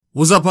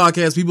What's up,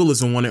 podcast people?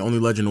 Listen, one and only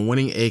legend of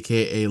winning,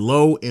 aka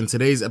Low. And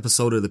today's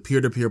episode of the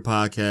Peer-to-Peer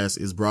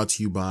podcast is brought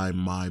to you by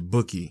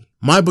MyBookie.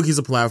 MyBookie is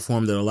a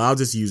platform that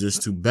allows its users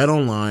to bet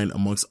online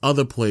amongst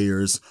other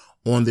players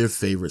on their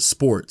favorite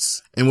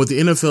sports. And with the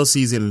NFL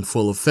season in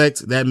full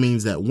effect, that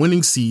means that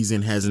winning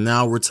season has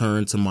now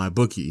returned to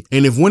MyBookie.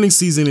 And if winning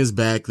season is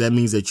back, that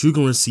means that you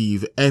can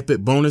receive epic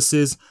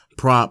bonuses,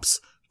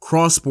 props,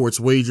 cross-sports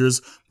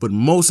wagers, but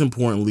most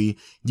importantly,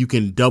 you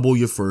can double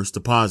your first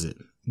deposit.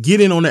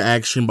 Get in on the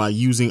action by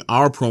using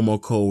our promo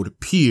code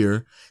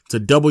PEER to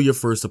double your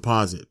first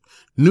deposit.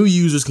 New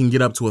users can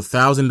get up to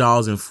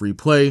 $1,000 in free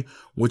play,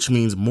 which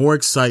means more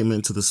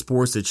excitement to the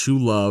sports that you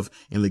love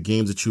and the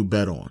games that you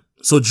bet on.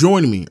 So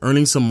join me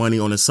earning some money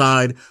on the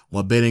side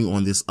while betting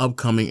on this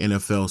upcoming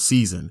NFL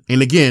season.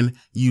 And again,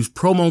 use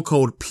promo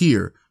code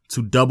PEER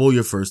to double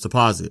your first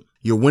deposit.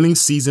 Your winning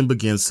season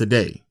begins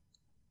today,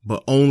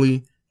 but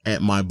only at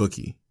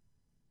MyBookie.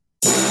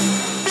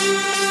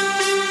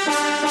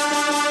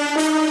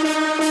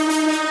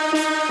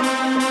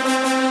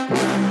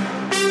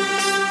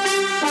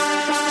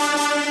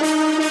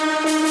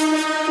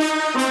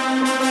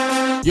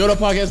 Yo, the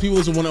podcast people,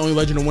 it's the one and only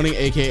legend of winning,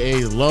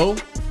 aka Low.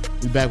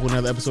 We back with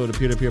another episode of the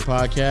Peer-to-Peer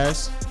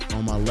podcast.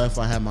 On my left,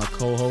 I have my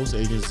co-host,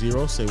 Agent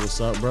Zero. Say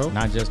what's up, bro.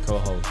 Not just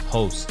co-host,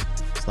 host.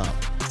 Stop.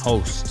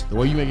 Host. The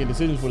way you making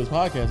decisions for this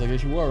podcast, I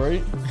guess you are,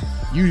 right?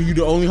 You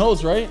the only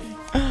host, right?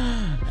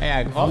 Hey,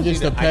 I'm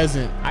just a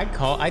peasant. I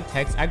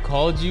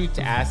called you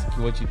to ask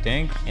what you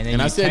think, and then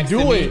I said, do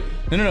me. it.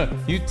 No.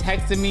 You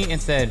texted me and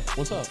said,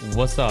 What's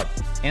up?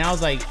 And I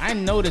was like, I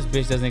know this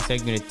bitch doesn't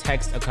expect me to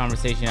text a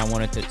conversation I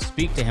wanted to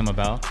speak to him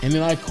about. And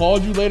then I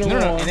called you later on.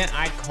 No. And then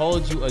I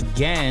called you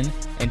again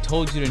and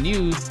told you the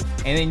news,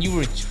 and then you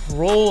were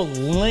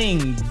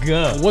trolling.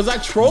 Was I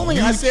trolling?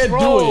 I said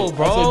troll, do it.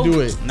 Bro. I said do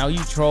it. No,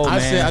 you troll,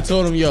 man. I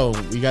told him, yo,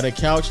 we got a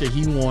couch that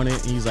he wanted.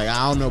 And he's like,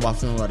 I don't know about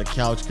feeling about a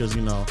couch because,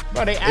 you know.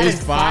 Bro, they added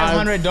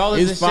 $500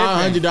 in shipping. It's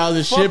 $500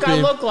 in shipping. Fuck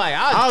I look like?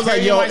 I was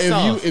like, yo,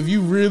 myself. if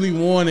you really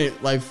want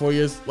it, like, for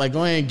your, like,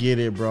 go ahead and get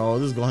it, bro.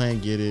 Just go ahead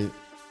and get it.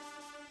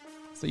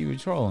 So you were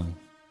trolling.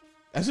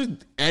 That's just,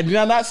 and did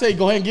I not say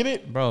go ahead and get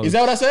it? Bro. Is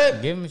that what I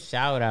said? Give him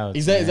shout outs.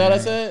 Is that what I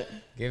said?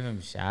 Give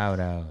him shout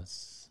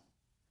outs.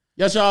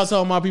 Yeah, shout out to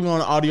all my people on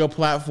the audio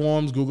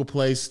platforms, Google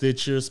Play,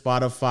 Stitcher,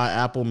 Spotify,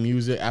 Apple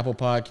Music, Apple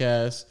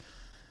Podcasts.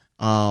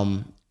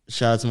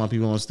 Shout out to my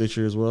people on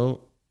Stitcher as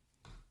well.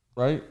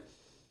 Right?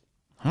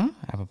 Huh?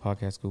 Apple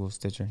Podcasts, Google,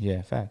 Stitcher.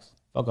 Yeah, facts.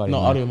 Fuck Audio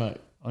No, Mac. Audio Mac.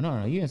 Oh,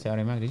 no, you didn't say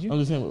Audio Mac, did you? I'm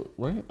just saying,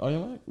 right?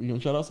 Audio Mac? We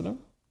giving shout outs to them?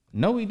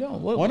 No, we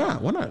don't. Why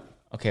not?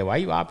 Okay, why are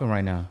you opping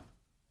right now?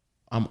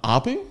 I'm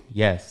opping?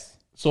 Yes.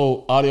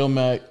 So Audio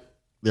Mac,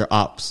 they're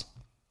ops.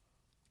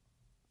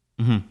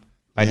 Mm-hmm.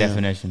 By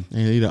definition.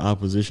 They need an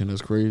opposition.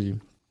 That's crazy.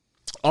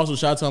 Also,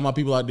 shout out to all my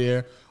people out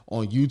there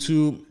on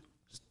YouTube,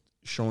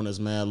 showing us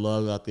mad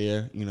love out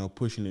there, you know,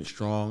 pushing it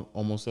strong.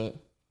 Almost at.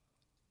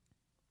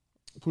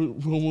 It's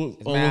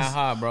mad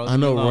hot, bro. I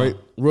know, right?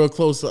 Real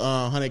close to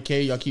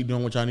 100K. Y'all keep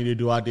doing what y'all need to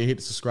do out there. Hit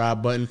the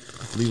subscribe button.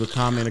 Leave a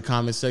comment in the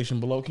comment section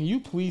below. Can you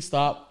please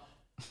stop?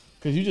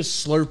 Because you're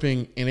just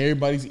slurping in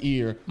everybody's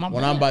ear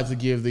when I'm about to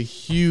give the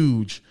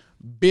huge,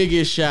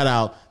 biggest shout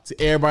out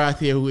to everybody out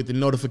there who hit the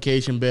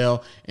notification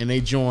bell and they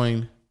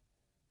join.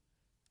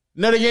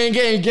 Another gang.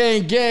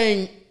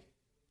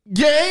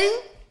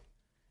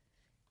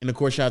 And of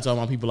course, shout out to all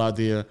my people out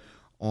there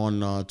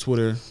on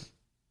Twitter,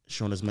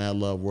 showing us mad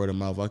love, word of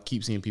mouth. I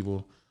keep seeing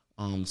people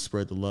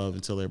spread the love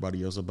and tell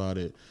everybody else about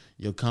it.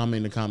 You'll comment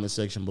in the comment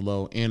section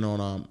below and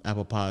on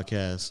Apple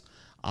Podcasts.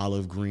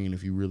 Olive green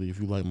if you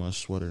like my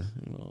sweater.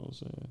 You know what I'm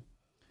saying?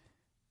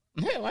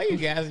 Hey, why you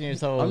gassing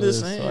yourself? I'm just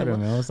saying, sweater,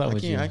 man. What's up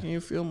with you? I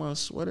can't feel my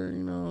sweater.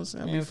 You know what I'm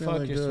saying? Man,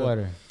 fuck your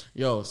sweater.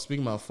 Yo,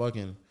 speaking about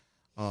fucking,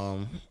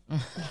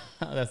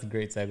 that's a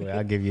great segue.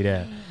 I'll give you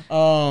that. What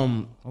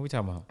are we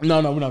talking about?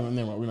 No, we're not.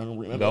 Never mind. We're not gonna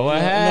bring that. Go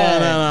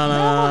ahead. No.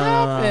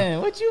 What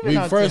happened? What you been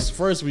up to?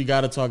 First, we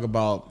got to talk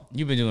about.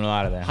 You've been doing a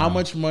lot of that. How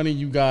much money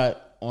you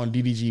got on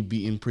DDG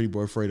beating Pretty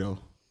Boy Fredo?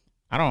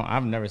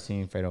 I've never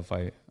seen Fredo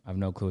fight. I have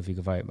no clue if he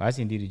could fight, but I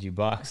seen DDG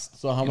box.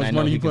 So how much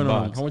money you put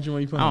on? How much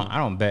money you put on? I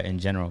don't bet in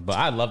general, but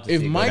I'd love to.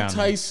 If Mike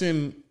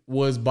Tyson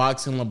was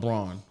boxing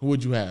LeBron, who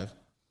would you have?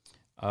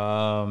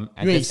 You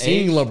ain't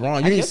seen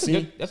LeBron. You ain't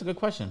seen. That's a good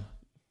question.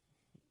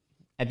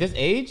 At this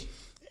age,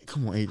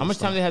 come on, Agent, how much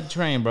time do they have to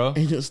train, bro?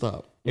 Agent,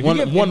 stop.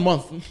 One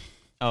month.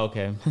 Oh,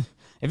 okay.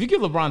 If you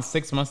give LeBron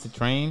 6 months to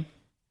train,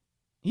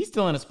 he's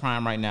still in his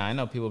prime right now. I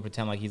know people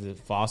pretend like he's a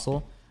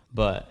fossil,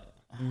 but.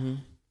 Mm-hmm.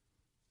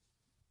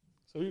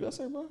 So what you gotta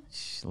say, bro?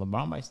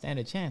 LeBron might stand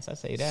a chance. I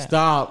say that.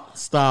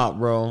 Stop,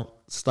 bro.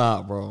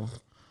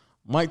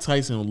 Mike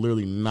Tyson will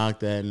literally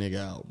knock that nigga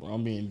out, bro.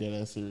 I'm being dead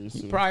ass serious.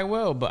 He probably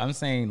will, but I'm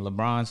saying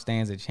LeBron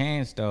stands a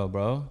chance, though,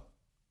 bro.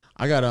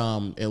 I got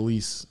at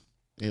least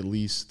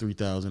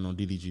 3,000 on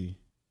DDG.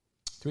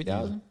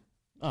 3,000?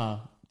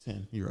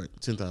 10. You're right.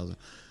 10,000.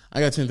 I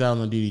got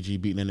 10,000 on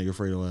DDG beating that nigga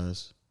Fredo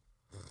ass.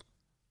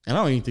 And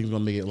I don't even think he's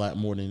gonna make it a lot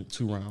more than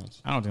 2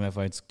 rounds. I don't think that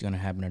fight's gonna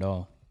happen at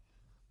all.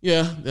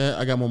 Yeah,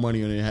 I got more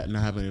money on it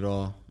not happening at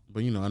all.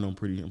 But you know, I'm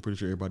pretty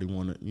sure everybody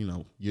wanted, you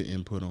know, your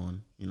input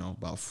on, you know,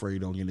 about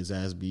Fredo getting his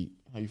ass beat.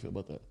 How you feel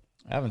about that?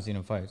 I haven't seen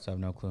him fight, so I have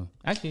no clue.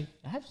 Actually,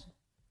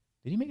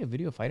 did he make a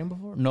video fighting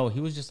before? No, he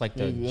was just like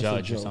the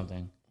judge or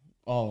something.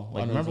 Oh,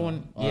 like remember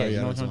when? Yeah, you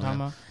know what I'm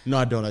talking about? No,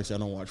 I don't actually. I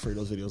don't watch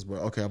Fredo's videos, but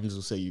okay, I'm just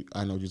gonna say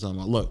I know what you're talking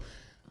about. Look,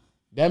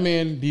 that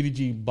man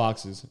DDG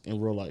boxes in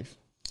real life.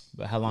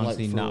 But how long has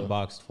he not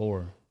boxed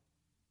for?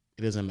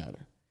 It doesn't matter.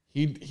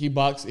 He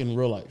boxed in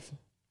real life.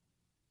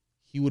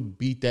 He would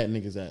beat that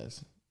nigga's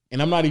ass.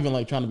 And I'm not even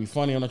like trying to be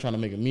funny. I'm not trying to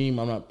make a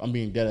meme. I'm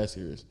being dead ass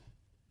serious.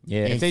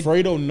 Yeah. And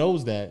Fredo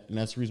knows that, and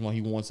that's the reason why he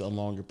wants a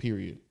longer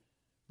period.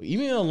 But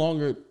even in a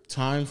longer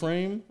time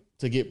frame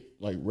to get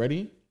like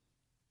ready,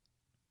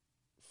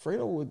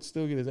 Fredo would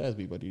still get his ass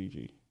beat by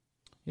DDG.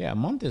 Yeah, a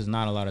month is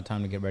not a lot of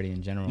time to get ready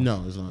in general.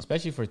 No, it's not.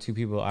 Especially for two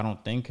people I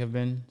don't think have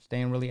been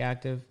staying really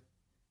active.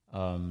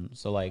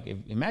 So like,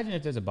 imagine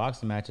if there's a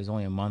boxing match that's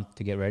only a month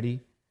to get ready,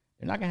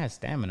 they're not gonna have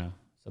stamina.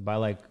 So by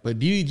like, but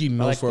DDG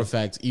knows for a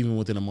fact, even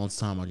within a month's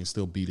time, I can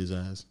still beat his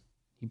ass.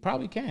 He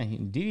probably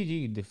can.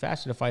 DDG, the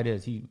faster the fight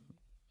is, he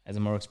as a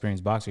more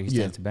experienced boxer, he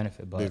stands to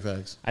benefit. But big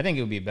facts. I think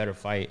it would be a better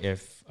fight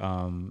if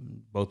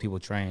both people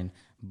train.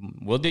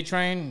 Will they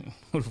train?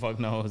 Who the fuck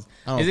knows?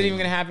 Is it even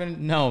gonna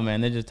happen? No, man.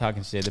 They're just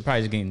talking shit. They're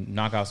probably just gonna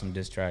knock out some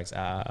diss tracks.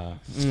 No.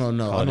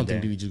 I don't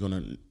think DDG's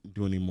gonna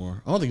do any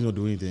more. I don't think he's gonna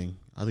do anything.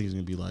 I think he's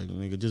gonna be like,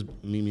 nigga, just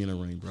meet me in the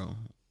ring, bro.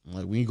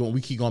 Like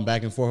we keep going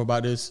back and forth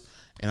about this,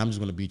 and I'm just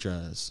gonna beat your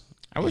ass.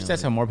 I wish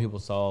that's how more people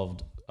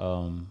solved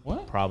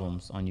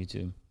problems on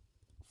YouTube.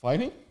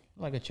 Fighting?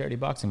 Like a charity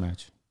boxing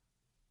match.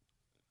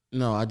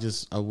 No,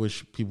 I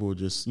wish people would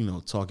just, you know,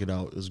 talk it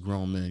out as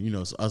grown men. You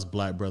know, it's us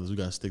black brothers, we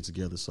gotta stick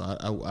together. So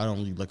I don't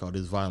really like all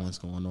this violence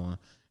going on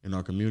in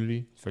our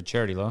community. For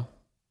charity, though.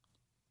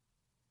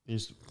 You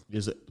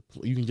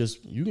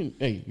can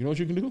hey, you know what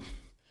you can do?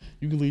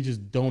 You can literally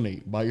just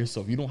donate by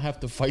yourself. You don't have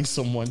to fight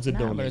someone to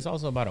donate. But it's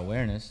also about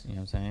awareness. You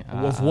know what I'm saying?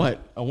 Of what?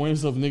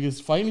 Awareness of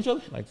niggas fighting each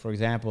other? Like, for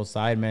example,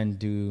 Sidemen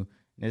do,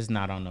 this is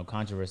not on no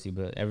controversy,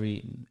 but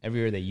every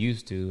year they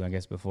used to, I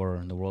guess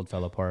before the world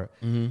fell apart,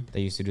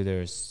 they used to do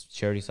their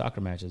charity soccer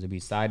matches. It'd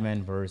be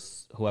Sidemen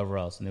versus whoever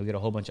else, and they'll get a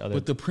whole bunch of other.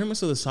 But the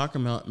premise of the soccer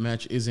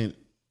match isn't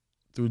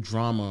through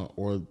drama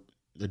or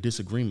the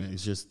disagreement.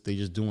 It's just they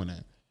just doing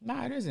that.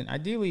 Nah, it isn't.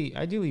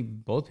 Ideally,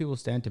 both people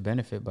stand to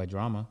benefit by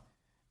drama.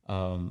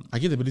 I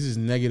get it, but this is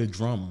negative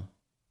drama.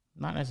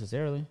 Not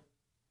necessarily.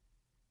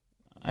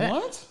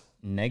 What?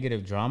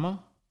 Negative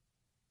drama?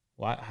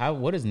 Why? How?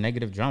 What is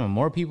negative drama?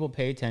 More people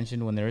pay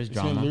attention when there is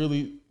drama. He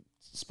literally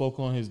spoke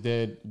on his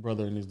dead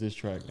brother in his diss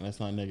track, and that's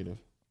not negative.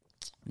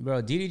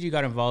 Bro, DDG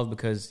got involved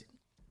because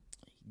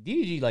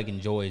DDG like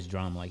enjoys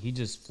drama. Like he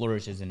just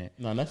flourishes in it.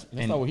 No, that's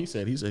not what he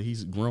said. He said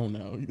he's grown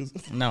now.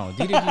 No,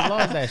 DDG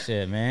loves that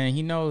shit, man.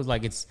 He knows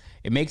like it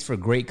makes for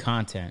great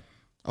content.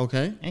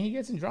 Okay. And he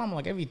gets in drama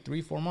like every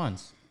 3-4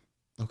 months.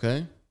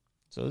 Okay.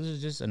 So this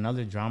is just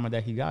another drama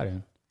that he got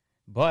in.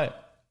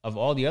 But of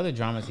all the other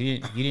dramas, he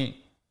didn't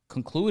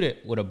conclude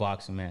it with a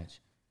boxing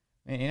match.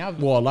 And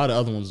a lot of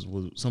other ones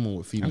with someone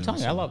with females. I'm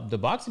telling you, I love the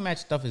boxing match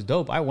stuff is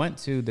dope. I went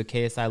to the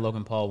KSI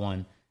Logan Paul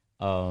one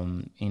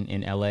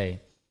in LA,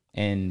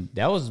 and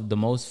that was the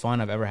most fun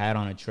I've ever had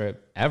on a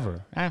trip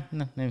ever.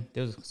 There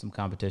was some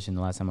competition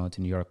the last time I went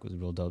to New York. It was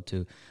real dope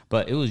too,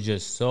 but it was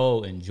just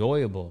so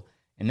enjoyable.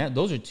 And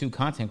those are two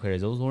content creators.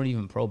 Those weren't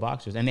even pro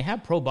boxers, and they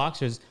have pro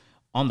boxers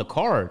on the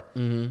card.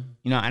 Mm-hmm.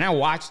 You know, and I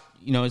watched,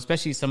 you know,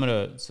 especially some of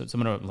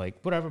the like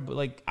whatever, but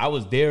like I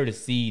was there to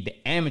see the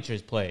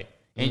amateurs play,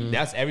 and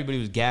everybody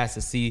was gassed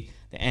to see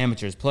the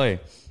amateurs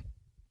play.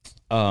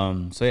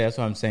 So yeah, that's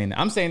what I'm saying.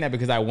 I'm saying that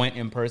because I went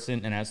in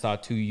person and I saw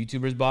two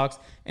YouTubers box,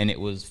 and it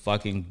was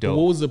fucking dope.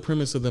 What was the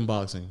premise of them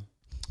boxing?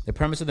 The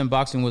premise of them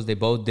boxing was they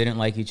both didn't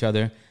like each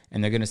other,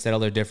 and they're gonna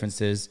settle their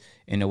differences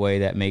in a way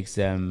that makes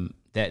them.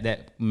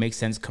 That makes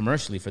sense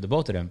commercially for the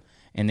both of them.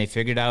 And they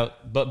figured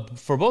out, but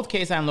for both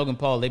KSI and Logan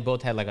Paul, they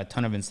both had like a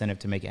ton of incentive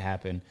to make it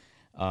happen.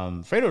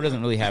 Fredo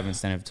doesn't really have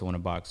incentive to win a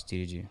box,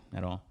 TDG,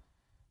 at all.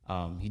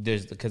 He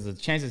does, because the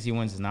chances he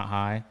wins is not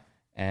high.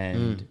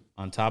 And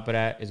on top of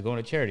that, it's going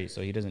to charity.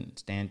 So he doesn't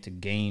stand to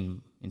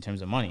gain in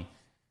terms of money.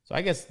 So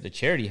I guess the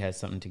charity has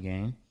something to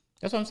gain.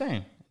 That's what I'm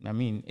saying. I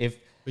mean,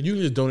 but you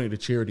can just donate to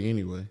charity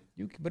anyway.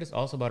 But it's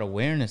also about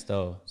awareness,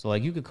 though. So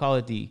like you could call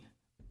it the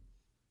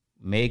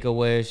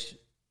Make-A-Wish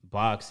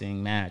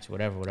boxing match,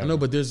 whatever. I know,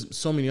 but there's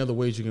so many other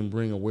ways you can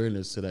bring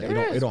awareness to that.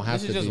 It don't have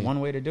to be. This is just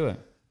one way to do it.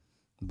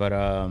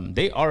 But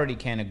they already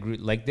can't agree.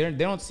 Like they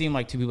don't seem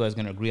like two people that's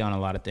going to agree on a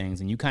lot of things,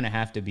 and you kind of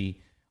have to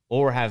be,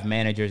 or have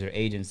managers or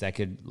agents that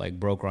could like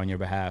broker on your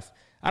behalf.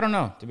 I don't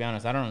know, to be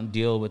honest. I don't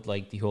deal with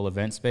like the whole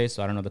event space,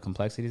 so I don't know the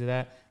complexities of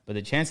that. But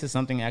the chances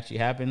something actually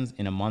happens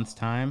in a month's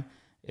time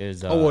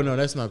is no,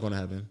 that's not going to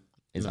happen.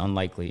 Is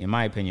unlikely, in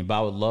my opinion. But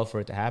I would love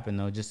for it to happen,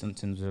 though, just in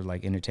terms of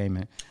like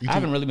entertainment. I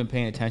haven't really been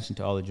paying attention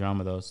to all the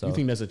drama, though. So you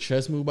think that's a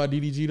chess move by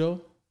DDG,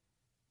 though?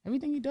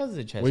 Everything he does is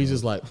a chess move. Where he's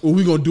just like,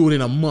 we're going to do it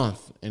in a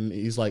month. And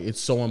he's like,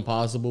 it's so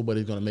impossible, but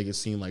it's going to make it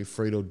seem like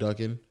Fredo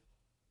ducking.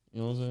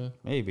 You know what I'm saying?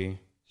 Maybe.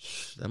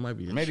 That might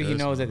be. Maybe he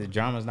knows that the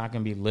drama's not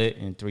going to be lit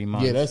in 3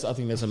 months. Yeah, I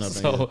think that's another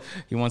thing. So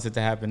he wants it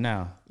to happen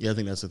now. Yeah, I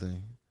think that's the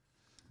thing.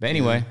 But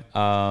anyway,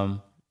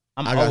 I'm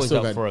always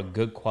up for a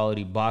good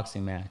quality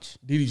boxing match.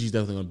 DDG's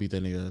definitely gonna beat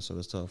that nigga, so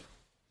it's tough.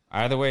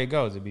 Either way it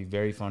goes, it'd be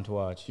very fun to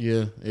watch.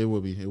 Yeah, it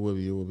will be. It will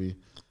be.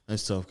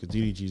 That's tough because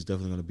DDG's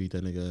definitely gonna beat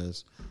that nigga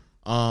ass.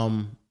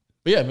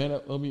 But yeah, man,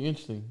 that'll be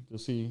interesting to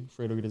see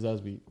Fredo get his ass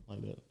beat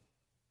like that.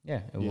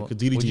 Yeah, because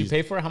DDG. Would you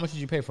pay for it? How much did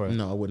you pay for it?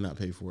 No, I would not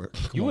pay for it.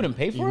 You wouldn't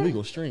pay for it?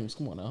 Illegal streams.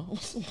 Come on now.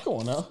 Come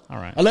on now. All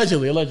right.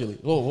 Allegedly.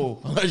 Whoa.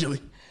 Allegedly.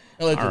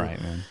 All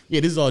right, man. Yeah,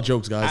 this is all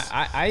jokes, guys.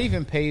 I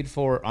even paid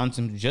for on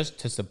some just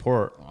to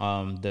support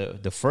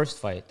the first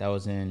fight that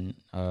was in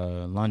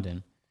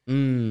London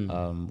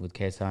with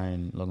KSI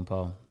and Logan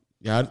Paul.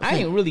 Yeah, I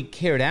didn't really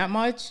care that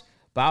much,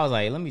 but I was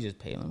like, let me just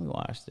pay. Let me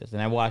watch this,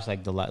 and I watched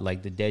like the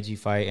Deji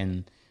fight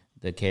and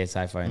the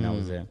KSI fight, and that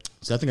was it.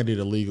 So I think I did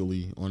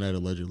illegally on that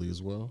allegedly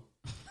as well.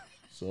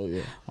 So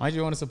yeah. Why'd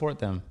you want to support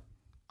them?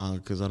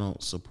 Because I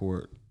don't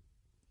support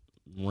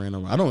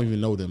random. I don't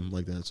even know them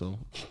like that. So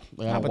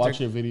like, I watch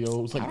their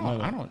videos. Like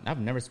I've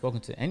never spoken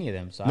to any of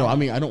them. So no, I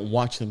mean I don't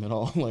watch them at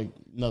all. Like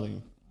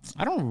nothing.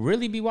 I don't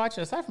really be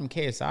watching aside from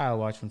KSI. I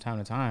watch from time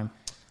to time.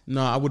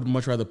 No, I would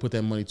much rather put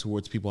that money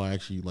towards people I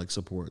actually like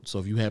support. So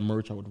if you had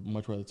merch, I would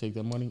much rather take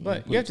that money.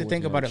 But you have to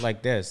think about it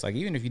like this: like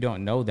even if you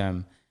don't know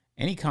them,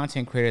 any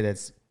content creator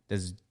that's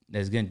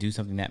going to do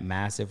something that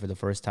massive for the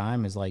first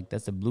time is like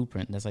that's a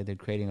blueprint. That's like they're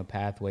creating a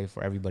pathway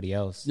for everybody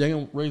else. Yeah, I'm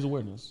gonna raise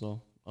awareness.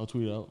 So I'll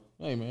tweet it out.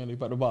 Hey man, they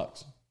about to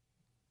box.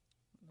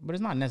 But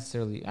it's not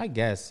necessarily. I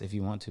guess if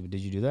you want to, but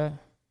did you do that?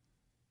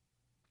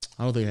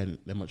 I don't think I had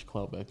that much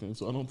clout back then,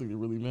 so I don't think it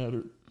really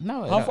mattered.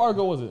 No. How far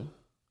ago was it?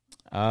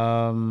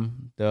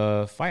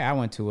 The fight I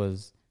went to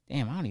was I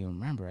don't even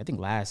remember. I think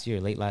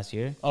late last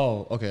year.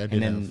 Oh, okay. I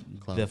did. And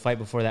then the fight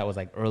before that was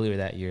like earlier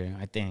that year.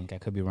 I think I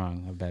could be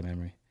wrong. I have bad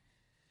memory.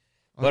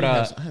 But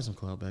I had some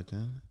clout back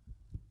then.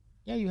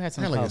 Yeah, you had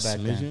some clout back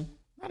then.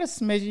 Not a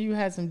smidgen. You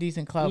had some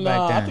decent clout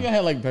back then. I think I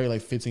had probably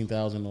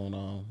 15,000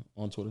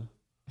 on Twitter.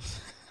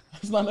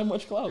 It's not that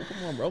much clout.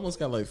 Come on, bro. I almost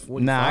got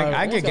 45. Nah,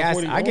 I get gas.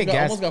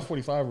 I almost got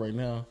 45 right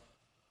now.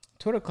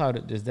 Twitter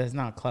clout that's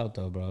not clout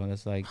though, bro.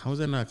 That's like how is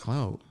that not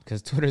clout?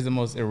 Because Twitter is the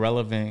most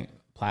irrelevant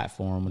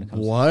platform when it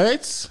comes.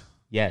 What?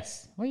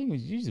 Yes. What you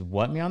just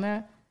what me on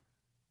that?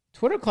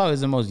 Twitter clout is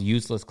the most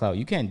useless clout.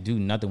 You can't do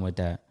nothing with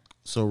that.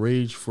 So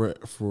Rage for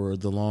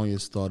the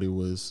longest thought it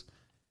was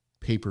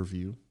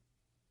pay-per-view.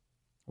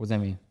 What does that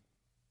mean?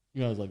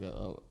 You know, it's like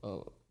a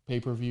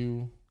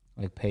pay-per-view.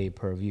 Like pay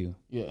per view.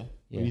 Yeah.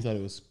 But you thought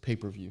it was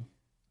pay-per-view.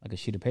 Like a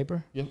sheet of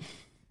paper? Yep.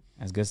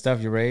 That's good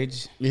stuff, your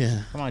Rage.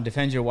 Yeah. Come on,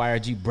 defend your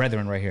YRG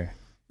brethren right here.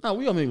 No,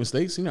 we all make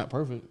mistakes. He's not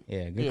perfect.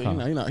 Yeah, good call.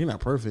 He's not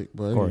perfect,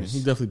 but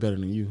he's definitely better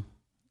than you.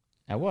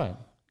 At what?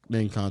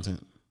 Making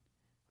content.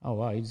 Oh,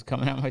 wow. You just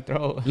coming out my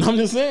throat. No, I'm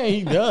just saying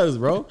he does,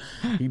 bro.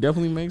 He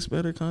definitely makes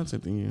better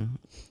content than you.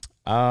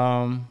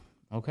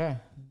 Okay.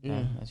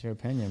 Yeah. That's your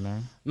opinion,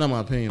 man. Not my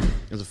opinion.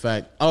 It's a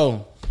fact.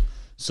 Oh,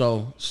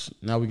 so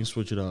now we can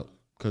switch it up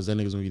because that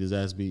nigga's going to get his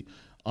ass beat.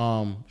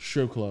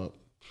 Strip club.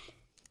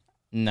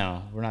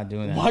 No, we're not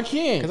doing that. Why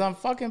can't? Because I'm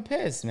fucking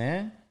pissed,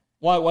 man.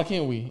 Why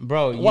can't we?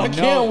 Bro, why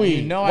can't we?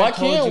 You know why I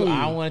told can't you we?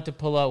 I wanted to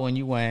pull up when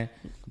you went,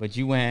 but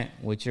you went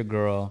with your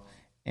girl.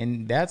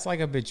 And that's like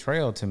a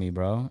betrayal to me,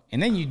 bro.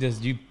 And then you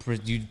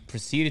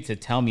proceeded to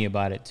tell me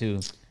about it too.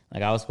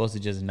 Like I was supposed to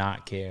just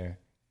not care.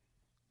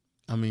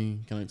 I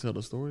mean, can I tell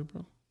the story,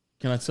 bro?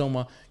 Can I tell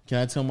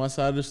my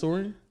side of the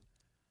story?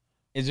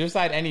 Is your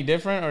side any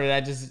different, or did I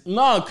just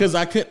No, because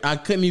I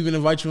couldn't even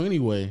invite you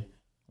anyway.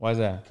 Why is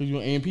that? Because you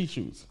on AMP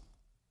shoots.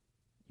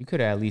 You could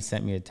have at least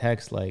sent me a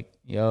text like,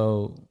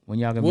 "Yo, when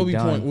y'all gonna be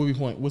done?" What be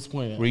point? What's the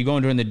point? Were you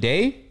going during the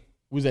day?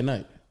 Was that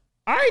night?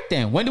 All right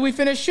then. When do we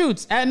finish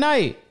shoots? At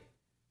night.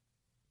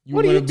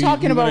 What are you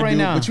talking about right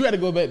now? But you had to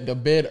go back to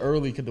bed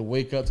early to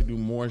wake up to do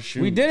more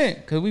shoots. We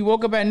didn't, because we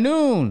woke up at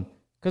noon.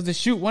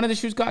 Because one of the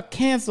shoots got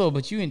canceled,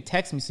 but you didn't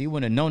text me, so you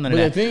wouldn't have known none of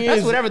that.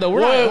 That's whatever, though.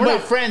 We're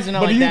not friends and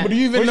all like that. But do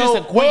you even we're know?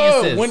 Just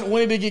acquaintances. When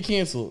did they get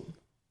canceled?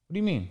 What do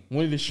you mean?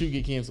 When did the shoot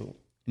get canceled?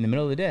 In the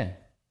middle of the day.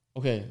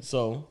 Okay,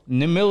 so. In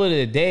the middle of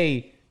the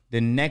day,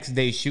 the next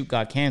day shoot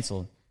got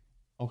canceled.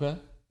 Okay.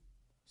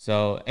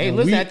 So, hey,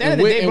 listen, at the end of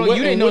the day, bro,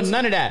 you didn't know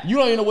none of that. You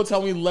don't even know what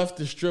time we left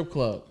the strip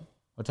club.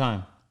 What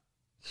time?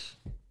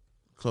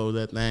 Close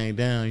that thing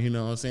down, you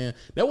know what I'm saying?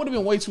 That would have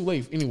been way too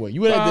late anyway.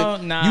 You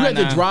had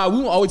to drive. We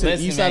went always to the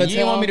east side of town.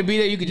 You want me to be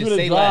there? You could just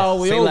say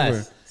less. Say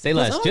less. Say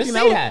less. Just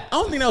say that. I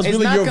don't think that was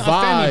really your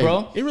vibe,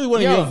 bro. It really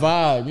wasn't your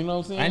vibe. You know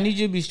what I'm saying? I need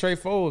you to be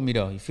straightforward with me,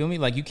 though. You feel me?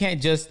 Like you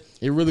can't just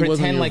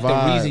pretend like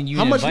the reason you.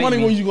 How much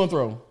money were you gonna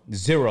throw?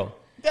 0.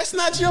 That's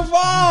not your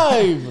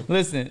vibe.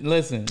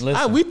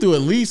 Listen. We threw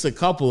at least a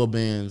couple of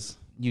bands.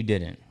 You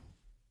didn't.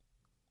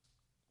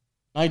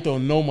 I ain't throw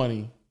no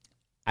money.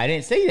 I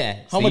didn't say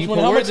that. How much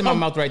money? Put words in my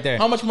mouth right there.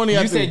 How much money?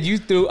 You said you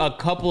threw a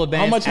couple of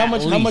bands. How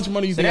much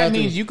money? You think that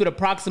means you could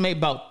approximate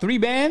about 3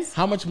 bands.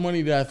 How much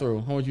money did I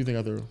throw? How much you think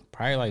I threw?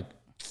 Probably like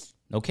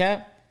no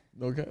cap.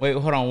 Okay. Wait,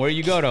 hold on. Where'd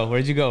you go though?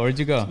 Where'd you go?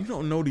 You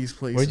don't know these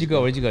places. Where'd you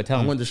go? Tell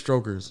me. I went to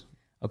Strokers.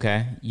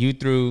 Okay, you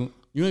threw.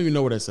 You don't even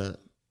know where that's at.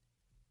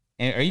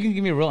 And are you gonna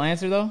give me a real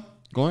answer though?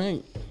 Go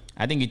ahead.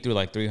 I think you threw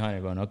like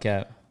 300, bro. No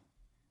cap.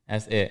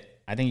 That's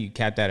it. I think you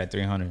capped that at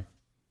 300.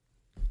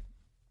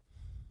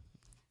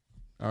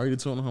 I already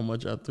told him how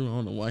much I threw. I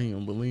don't know why he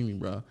don't believe me,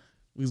 bro.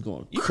 He's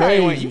going You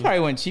crazy. probably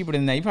went cheaper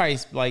than that.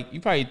 You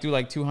probably threw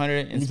like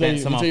 200 and spent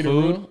some on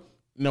food.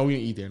 No, we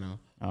didn't eat there now.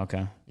 Okay.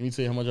 Let me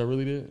tell you how much I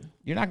really did.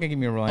 You're not gonna give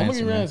me a real I'm answer. gonna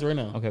give you an answer right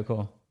now. Okay,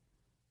 cool.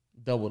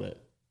 Double that.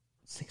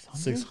 600.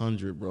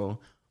 600, bro.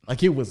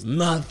 Like it was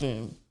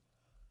nothing.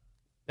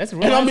 That's a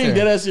real And answer. I mean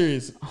dead ass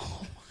serious.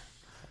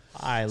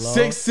 I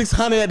love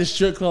 600 at the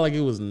strip club like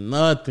it was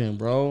nothing,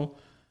 bro.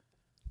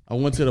 I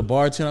went to the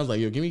bartender. I was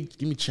like, yo, give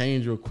me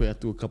change real quick. I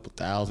threw a couple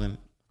thousand.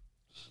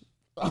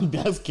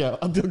 That's cap.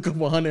 I threw a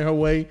couple hundred her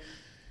way.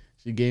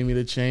 She gave me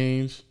the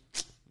change.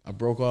 I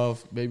broke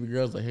off baby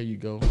girl. I was like, here you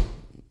go.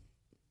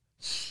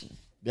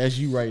 That's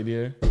you right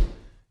there.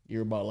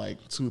 You're about like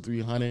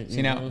 200-300.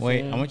 See now,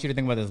 wait. I want you to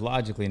think about this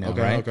logically now,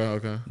 Okay, right?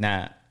 okay.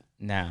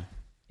 Now,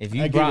 if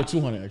you I brought gave her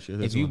 200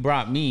 actually. if you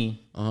brought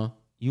me, Uh-huh.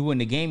 you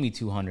wouldn't have gave me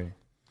 200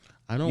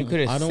 I don't. You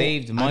could have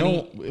saved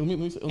money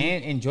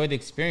and enjoyed the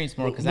experience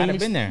more because I'd have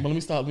been there. But let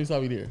me stop you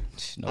there.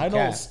 No I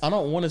cap.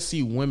 don't want to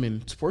see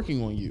women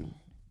twerking on you.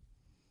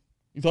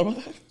 You thought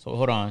about that? So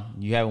hold on,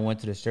 you haven't went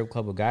to the strip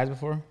club with guys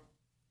before?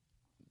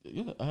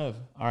 Yeah, I have.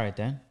 All right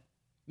then.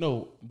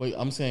 No, but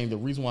I'm saying the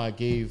reason why I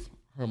gave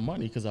her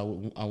money because I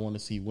want to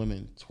see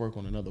women twerk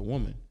on another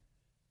woman.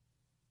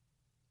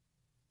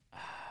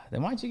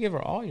 Then why don't you give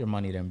her all your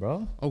money then,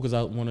 bro? Oh, because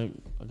I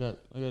got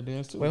to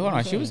dance too. Wait, hold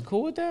on. She was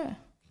cool with that?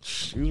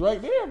 She was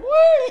right there,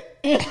 boy.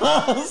 You know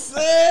what I'm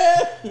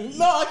saying?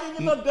 No, I can't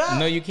get no doubt.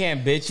 No, you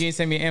can't, bitch. You didn't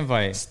send me an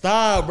invite.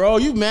 Stop, bro.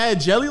 You mad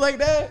jelly like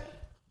that?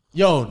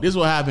 Yo, this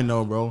what happened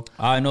though, bro.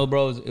 I know,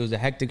 bro. It was a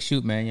hectic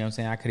shoot, man. You know what I'm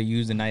saying? I could have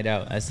used the night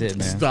out. That's it,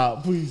 man.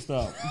 Stop. Please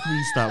stop.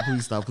 Please stop.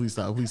 Please stop. Please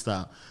stop. Please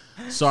stop.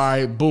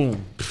 Sorry.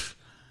 Boom.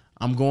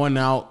 I'm going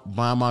out,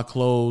 buying my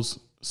clothes.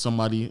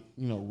 Somebody,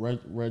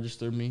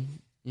 registered me,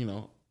 in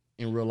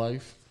real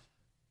life.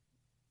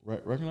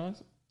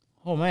 Recognize?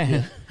 Oh,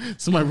 man.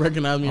 Somebody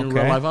recognized me in real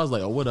Okay. life. I was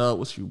like, oh, what up?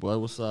 What's you, boy?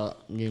 What's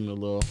up? I gave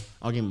him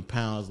I'll give him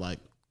pounds, like,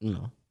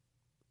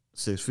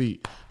 6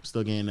 feet.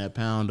 Still getting that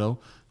pound, though.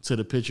 Took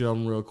a picture of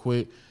him real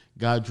quick.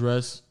 Got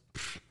dressed.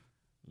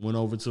 Went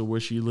over to where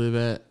she live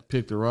at.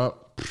 Picked her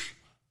up.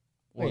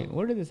 Wait,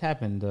 where did this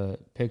happen, the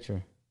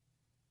picture?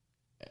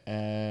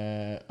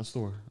 At a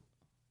store.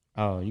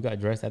 Oh, you got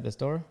dressed at the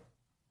store?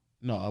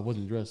 No, I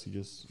wasn't dressed. He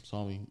just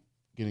saw me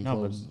getting No,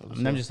 clothes. but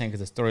I'm just saying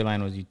because the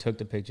storyline was you took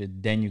the picture,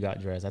 then you got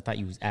dressed. I thought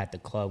you was at the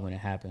club when it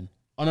happened.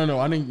 Oh, no.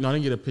 I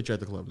didn't get a picture at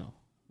the club, no.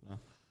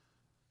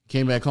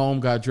 Came back home,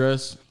 got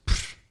dressed.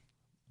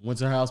 Went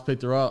to her house,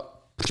 picked her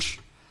up.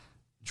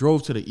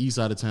 Drove to the east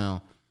side of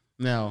town.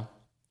 Now,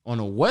 on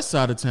the west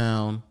side of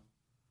town,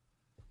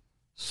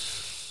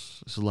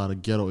 there's a lot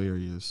of ghetto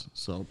areas.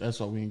 So that's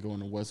why we ain't going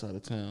to the west side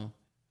of town.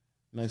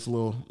 Nice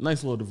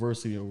little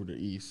diversity over the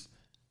east.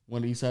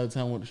 Went to the east side of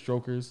town with the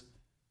strokers.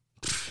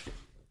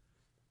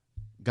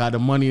 Got the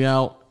money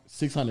out.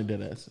 600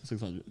 dead ass.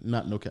 600.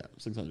 Not no cap.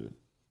 600.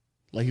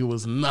 Like it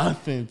was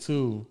nothing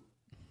too.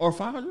 Or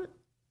 500?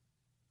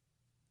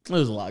 There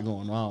was a lot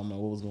going on. I don't know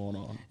what was going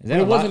on. Is that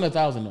But it a wasn't lot?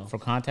 1,000 though. For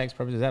context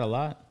purposes, is that a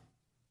lot?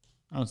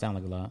 I don't sound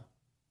like a lot.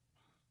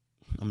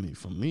 I mean,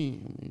 for me,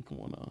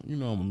 come on now. You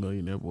know I'm a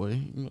millionaire, boy.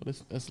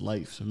 That's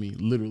light for me.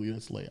 Literally,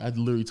 that's light. I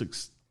literally took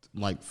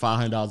like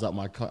 $500 out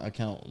my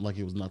account like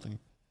it was nothing.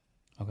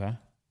 Okay.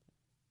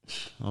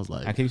 I was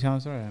like, I keep telling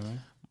the story, man.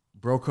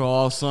 broke her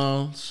off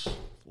some.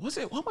 Was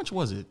it? How much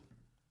was it?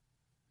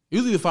 It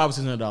was either $500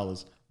 or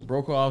 $600.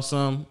 Broke her off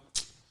some.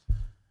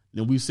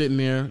 Then we sitting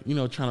there,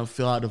 trying to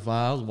fill out the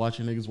vibes,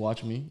 watching niggas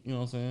watch me. You know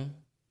what I'm saying?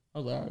 I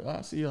was like, all right,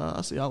 I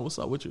see y'all. What's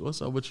up with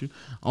you?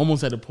 I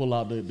almost had to pull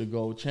out the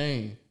gold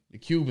chain, the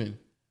Cuban.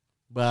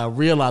 But I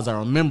realized, I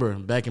remember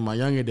back in my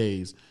younger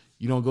days,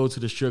 you don't go to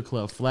the strip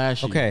club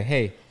flashy. Okay,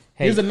 hey.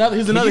 Here's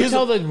another. Can you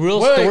tell the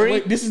real story?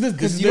 Wait, this is this.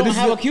 Because you don't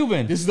have a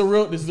Cuban. This is the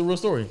real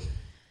story.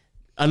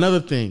 Another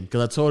thing,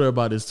 because I told her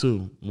about this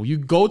too. When you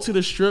go to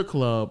the strip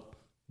club,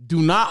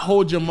 do not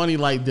hold your money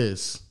like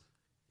this.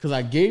 Because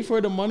I gave her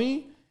the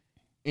money,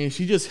 and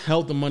she just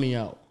held the money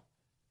out.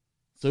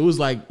 So it was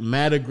like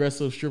mad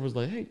aggressive strippers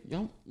like, hey,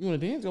 y'all, you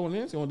want to dance? You want to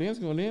dance? You want to dance?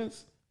 You want to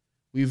dance?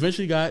 We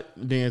eventually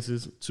got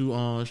dances.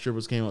 2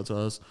 strippers came up to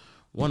us.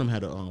 One of them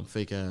had a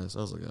fake ass. I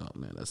was like, oh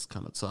man, that's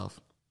kind of tough.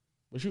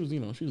 But she was, she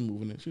was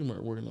moving it. She was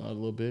working on it a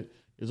little bit.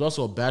 There's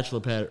also a bachelor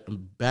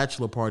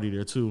party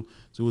there too.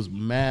 So it was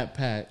mad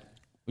packed.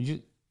 Would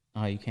you?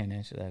 Oh, you can't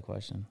answer that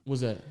question.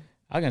 What's that?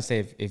 I was gonna say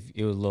if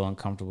it was a little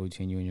uncomfortable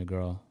between you and your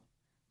girl,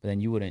 but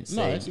then you wouldn't say.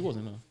 No, actually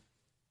wasn't. No.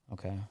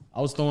 Okay.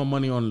 I was throwing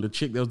money on the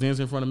chick that was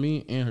dancing in front of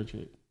me and her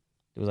chick.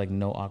 There was like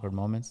no awkward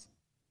moments.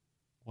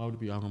 Why would it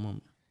be an awkward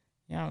moment?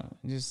 Yeah,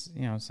 just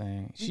what I'm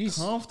saying. She's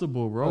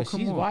comfortable, bro.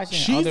 Come she's on.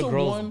 watching other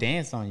girls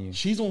dance on you.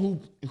 She's the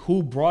one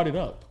who brought it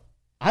up.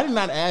 I did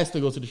not ask to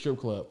go to the strip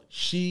club.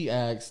 She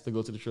asked to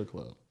go to the strip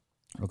club.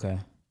 Okay.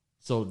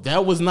 So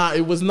that was not.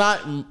 It was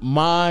not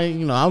my.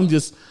 I'm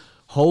just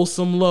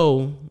wholesome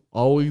low,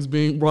 always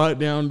being brought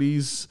down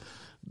these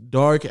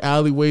dark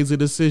alleyways of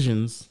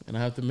decisions, and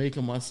I have to make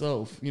them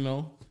myself, you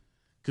know,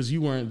 because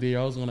you weren't there.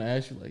 I was going to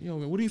ask you, like, yo,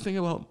 man, what do you think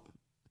about,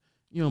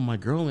 you know, my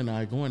girl and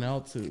I going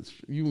out to,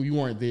 you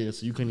weren't there,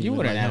 so you couldn't even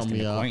wouldn't like, ask help an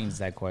me out. acquaintance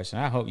that question.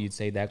 I hope you'd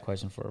say that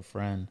question for a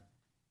friend.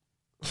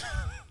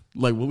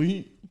 Like,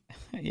 Waleed?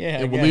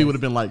 Yeah, And Waleed would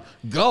have been like,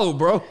 go,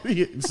 bro.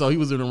 So he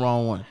was in the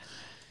wrong one.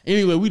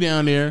 Anyway, we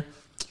down there,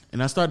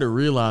 and I started to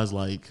realize,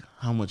 like,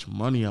 how much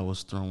money I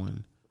was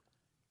throwing.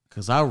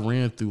 Because I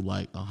ran through,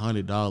 like,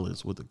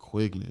 $100 with a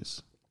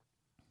quickness.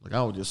 Like,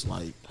 I was just,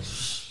 like,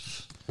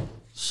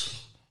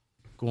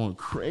 going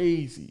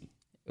crazy.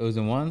 It was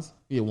in ones?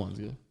 Yeah, ones,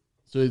 yeah.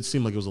 So it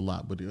seemed like it was a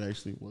lot, but it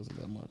actually wasn't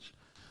that much.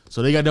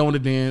 So they got done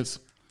with the dance.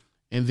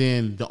 And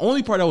then the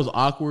only part that was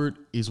awkward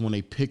is when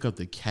they pick up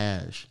the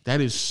cash.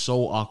 That is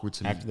so awkward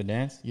to me. After the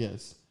dance?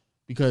 Yes.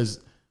 Because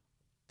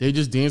they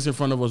just danced in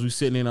front of us. We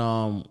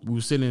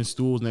were sitting in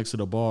stools next to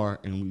the bar,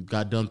 and we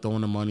got done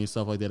throwing the money and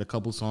stuff like that. A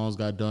couple songs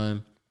got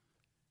done.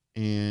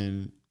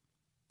 And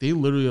they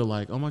literally are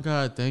like, oh my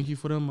God, thank you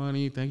for the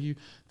money. Thank you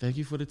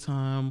for the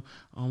time.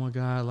 Oh my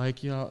God,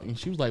 like y'all. And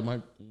she was like,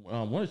 one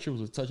of the chicks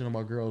was touching on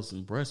my girls'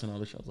 and breasts and all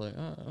this shit. I was like,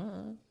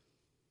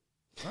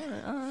 all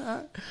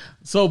right.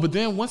 So, but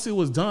then once it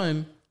was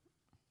done,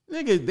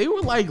 nigga, they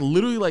were like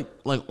literally like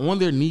on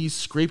their knees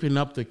scraping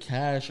up the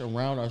cash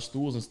around our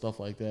stools and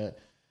stuff like that.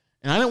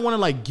 And I didn't want to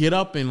like get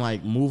up and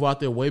like move out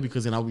their way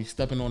because then I'll be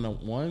stepping on the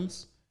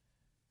ones.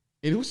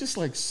 And it was just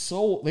like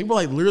so, they were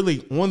like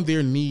literally on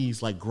their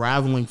knees, like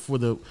groveling for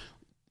the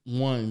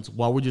ones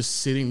while we're just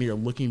sitting there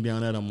looking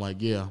down at them like,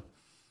 yeah.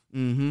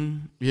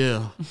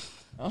 Yeah.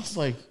 I was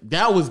like,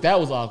 that was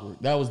awkward.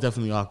 That was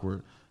definitely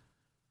awkward.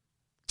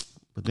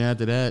 But then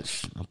after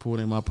that, I pulled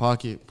in my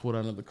pocket, pulled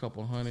out another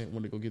couple $100,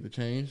 went to go get the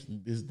change.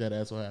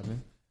 That's what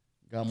happened.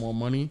 Got more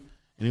money.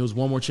 And it was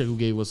one more chick who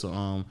gave us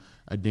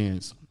a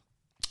dance.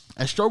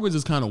 At Strokers,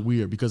 it's kind of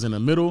weird because in the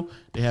middle,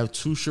 they have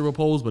 2 stripper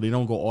poles, but they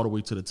don't go all the way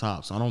to the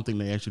top. So I don't think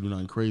they actually do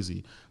nothing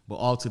crazy. But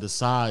all to the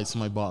side,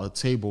 somebody bought a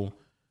table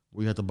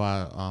where you had to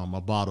buy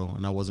a bottle,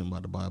 and I wasn't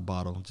about to buy a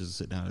bottle just to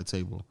sit down at the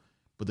table.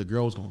 But the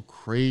girl was going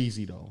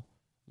crazy, though.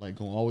 Like,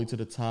 going all the way to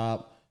the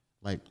top,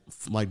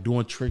 like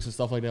doing tricks and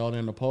stuff like that all there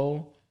in the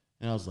pole.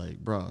 And I was like,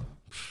 bro,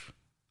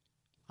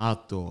 I'll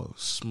throw a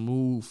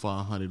smooth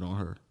 500 on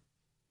her.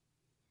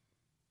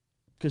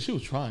 Because she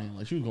was trying.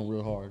 Like, she was going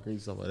real hard, crazy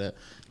stuff like that.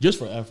 Just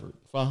for effort.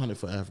 500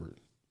 for effort.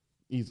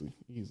 Easy.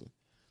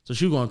 So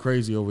she was going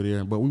crazy over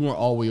there. But we weren't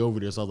all the way over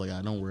there, so I was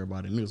like, don't worry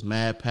about it. And it was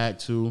mad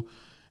packed, too.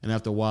 And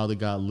after a while, they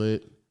got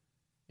lit.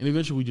 And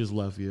eventually, we just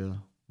left, yeah.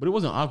 But it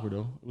wasn't awkward,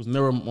 though. It was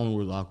never a moment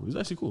where it was awkward. It was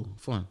actually cool.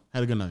 Fun.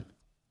 Had a good night.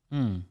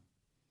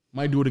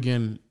 Might do it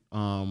again.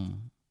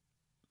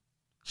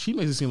 She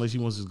makes it seem like she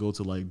wants to go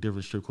to, like,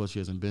 different strip clubs she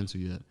hasn't been to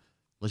yet.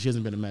 Like, she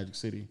hasn't been to Magic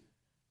City.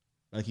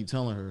 But I keep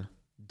telling her,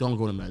 don't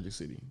go to Magic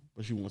City,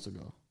 but she wants to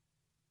go.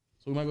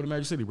 So we might go to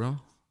Magic City, bro.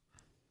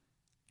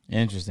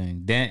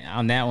 Interesting. Then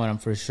on that one, I'm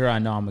for sure I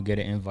know I'm gonna get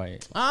an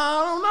invite.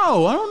 I don't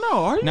know.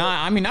 Are you? No,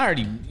 I mean I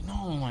already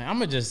know. Like, I'm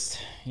gonna just,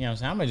 you know what I'm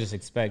saying? I'm gonna just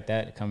expect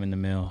that to come in the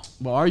mail.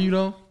 But are you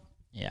though?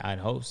 Yeah, I'd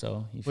hope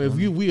so. But if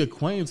we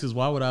acquaintances,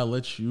 why would I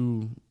let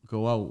you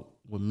go out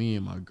with me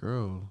and my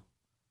girl?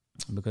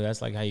 Because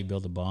that's like how you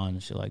build a bond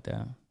and shit like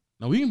that.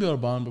 No, we can build a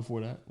bond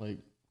before that, like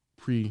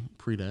pre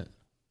that.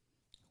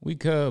 We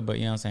could, but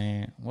you know what I'm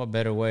saying? What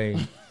better way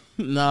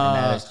Nah,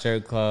 than at a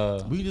strip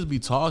club? we just be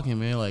talking,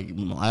 man. Like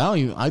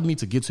I need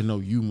to get to know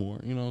you more.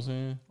 You know what I'm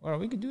saying? Or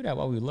we could do that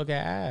while we look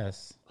at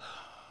ass.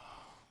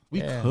 We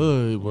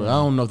could, but I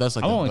don't know if that's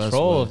like I the won't best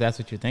troll way. if that's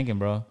what you're thinking,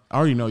 bro. I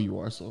already know you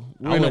are. So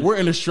we're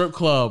in a strip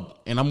club,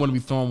 and I'm gonna be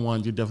throwing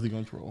one. You're definitely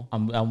gonna troll.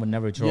 I would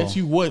never troll. Yes,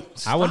 you would.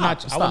 I would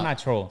not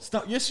troll.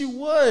 Stop. Yes, you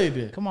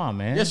would. Come on,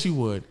 man. Yes, you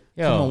would.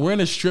 Yo. Come on, we're in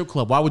a strip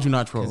club. Why would you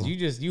not troll?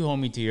 Because you hold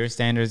me to your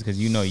standards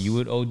because you know you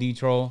would OD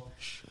troll.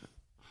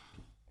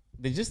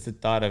 Just the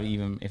thought of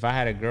even if I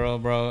had a girl,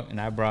 bro,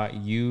 and I brought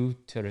you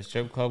to the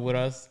strip club with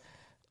us,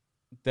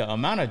 the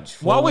amount of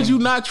trolling. Why would you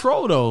not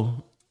troll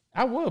though?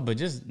 I would, but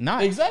just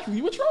not Exactly,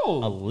 you would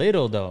troll a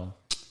little though.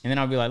 And then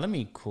I'll be like, let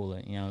me cool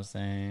it. You know what I'm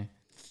saying?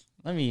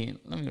 Let me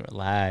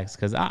relax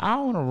because I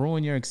don't want to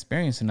ruin your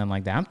experience and nothing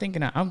like that. I'm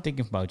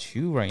thinking about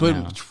you now.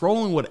 But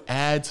trolling would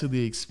add to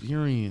the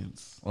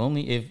experience.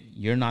 Only if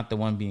you're not the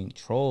one being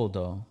trolled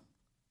though.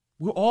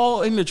 We're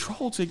all in the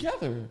troll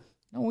together.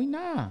 No, we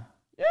not.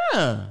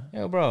 Yeah.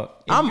 Yo, bro.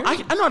 I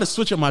know how to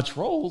switch up my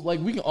trolls. Like,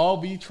 we can all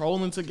be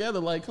trolling together.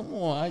 Like, come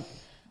on.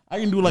 I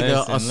can do like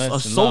a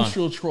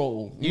social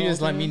troll. You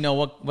just let me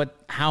know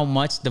how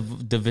much the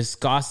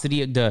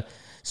viscosity, the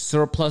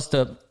surplus,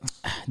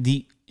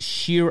 the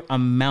sheer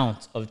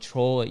amount of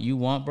troll that you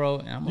want, bro.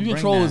 And you can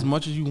troll as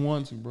much as you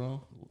want to,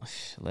 bro.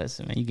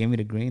 Listen, man, you gave me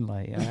the green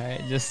light. All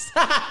right, just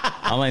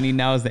all I need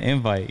now is the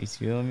invite. You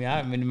feel me? I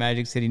haven't been to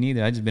Magic City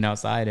neither. I just been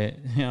outside it.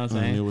 You know what I'm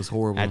saying? It was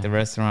horrible at the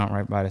restaurant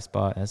right by the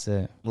spot. That's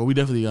it. Well, we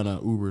definitely got an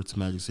Uber to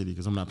Magic City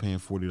because I'm not paying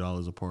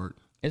 $40 a part.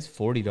 It's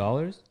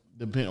 $40.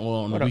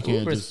 On the weekend,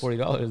 Uber is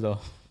 $40 though.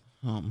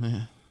 Oh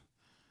man,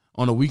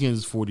 on the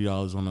weekends it's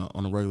 $40.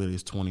 On the regular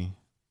it's $20.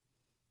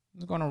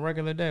 It's going on a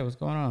regular day. What's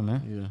going on,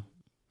 man?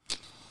 Yeah.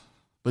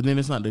 But then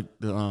it's not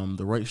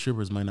the right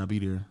strippers might not be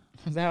there.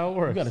 Is that how it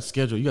works? You got to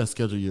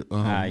schedule your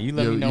you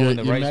let me know when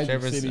the right Magic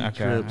strippers City okay.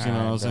 trips. You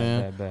know what I'm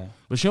saying? Bet.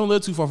 But she don't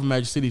live too far from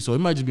Magic City, so it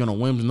might just be on a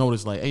whim's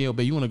notice. Like, hey, yo,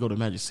 babe, you want to go to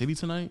Magic City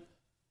tonight?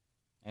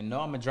 And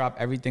no, I'm gonna drop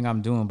everything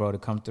I'm doing, bro, to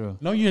come through.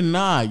 No, you're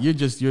not. You're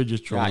just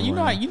trolling. You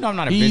know I'm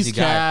not a He's busy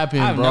capping,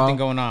 guy. I have bro. nothing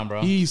going on,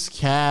 bro. He's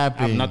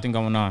capping. I have nothing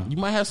going on. You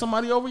might have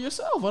somebody over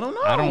yourself. I don't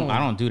know. I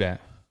don't do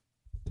that.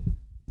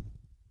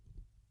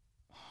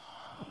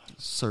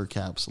 Sir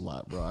caps a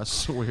lot, bro. I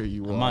swear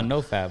you are. I'm on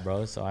no fat,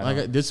 bro. So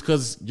just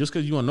because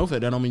you on no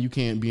fat, that don't mean you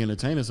can't be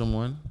entertaining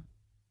someone.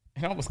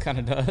 It almost kind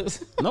of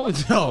does.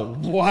 No,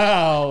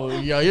 wow,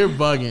 yo, you're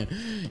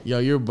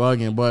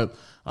bugging. But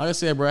like I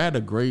said, bro, I had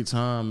a great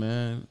time,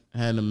 man. I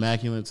had an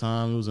immaculate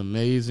time. It was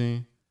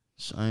amazing.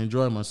 I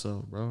enjoyed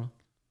myself, bro.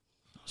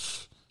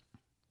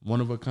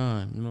 One of a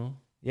kind, you know.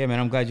 Yeah, man.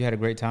 I'm glad you had a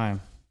great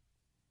time.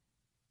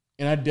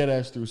 And I dead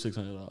ass threw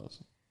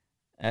 $600.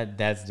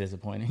 That's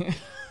disappointing.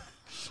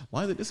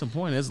 Why is it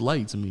disappointing? That's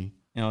light to me.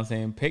 You know what I'm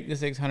saying? Pick the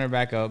 $600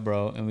 back up,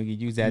 bro, and we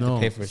could use that to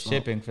pay for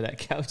shipping for that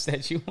couch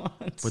that you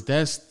want. But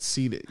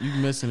you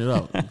messing it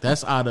up.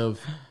 That's out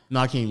of. No,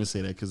 I can't even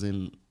say that because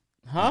then,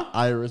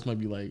 IRS might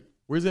be like,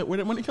 "Where's that? Where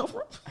did money come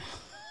from?"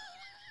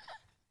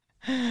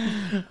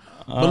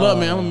 But look,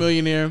 man, I'm a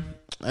millionaire.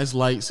 That's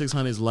light.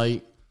 600 is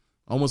light.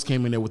 Almost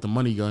came in there with the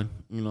money gun.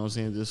 You know what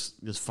I'm saying?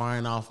 Just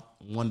firing off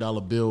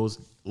 $1 bills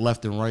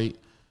left and right.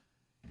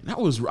 And I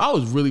was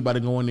really about to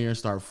go in there and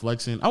start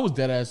flexing. I was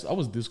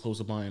this close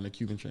to buying a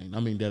Cuban chain.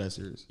 I mean, dead ass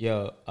serious.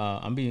 Yo,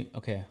 I'm being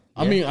okay. Yeah.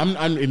 I mean, I'm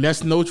and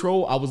that's no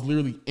troll. I was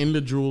literally in the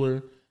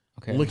jeweler,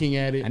 looking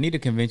at it. I need to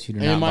convince you to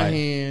in not my buy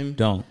hand. It.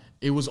 Don't.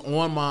 It was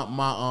on my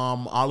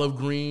olive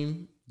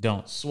green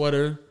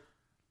sweater.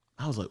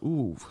 I was like,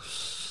 ooh.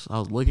 I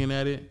was looking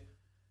at it.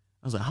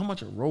 I was like, how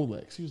much a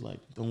Rolex? He was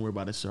like, don't worry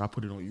about it, sir. I'll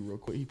put it on you real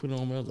quick. He put it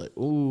on me. I was like,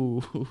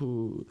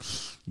 ooh,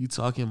 you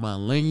talking my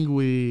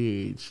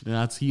language. And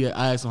I asked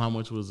him how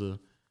much was the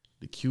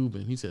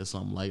Cuban. He said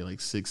something like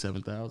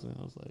 6,000-7,000.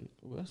 I was like,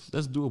 well,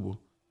 that's doable.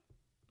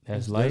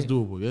 That's light? That's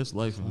doable. That's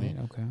light for me.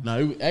 Okay. Now,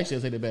 actually, I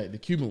take that back. The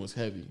Cuban was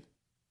heavy.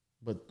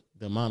 But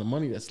the amount of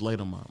money that's light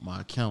on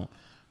my account.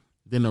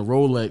 Then the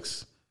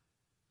Rolex,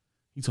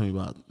 he told me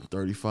about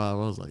 35. I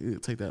was like,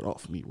 take that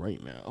off me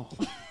right now.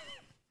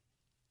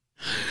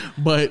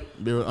 But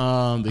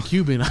the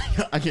Cuban,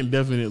 I can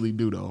definitely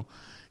do though.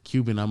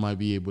 Cuban, I might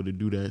be able to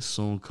do that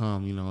soon.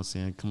 Come, you know what I'm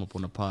saying? Come up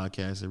on the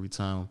podcast every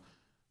time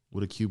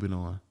with a Cuban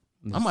on.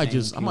 I might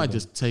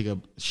just take a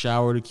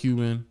shower to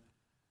Cuban,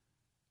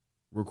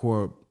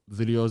 record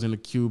videos in the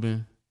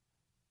Cuban,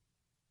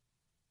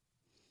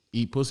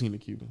 eat pussy in the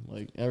Cuban,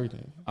 like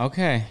everything.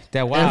 Okay,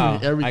 wow.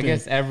 Everything. I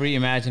guess every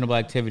imaginable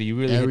activity. You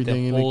really hit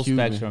the whole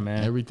spectrum,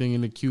 man. Everything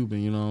in the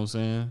Cuban, you know what I'm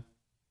saying?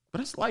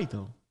 But it's light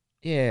though.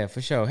 Yeah, for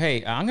sure.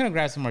 Hey, I'm going to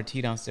grab some more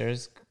tea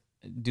downstairs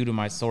due to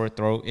my sore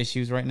throat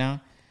issues right now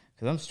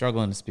because I'm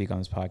struggling to speak on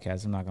this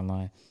podcast. I'm not going to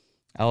lie.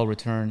 I'll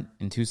return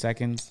in 2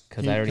 seconds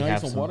because I already have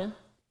some water.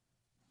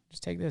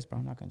 Just take this, bro.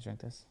 I'm not going to drink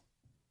this.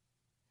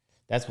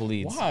 That's what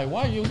leads. Why?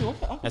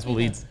 That's what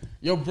leads.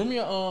 Yo, bring me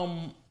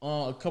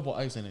a couple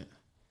ice in it.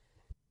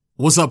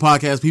 What's up,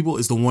 podcast people?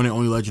 It's the one and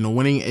only Legend of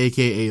Winning,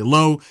 a.k.a.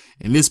 Low,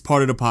 and this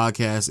part of the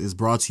podcast is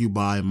brought to you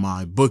by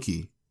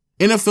MyBookie.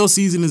 NFL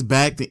season is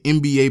back, the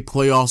NBA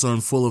playoffs are in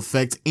full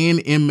effect, and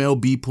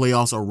MLB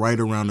playoffs are right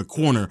around the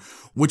corner,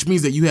 which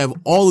means that you have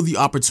all of the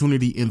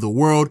opportunity in the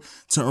world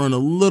to earn a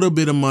little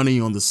bit of money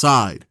on the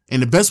side.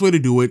 And the best way to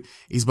do it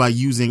is by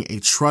using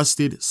a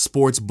trusted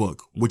sports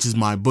book, which is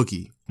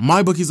MyBookie.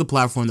 MyBookie is a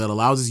platform that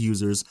allows its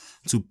users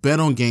to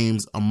bet on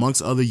games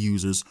amongst other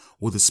users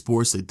with the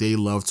sports that they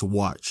love to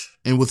watch.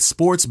 And with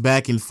sports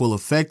back in full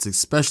effect,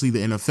 especially the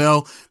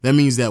NFL, that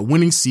means that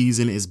winning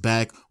season is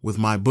back with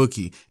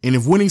MyBookie. And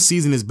if winning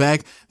season is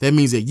back, that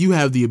means that you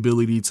have the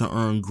ability to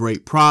earn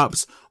great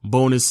props,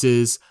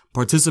 bonuses,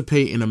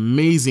 participate in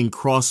amazing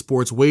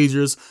cross-sports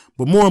wagers,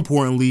 but more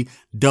importantly,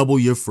 double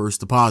your first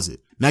deposit.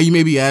 Now you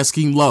may be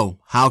asking, Lo,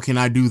 how can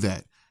I do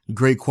that?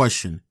 Great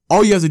question.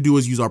 All you have to do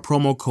is use our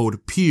promo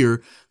code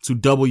PEER to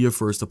double your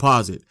first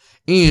deposit.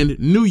 And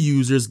new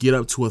users get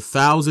up to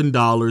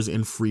 $1,000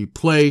 in free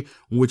play,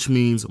 which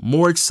means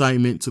more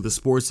excitement to the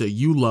sports that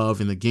you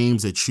love and the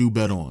games that you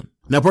bet on.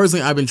 Now,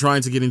 personally, I've been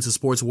trying to get into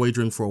sports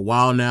wagering for a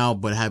while now,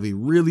 but have a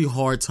really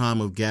hard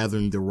time of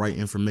gathering the right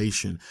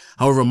information.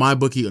 However,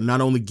 MyBookie not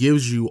only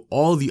gives you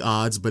all the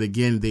odds, but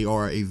again, they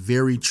are a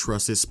very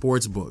trusted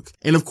sports book.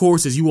 And of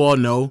course, as you all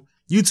know,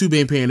 YouTube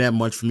ain't paying that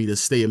much for me to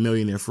stay a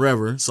millionaire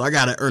forever, so I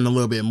gotta earn a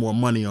little bit more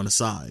money on the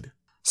side.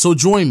 So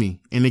join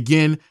me, and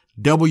again,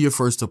 double your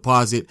first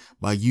deposit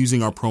by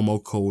using our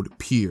promo code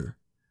PEER.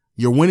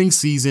 Your winning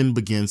season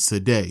begins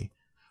today,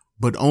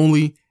 but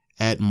only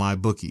at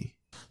MyBookie.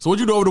 So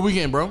what'd you do over the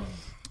weekend, bro?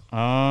 Come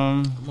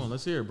on,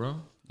 let's hear it, bro.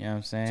 You know what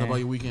I'm saying? Talk about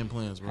your weekend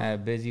plans, bro. I had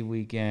a busy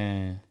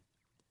weekend.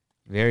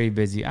 Very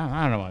busy.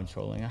 I don't know why I'm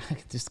trolling. I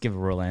could just give a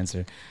real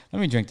answer. Let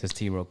me drink this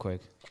tea real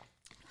quick.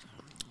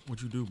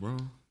 What'd you do, bro?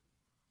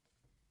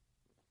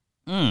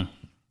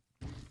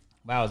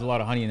 Wow, there's a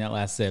lot of honey in that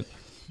last sip.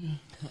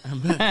 I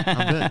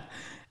bet.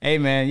 Hey,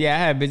 man. Yeah, I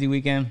had a busy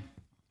weekend.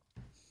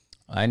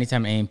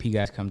 Anytime A&P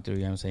guys come through,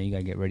 you know what I'm saying? You got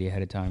to get ready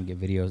ahead of time, get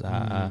videos.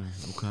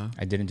 Okay.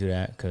 I didn't do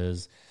that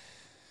because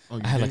Oh,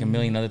 I had like a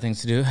million other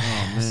things to do.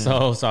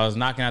 So I was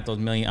knocking out those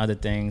million other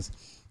things.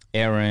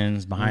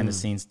 Errands, behind the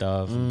scenes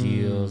stuff,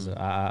 deals,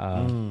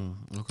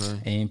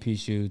 Okay. A&P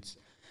shoots.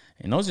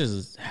 And those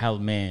just, hell,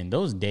 man,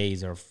 those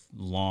days are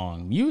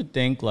long. You would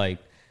think, like,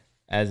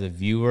 as a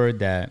viewer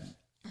that,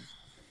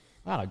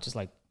 wow, just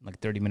like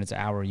 30 minutes an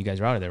hour, you guys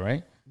are out of there,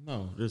 right?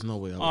 No, there's no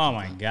way. Oh,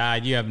 my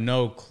God. You have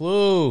no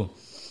clue.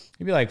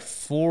 It'd be like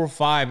 4 or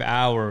 5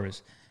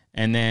 hours.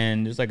 And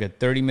then there's like a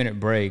 30-minute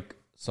break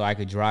so I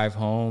could drive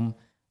home,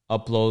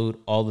 upload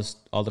all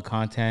the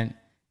content,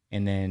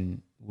 and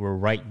then we're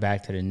right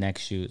back to the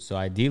next shoot. So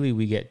ideally,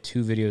 we get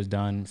 2 videos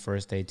done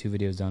first day, 2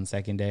 videos done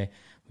second day.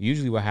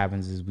 Usually what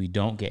happens is we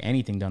don't get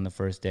anything done the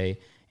first day,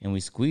 and we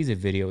squeeze a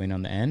video in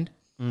on the end,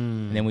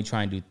 and then we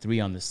try and do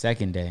 3 on the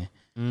second day.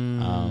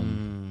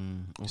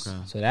 Okay.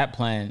 So that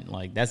plan,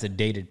 like, that's a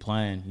dated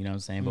plan, you know what I'm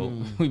saying?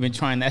 But we've been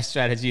trying that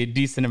strategy a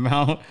decent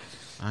amount.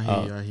 I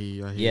hear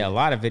you. Yeah, a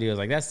lot of videos,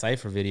 like that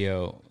Cypher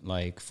video,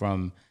 like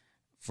from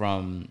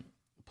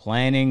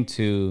planning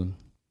to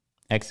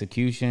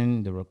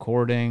execution, the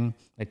recording.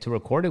 Like, to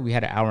record it, we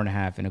had an hour and a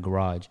half in a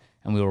garage,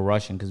 and we were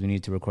rushing because we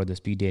needed to record the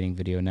speed dating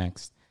video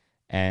next.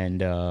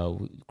 And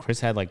Chris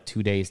had like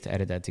 2 days to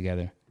edit that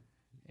together,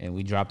 and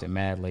we dropped it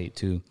mad late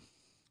too.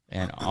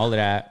 And all of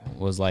that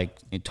was like,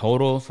 in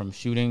total, from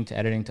shooting to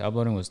editing to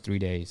uploading, was 3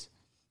 days.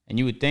 And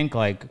you would think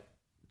like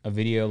a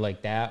video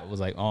like that was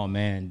like, oh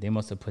man, they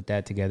must have put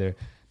that together.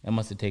 That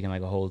must have taken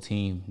like a whole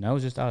team. No, it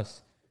was just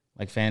us.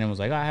 Like, Phantom was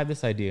like, oh, I have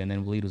this idea, and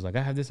then Waleed was like,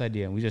 I have this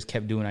idea, and we just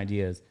kept doing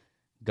ideas.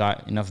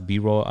 Got enough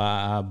B-roll,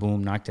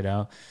 boom, knocked it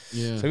out.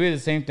 Yeah. So we did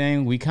the same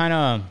thing. We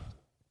kind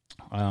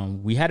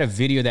of, we had a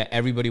video that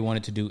everybody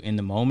wanted to do in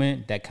the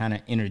moment that kind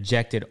of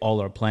interjected all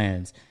our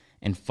plans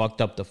and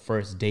fucked up the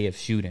first day of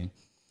shooting.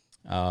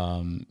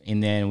 And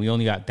then we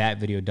only got that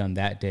video done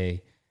that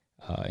day.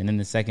 And then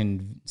the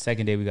second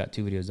day, we got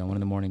 2 videos done, one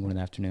in the morning, one in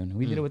the afternoon. And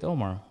we did it with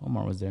Omar.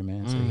 Omar was there,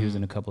 man. So he was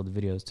in a couple of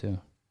the videos too.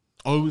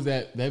 Oh, it was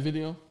that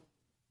video?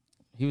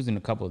 He was in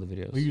a couple of the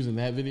videos. Were you using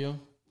that video?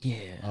 Yeah.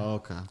 Oh,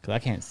 okay. Because I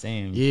can't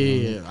say him.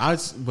 Yeah.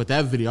 But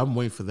that video, I'm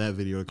waiting for that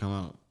video to come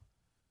out.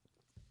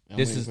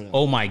 This is,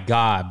 oh my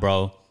God,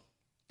 bro.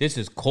 This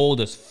is cold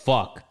as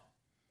fuck.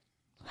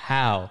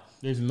 How?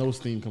 There's no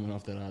steam coming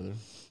off that either.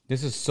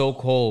 This is so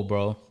cold,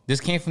 bro. This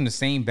came from the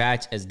same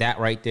batch as that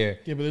right there.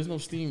 Yeah, but there's no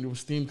steam. There was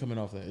steam coming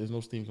off that. There's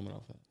no steam coming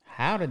off that.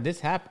 How did this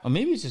happen? Or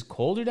maybe it's just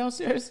colder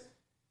downstairs?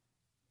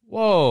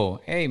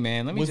 Whoa. Hey,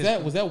 man. Let me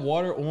Was that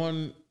water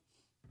on...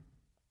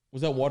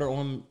 Was that water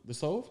on the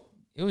stove?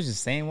 It was the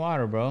same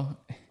water, bro.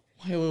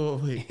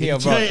 Wait. Yeah,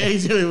 bro.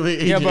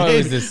 AJ, Yeah, bro, it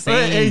was the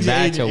same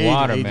batch of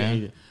water,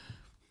 man.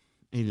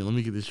 AJ, let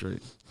me get this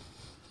straight.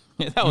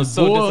 That was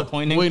so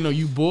disappointing. Wait, no,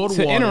 you boiled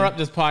water. To interrupt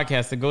this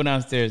podcast, to go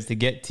downstairs to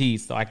get tea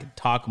so I could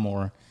talk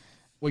more.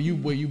 Well, you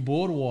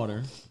boiled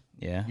water.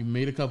 Yeah. You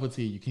made a cup of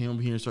tea. You came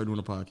over here and started doing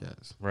a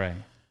podcast. Right.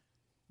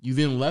 You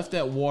then left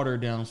that water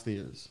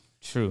downstairs.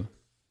 True.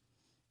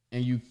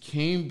 And you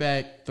came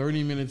back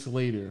 30 minutes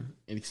later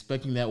and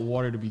expecting that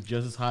water to be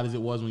just as hot as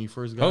it was when you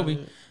first got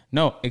it?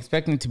 No,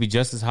 expecting it to be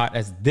just as hot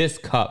as this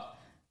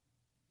cup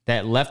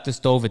that left the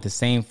stove at the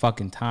same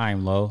fucking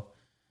time, Lo.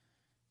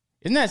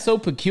 Isn't that so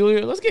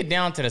peculiar? Let's get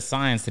down to the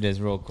science to this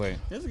real quick.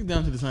 Let's get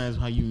down to the science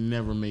of how you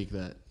never make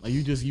that. Like,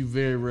 you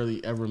very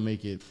rarely ever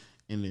make it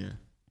in there.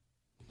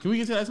 Can we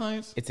get to that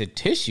science? It's a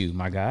tissue,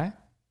 my guy.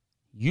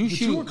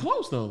 You were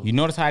close, though. You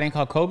notice how I didn't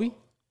call Kobe?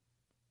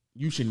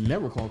 You should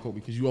never call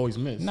Kobe because you always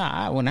miss.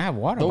 Nah, when I have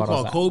water don't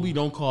bottles. Don't call Kobe.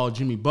 Don't call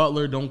Jimmy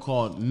Butler. Don't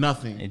call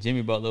nothing. And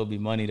Jimmy Butler will be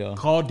money, though.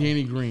 Call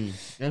Danny Green.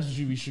 That's what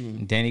you be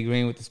shooting. Danny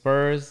Green with the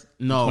Spurs?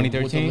 No,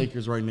 2013? with the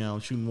Lakers right now.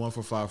 Shooting 1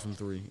 for 5 from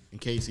 3.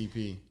 And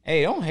KCP.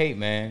 Hey, don't hate,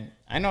 man.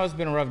 I know it's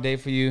been a rough day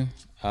for you.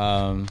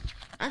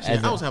 Actually,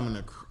 I was having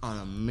an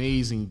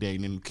amazing day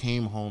and then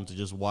came home to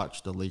just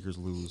watch the Lakers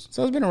lose.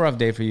 So it's been a rough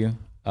day for you.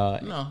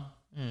 No.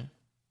 Yeah.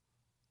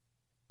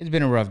 It's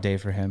been a rough day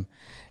for him.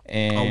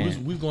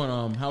 And we've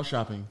gone house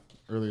shopping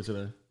earlier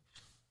today.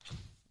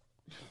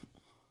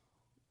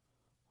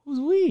 Who's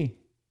we?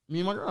 Me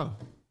and my girl.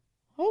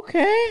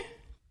 Okay.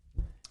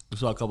 We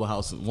saw a couple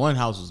houses. One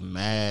house was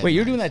mad. Wait,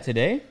 you're doing that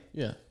today?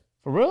 Yeah.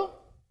 For real?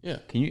 Yeah.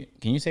 Can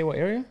you say what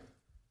area?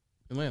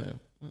 Atlanta.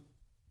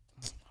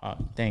 Oh,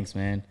 thanks,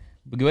 man.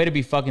 Way to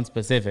be fucking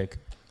specific.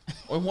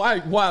 Why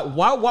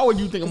would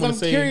you think I'm going to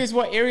say? I'm curious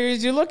what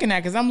areas you're looking at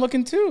because I'm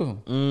looking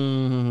too.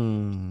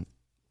 Mm-hmm.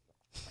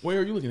 Where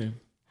are you looking at?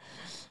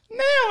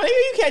 No,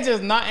 you can't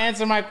just not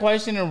answer my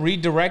question and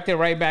redirect it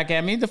right back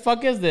at me. The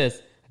fuck is this?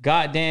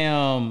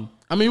 Goddamn.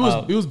 I mean,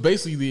 it was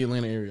basically the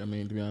Atlanta area. I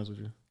mean, to be honest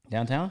with you.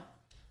 Downtown?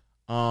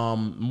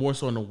 More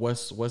so in the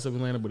west of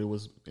Atlanta, but it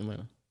was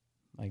Atlanta.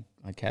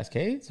 Like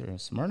Cascades or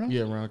Smyrna?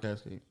 Yeah, around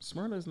Cascade.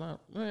 Smyrna is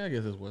not. Well, I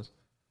guess it's west.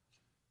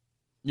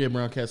 Yeah,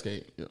 around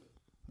Cascade. Yeah.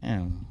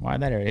 Damn, why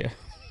that area?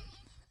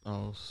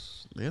 Oh,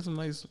 they have some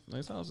nice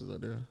houses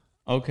out there.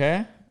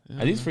 Okay.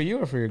 Are these for you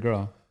or for your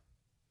girl?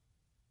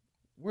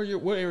 Where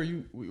are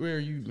you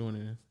doing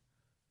it in?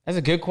 That's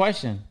a good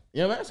question.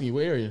 Yeah, I'm asking you,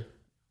 what area?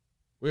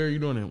 Where are you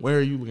doing it? Where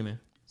are you looking at?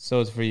 So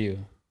it's for you.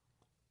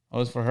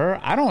 Oh, it's for her?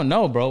 I don't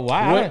know, bro.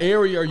 Why? What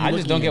area are you looking I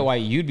just don't in? get why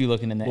you'd be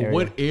looking in the area.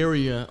 What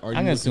area are you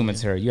I'm going to assume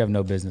it's her. You have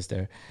no business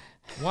there.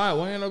 Why?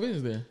 Why ain't no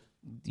business there?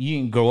 You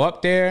can grow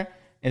up there.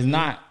 It's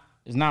not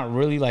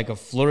really like a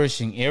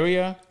flourishing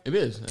area. It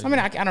is. I mean,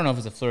 I don't know if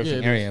it's a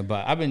flourishing Yeah, it area,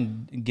 but I've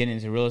been getting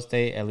into real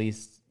estate at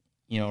least,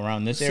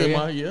 around this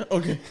area. Yeah,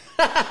 okay.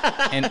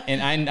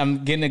 and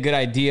I'm getting a good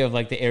idea of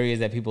like the areas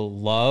that people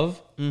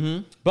love.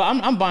 Mm-hmm. But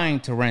I'm buying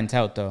to rent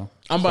out though.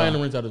 I'm buying to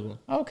rent out as well.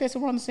 Okay, so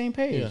we're on the same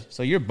page. Yeah.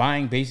 So you're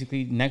buying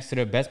basically next to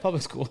the best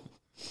public school.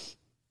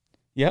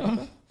 Yep.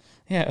 Okay.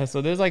 Yeah.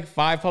 So there's like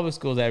 5 public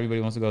schools that everybody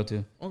wants to go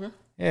to. Okay.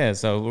 Yeah.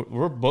 So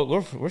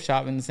we're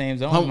shopping in the same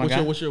zone.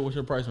 What's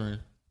your price range?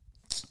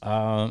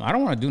 I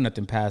don't want to do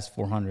nothing past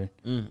 400.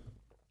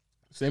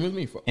 Same as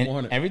me,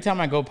 400. And every time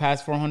I go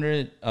past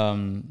 400,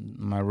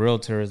 my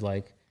realtor is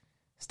like,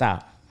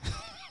 "Stop."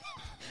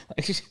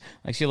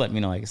 She let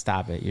me know, like,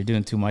 "Stop it. You're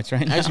doing too much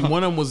right now." Actually,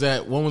 one was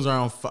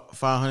around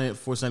 500,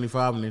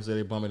 475, and they said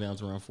they bumped it down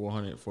to around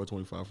 400,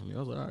 425 for me. I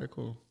was like, all right,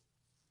 cool.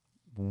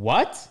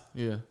 What?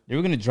 Yeah. They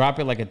were gonna drop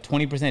it like a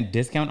 20%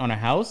 discount on a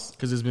house?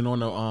 Because it's been on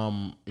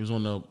the it was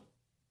on the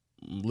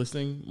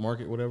listing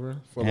market, whatever,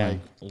 for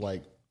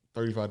like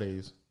 35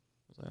 days.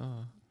 I was like,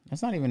 oh.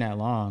 That's not even that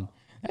long.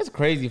 That's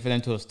crazy for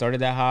them to have started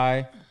that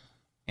high,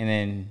 and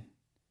then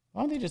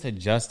why don't they just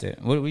adjust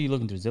it? What were you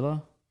looking through,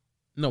 Zillow?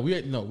 No, we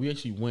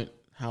actually went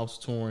house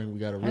touring. We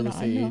got a real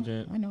estate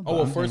agent. I know. Oh,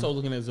 well, first I was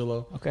looking at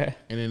Zillow. Okay.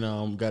 And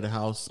then got a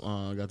house,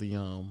 got the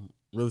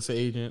real estate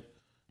agent,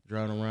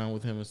 driving around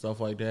with him and stuff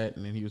like that.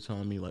 And then he was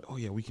telling me like, oh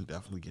yeah, we can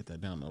definitely get that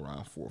down to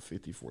around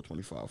 450,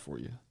 425 for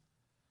you.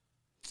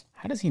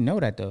 How does he know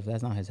that though? If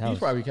that's not his house, He's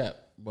probably capped,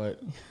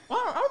 but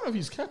I don't know if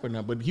he's capped or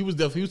not. But he was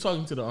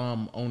talking to the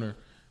owner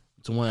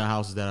to one of the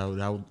houses that I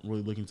was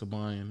really looking to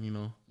buy, and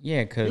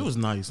yeah, cause it was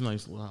nice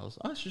little house.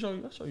 I'll show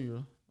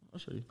you.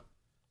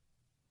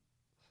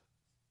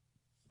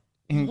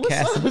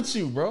 What's up with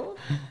you, bro?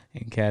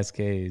 In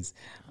Cascades.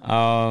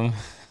 I'll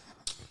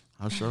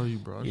show you,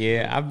 bro.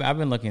 Yeah, I've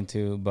been looking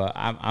too, but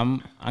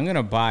I'm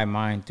gonna buy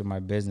mine through my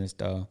business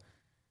though.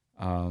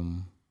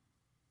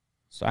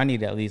 So I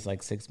need at least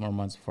like 6 more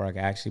months before I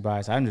can actually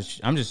buy. So I'm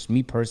just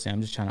me personally.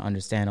 I'm just trying to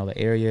understand all the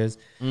areas.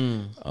 Are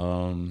you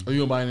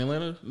gonna buy in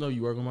Atlanta? No,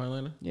 you are gonna buy in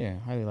Atlanta? Yeah,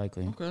 highly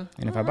likely. Okay.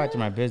 And if I buy through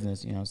my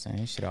business, you know what I'm saying,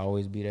 it should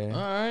always be there.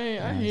 All right,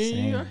 I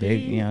hear you.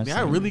 Big, you know what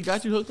I'm I really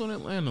got you hooked on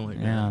Atlanta like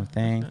that. Yeah,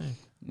 thing.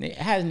 It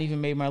hasn't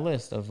even made my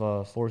list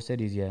of 4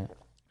 cities yet.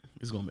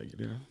 It's gonna make it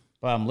there.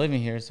 But I'm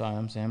living here, so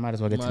I'm saying I might as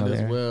well get to know there.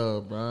 Might as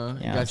well, bro.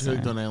 Yeah, Got you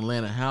hooked on the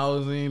Atlanta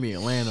housing, the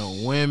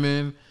Atlanta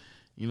women,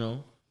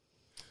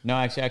 No,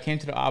 actually, I came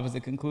to the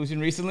opposite conclusion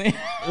recently.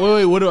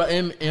 Wait, what do I?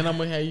 And I'm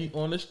gonna have you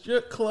on the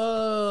strip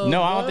club.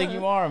 No, I don't think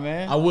you are,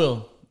 man. I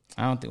will.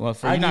 I don't think. Well,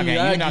 I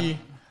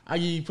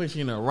give you put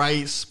you in the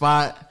right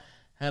spot.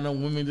 Have no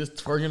women just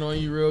twerking on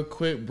you real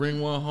quick.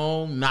 Bring one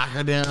home, knock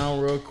her down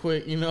real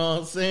quick. You know what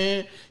I'm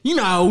saying? You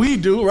know how we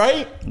do,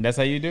 right? That's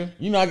how you do?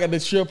 I got the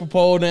stripper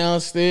pole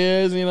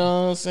downstairs. You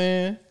know what I'm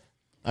saying?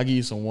 I give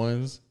you some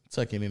ones,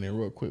 tuck it in there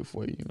real quick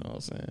for you. You know what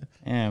I'm saying?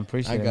 Yeah,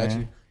 appreciate it. I got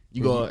man. you.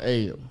 You go,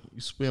 hey, you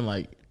spend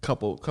like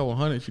couple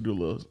hundred, you do a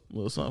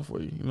little something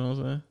for you. You know what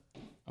I'm saying?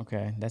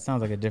 Okay, that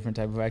sounds like a different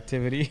type of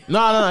activity.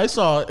 No, it's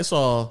all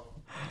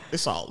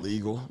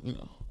legal.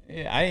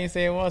 Yeah, I didn't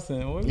say it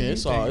wasn't. Yeah,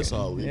 it's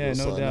all legal. Yeah,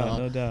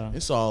 no doubt.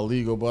 It's all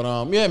legal,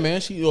 but yeah,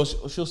 man, she'll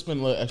spend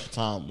a little extra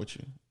time with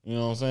you. You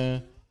know what I'm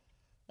saying?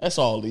 That's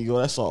all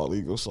legal.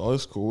 So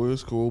it's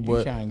cool. But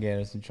you trying to get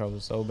us in trouble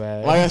so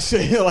bad. Like I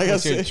said,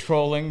 you're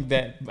trolling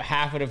that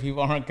half of the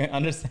people aren't gonna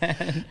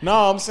understand.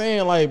 No, I'm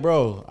saying like,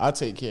 bro, I'll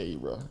take care of you,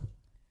 bro.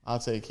 I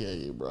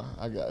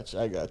got you.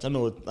 I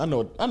know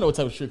what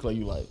type of trick like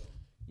you like.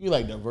 You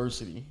like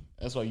diversity.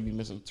 That's why you be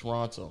missing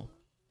Toronto.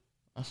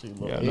 I show you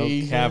little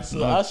Asians.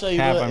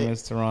 I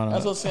miss Toronto.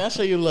 That's what I'm saying. I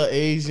show you little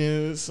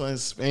Asians, some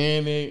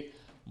Hispanic,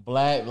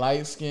 black,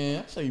 light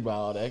skin. I show you about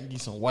all that.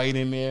 Get some white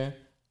in there,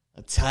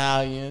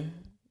 Italian,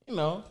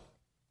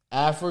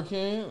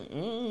 African.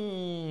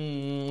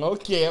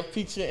 Okay, I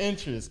piqued your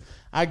interest.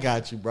 I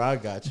got you, bro.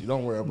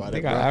 Don't worry about it.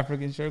 They got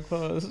African strip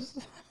clubs.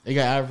 They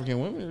got African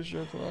women in the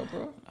strip club,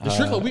 bro. The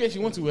strip club we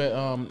actually went to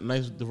had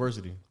nice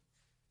diversity.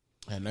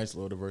 Had nice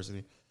little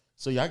diversity.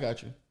 So yeah, I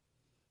got you.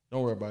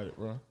 Don't worry about it,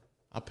 bro.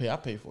 I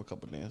pay for a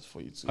couple dances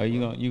for you too. Oh,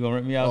 you gonna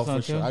rip me out?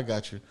 For sure. I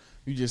got you.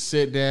 You just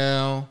sit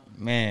down,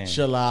 man,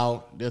 chill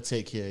out. They'll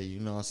take care of you. You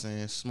know what I'm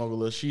saying? Smoke a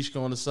little shishka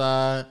on the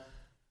side.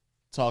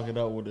 Talk it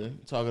up with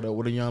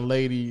the young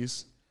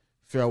ladies.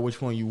 Figure out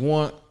which one you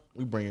want.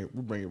 We bring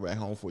it back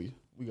home for you.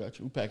 We got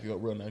you. We pack you up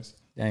real nice.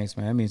 Thanks,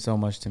 man. That means so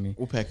much to me.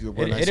 We'll pack you up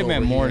real nice. It'd have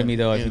meant more to me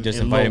though if you just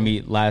invited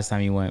me last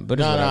time you went. But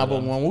but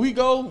when we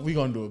go, we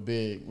gonna do it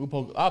big.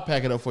 I'll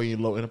pack it up for you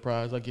in Low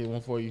Enterprise. I'll get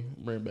one for you.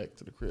 Bring it back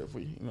to the crib for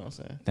you. You know what I'm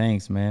saying?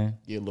 Thanks, man.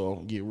 Get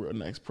real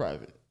nice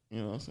private.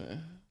 You know what I'm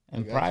saying?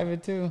 And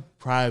private too.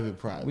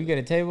 Private. We get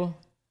a table.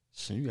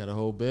 So you got a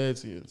whole bed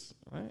to yours,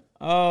 right?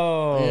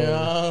 Oh. You know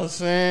what I'm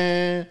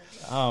saying?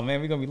 Oh,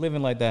 man, we going to be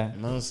living like that.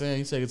 You know what I'm saying?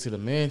 You take it to the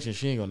mansion,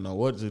 she ain't going to know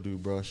what to do,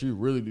 bro. She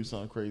really do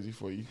something crazy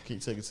for you. You can't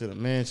take it to the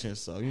mansion,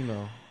 so, you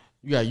know.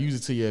 You got to use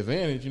it to your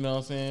advantage, you know what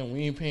I'm saying?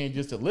 We ain't paying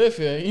just to live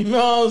here, you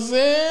know what I'm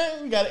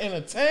saying? We got to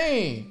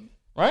entertain,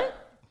 right?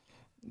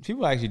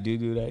 People actually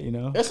do that, you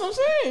know? That's what I'm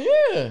saying,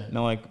 yeah.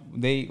 No, like,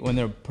 when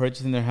they're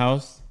purchasing their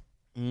house,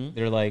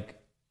 they're like,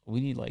 we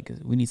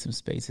need some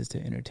spaces to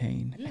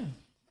entertain. Yeah.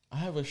 I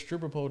have a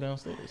stripper pole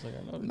downstairs. Like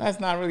I know that's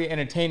not really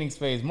entertaining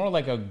space. More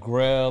like a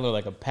grill or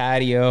like a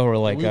patio or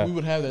like we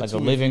would have that like too a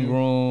living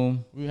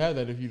room. We would have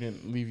that if you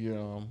didn't leave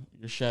your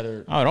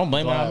shattered. Oh, don't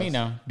blame it on me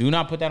now. Do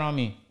not put that on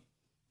me.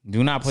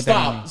 Do not put that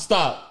on me.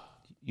 Stop.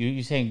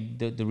 You saying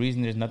the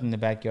reason there's nothing in the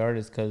backyard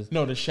is because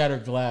no, the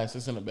shattered glass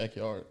is in the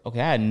backyard.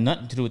 Okay, I had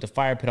nothing to do with the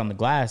fire pit on the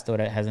glass though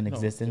that hasn't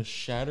existed. The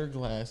shattered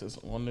glass is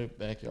on the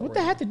backyard. What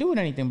that have to do with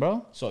anything,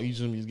 bro? So you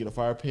just get a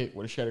fire pit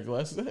where the shattered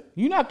glass is at?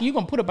 You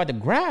gonna put it by the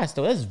grass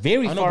though? That's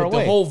very far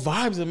away. The whole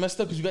vibes are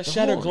messed up because you got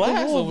shattered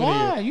glass over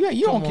there.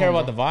 You don't care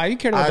about the vibe. You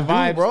care about the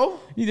vibes, bro.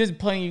 You just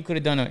playing. You could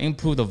have done to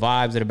improve the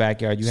vibes of the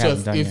backyard. You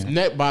haven't done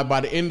yet. If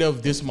by the end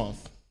of this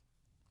month,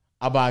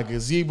 I buy a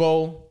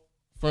gazebo,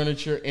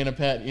 furniture, and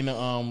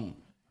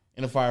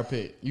in a fire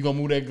pit, you gonna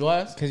move that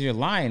glass? Because you're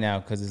lying now.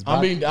 Because it's.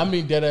 I'm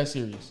being dead ass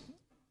serious.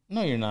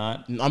 No, you're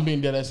not. I'm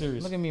being dead ass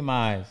serious. Look at me in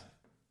my eyes.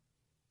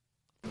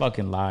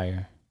 Fucking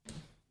liar.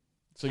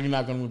 So you're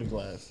not gonna move the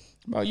glass,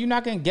 bro? You're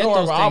not gonna get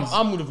those things.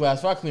 I'll move the glass.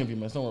 If I clean up your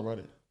mess, don't worry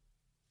about it.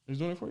 Who's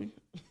doing it for you?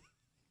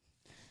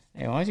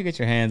 Hey, why don't you get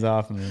your hands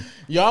off me?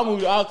 Yo,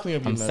 I'll clean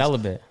up your mess. I'm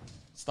celibate.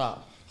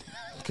 Stop,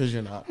 because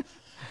you're not.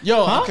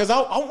 Yo, because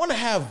I want to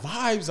have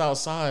vibes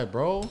outside,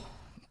 bro.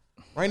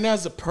 Right now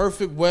it's the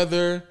perfect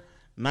weather.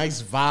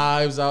 Nice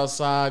vibes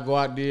outside. Go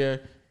out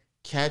there,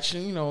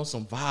 catching,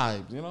 some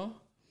vibes,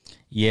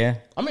 Yeah.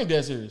 I'm being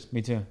dead serious.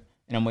 Me too.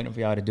 And I'm waiting for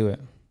y'all to do it.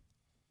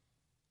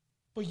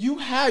 But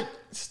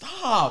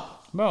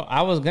stop. Bro,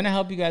 I was going to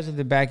help you guys with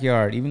the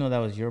backyard, even though that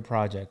was your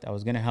project. I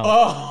was going to help.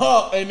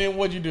 Oh, and then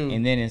what'd you do?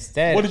 And then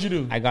instead, what did you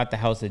do? I got the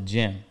house a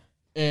gym.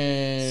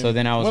 And so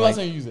then I was when last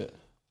time you used it?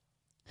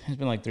 It's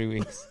been like 3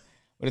 weeks.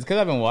 But it's because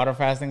I've been water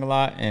fasting a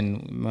lot,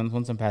 and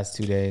once in the past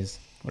 2 days,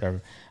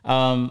 whatever.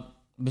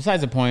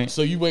 Besides the point.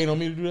 So you waiting on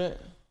me to do that?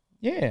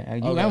 Yeah,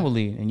 you and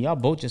Willie, and y'all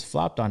both just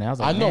flopped on it. I was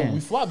like, I know,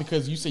 we flopped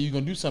because you said you're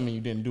going to do something and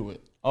you didn't do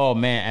it. Oh,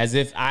 man, as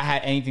if I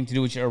had anything to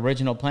do with your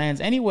original plans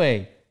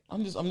anyway.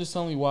 I'm just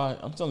telling you why.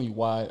 I'm telling you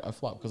why I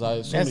flopped, because I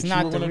assumed that's that not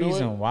you were the going to do it.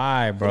 reason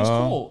why, bro. But it's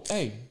cool.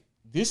 Hey,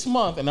 this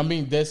month, and I'm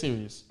being dead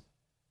serious,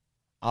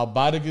 I'll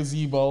buy the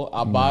gazebo,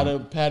 I'll buy the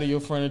patio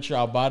furniture,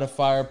 I'll buy the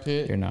fire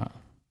pit. You're not.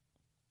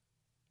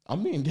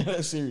 I'm being dead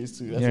ass serious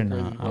too. That's You're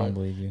crazy not. I don't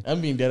believe you.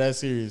 I'm being dead ass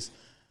serious.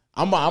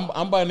 I'm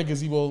buying the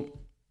gazebo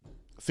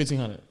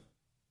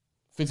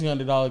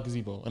 $1,500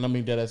 gazebo, and I'm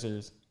being dead ass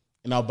serious.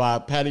 And I'll buy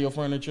patio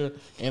furniture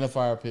and a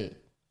fire pit.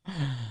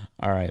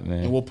 All right,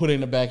 man. And we'll put it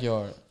in the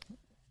backyard.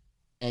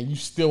 And you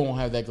still won't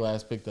have that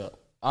glass picked up.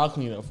 I'll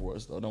clean it up for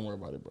us though. Don't worry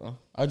about it, bro.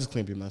 I'll just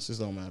clean up your mess. It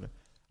don't matter.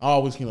 I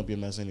always clean up your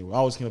mess anyway. I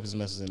always clean up his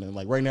messes in there.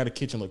 Like right now, the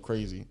kitchen look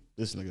crazy.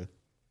 This nigga.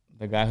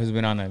 The guy who's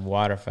been on a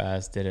water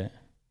fast did it.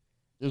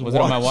 Was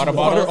it on my water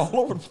bottle? All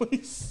over the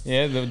place.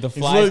 Yeah, the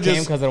flies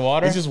came because of the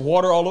water? It's just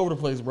water all over the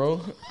place, bro.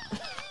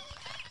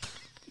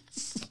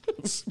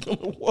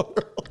 Spilling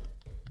water.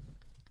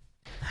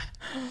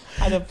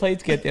 How the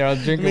plates get there? I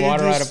was drinking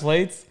water out of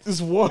plates.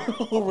 Just water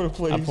all over the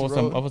place, I put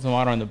some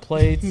water on the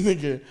plates.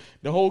 Nigga,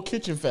 the whole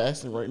kitchen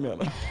fasting right now.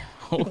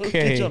 Okay.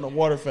 Kitchen on the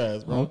water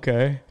fast, bro.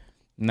 Okay.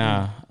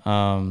 Nah.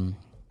 Man,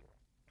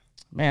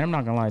 I'm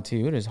not gonna lie to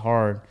you. It is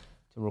hard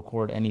to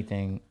record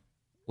anything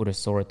with a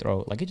sore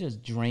throat. Like, it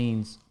just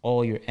drains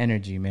all your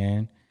energy,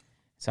 man.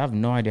 So I have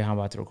no idea how I'm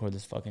about to record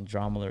this fucking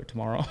drama alert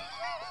tomorrow.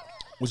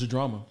 What's your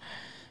drama?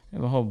 I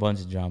have a whole bunch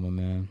of drama,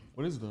 man.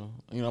 What is though?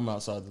 I'm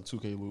outside the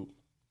 2K loop.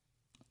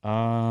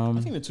 I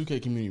think the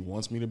 2K community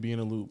wants me to be in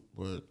a loop,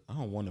 but I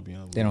don't want to be in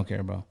a loop. They don't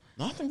care, bro.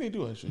 No, I think they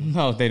do, actually.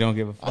 No, they don't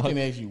give a fuck. I think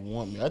they actually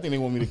want me. I think they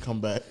want me to come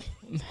back.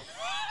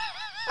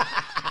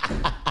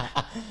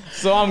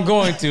 So I'm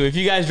going to. If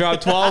you guys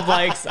drop 12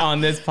 likes on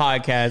this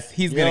podcast,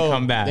 he's going to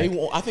come back.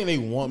 I think they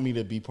want me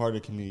to be part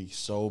of the community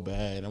so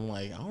bad. I'm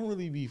like, I don't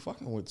really be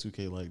fucking with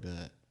 2K like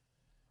that.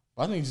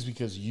 But I think just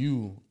because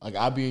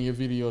I be in your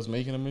videos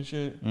making them and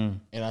shit, and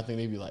I think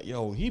they be like,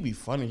 yo, he'd be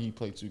funny he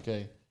played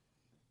 2K.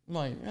 I'm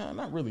like, nah,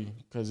 not really,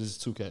 because it's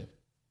 2K.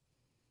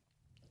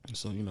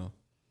 So,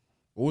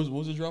 what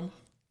was the drama?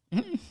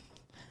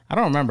 I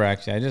don't remember,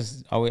 actually.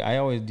 I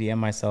always DM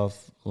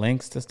myself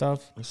links to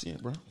stuff. Let's see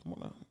it, bro. Come on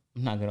now.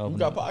 I'm not gonna open. We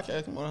got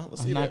podcast. Come on now.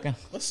 Let's see it.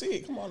 Let's see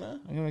it. Come on now.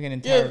 I'm gonna make an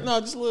entire. Yeah, no,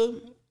 just a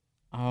little.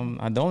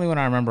 The only one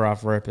I remember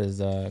off rip is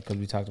because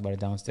we talked about it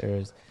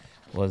downstairs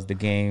was the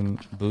game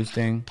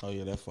boosting. Oh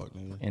yeah, that fuck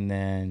nigga. And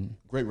then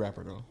great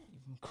rapper though.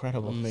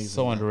 Incredible, amazing,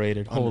 so man.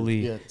 Underrated.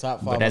 Holy, yeah, top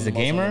 5. But as a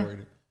gamer,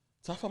 underrated.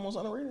 Top 5 most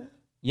underrated.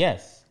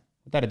 Yes,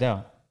 without a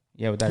doubt.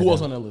 Yeah, without. Who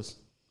else on that list?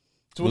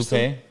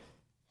 Lupe.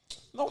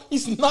 No,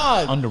 he's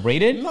not.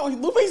 Underrated? No,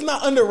 Lupe's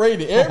not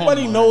underrated.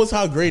 Everybody knows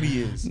how great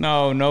he is.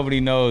 No, nobody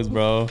knows,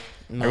 bro.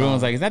 No.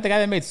 Everyone's like, is that the guy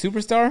that made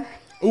Superstar?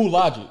 Ooh,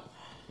 Logic.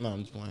 No,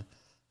 I'm just playing.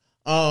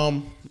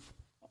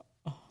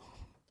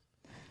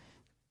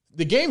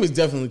 The Game is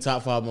definitely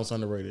top 5 most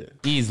underrated.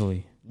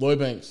 Easily. Lloyd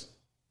Banks.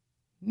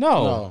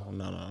 No.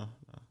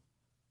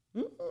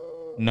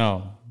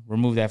 No.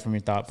 Remove that from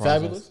your thought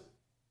process. Fabulous?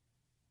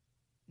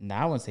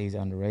 Nah, I wouldn't say he's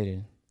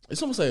underrated.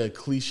 It's almost like a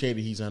cliche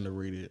that he's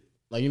underrated.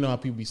 Like, you know how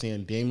people be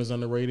saying Dame is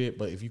underrated,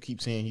 but if you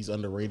keep saying he's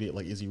underrated,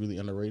 like, is he really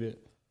underrated?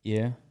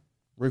 Yeah.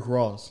 Rick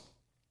Ross.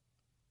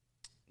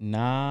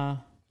 Nah.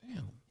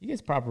 Damn. He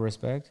gets proper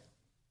respect.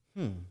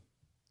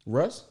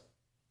 Russ?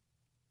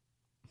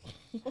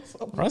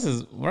 Russ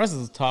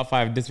is top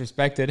 5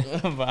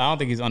 disrespected, but I don't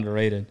think he's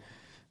underrated.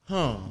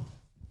 Huh.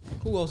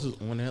 Who else is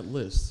on that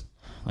list?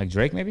 Like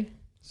Drake, maybe?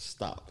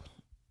 Stop.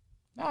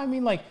 No, I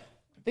mean, like,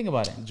 think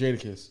about it.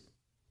 Jadakiss.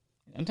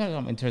 I'm talking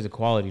about in terms of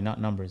quality,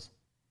 not numbers.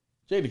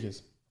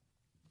 Jadakiss.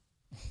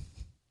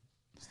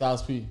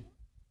 Styles P.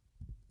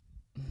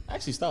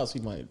 Actually, Styles P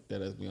might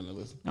deadass be on the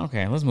list.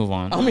 Okay, let's move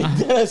on. I mean,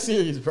 deadass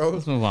serious, bro.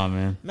 Let's move on,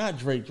 man. Not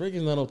Drake. Drake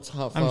is not a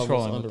top 5 I'm most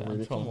trolling.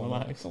 underrated. Come on,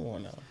 Relax. come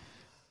on now.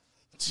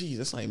 Jeez,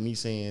 that's like me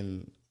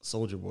saying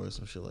Soulja Boy or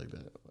some shit like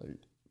that. Like,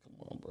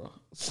 come on, bro.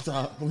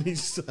 Stop,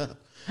 please stop.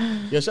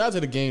 Yeah, shout out to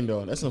the Game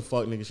though. That's some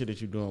fuck nigga shit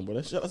that you doing,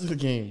 bro. Shout out to the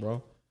Game,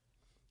 bro.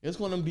 Let's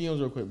go on them DMs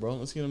real quick, bro.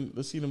 Let's see them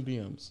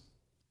DMs.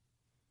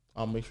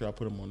 I'll make sure I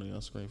put them on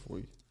the screen for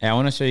you. Hey, I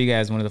want to show you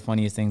guys one of the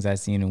funniest things I've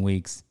seen in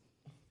weeks.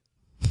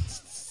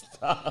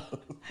 Stop.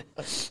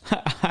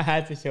 I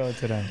had to show it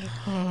to them.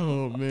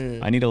 Oh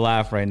man. I need to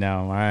laugh right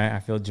now. All right, I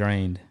feel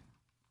drained,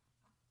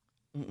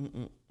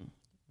 and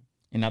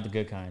not the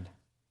good kind.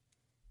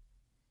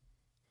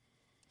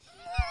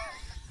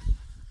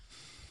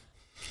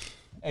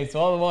 Hey,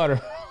 swallow the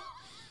water.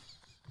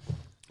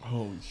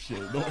 Holy shit!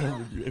 Don't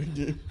ever do that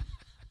again.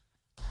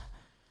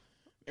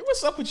 Hey,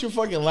 what's up with your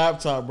fucking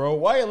laptop, bro?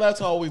 Why your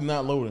laptop always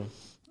not loading?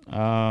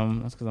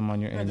 That's because I'm on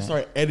your I had to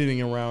internet. start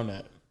editing around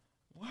that.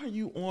 Why are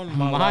you on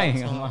my I'm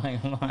lying. laptop?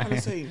 I'm I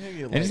lying. say,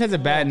 nigga, It just has a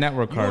bad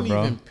network card, you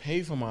bro. don't even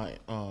pay for my.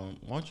 Why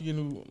don't you get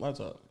a new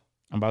laptop?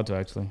 I'm about to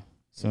actually.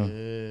 So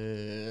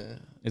Yeah,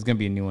 it's gonna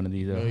be a new one of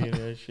these.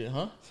 millionaire shit,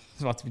 huh?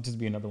 It's about to just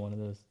be another one of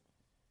those.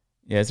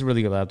 Yeah, it's a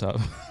really good laptop.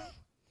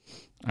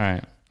 All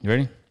right, you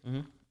ready?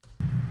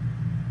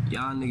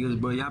 Y'all niggas,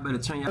 bro, y'all better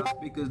turn y'all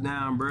speakers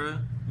down, bro.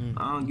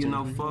 I don't give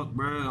no fuck,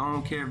 bro. I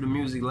don't care if the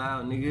music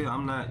loud, nigga.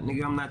 I'm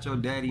not your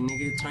daddy,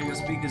 nigga. Turn your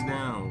speakers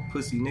down,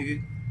 pussy,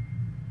 nigga.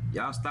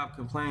 Y'all stop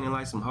complaining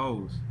like some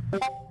hoes.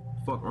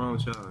 Fuck wrong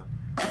with y'all.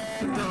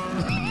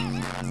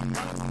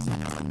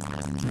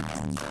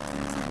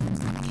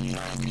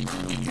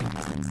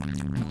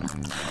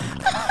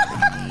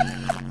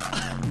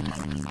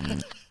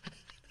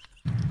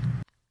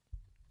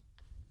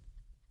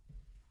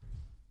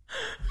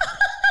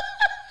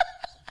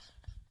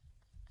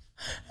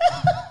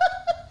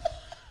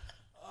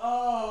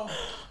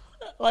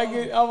 Like,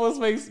 it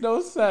almost makes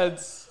no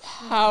sense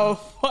how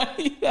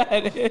funny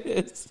that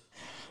is.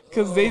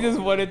 Because they just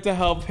wanted to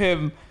help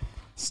him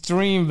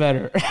stream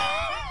better.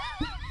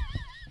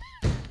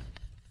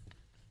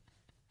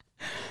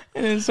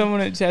 And then someone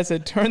in chat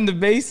said, turn the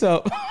bass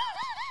up.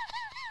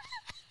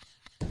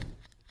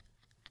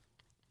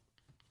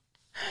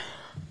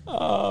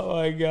 Oh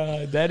my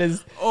God. That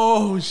is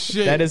Oh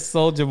shit! that is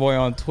Soulja Boy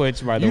on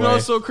Twitch, by the You way. know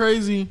what's so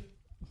crazy?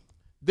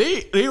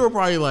 They were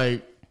probably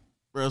like,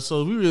 bro,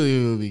 so we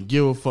really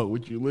give a fuck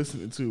what you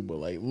listening to, but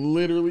like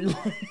literally,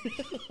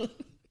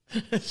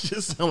 it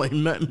just sound like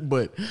nothing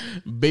but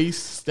bass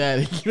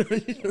static.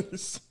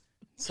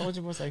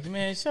 Soulja Boy's like,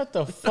 man, shut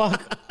the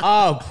fuck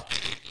up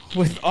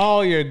with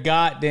all your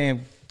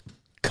goddamn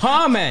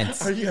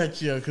comments. You got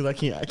chill because I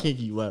can't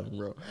keep laughing,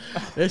 bro.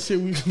 That shit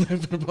we been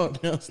laughing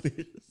about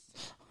downstairs.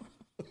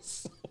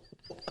 So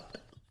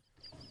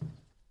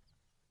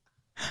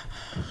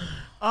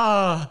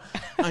I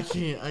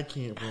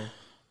can't,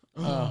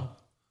 bro.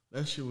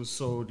 That shit was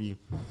so deep.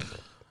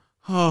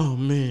 Oh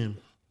man.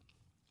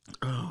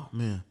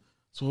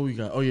 So what we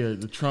got? Oh yeah,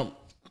 the Trump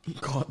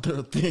caught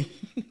the thing.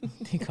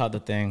 He caught the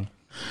thing.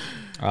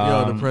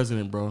 Yo, the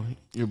president, bro,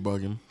 you're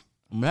bugging.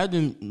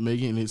 Imagine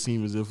making it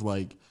seem as if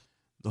like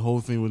the whole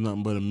thing was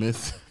nothing but a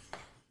myth,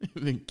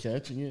 and then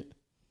catching it.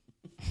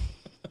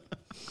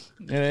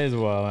 It is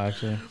wild,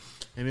 actually.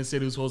 And it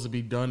said it was supposed to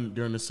be done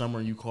during the summer,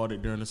 and you caught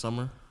it during the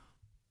summer.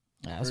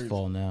 That's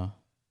fall now.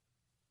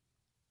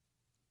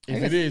 If I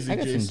guess, it is, I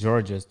guess in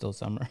Georgia it's still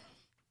summer.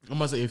 I'm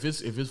gonna say if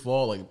it's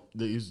fall, like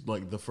it's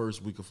like the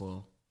first week of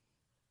fall.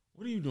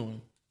 What are you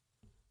doing?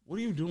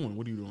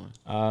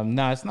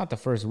 No, it's not the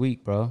first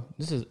week, bro.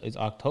 It's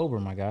October,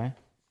 my guy.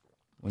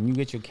 When you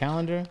get your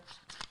calendar,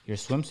 your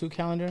swimsuit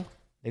calendar,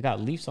 they got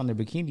leaves on their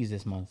bikinis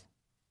this month.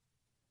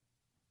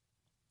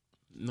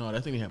 No, I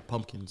think they have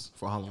pumpkins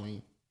for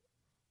Halloween.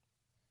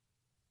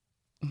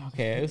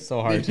 Okay, it's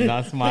so hard to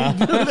not smile.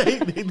 they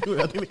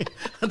do. I think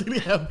they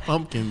have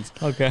pumpkins.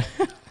 Okay,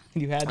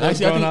 you had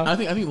those Actually, growing up. I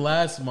think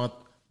last month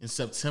in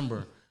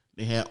September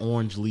they had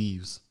orange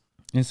leaves.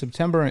 In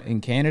September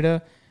in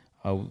Canada,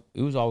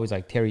 it was always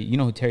like Terry. You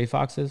know who Terry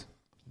Fox is?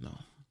 No.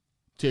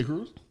 Terry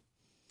Crews?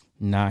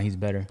 Nah, he's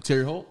better.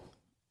 Terry Holt?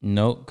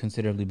 Nope,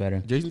 considerably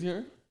better. Jason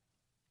Terry?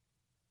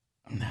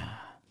 Nah.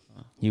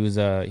 He was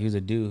a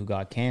dude who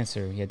got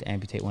cancer. He had to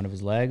amputate one of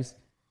his legs.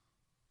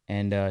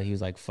 And he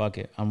was like, fuck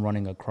it, I'm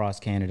running across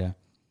Canada.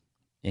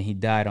 And he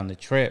died on the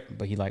trip,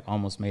 but he like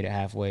almost made it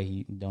halfway.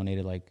 He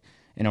donated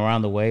and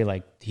around the way,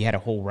 like he had a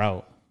whole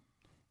route.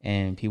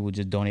 And people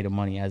just donated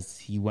money as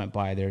he went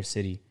by their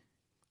city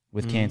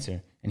with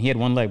cancer. And he had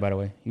one leg, by the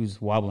way. He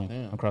was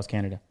wobbling across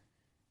Canada.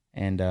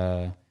 And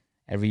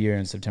every year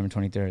on September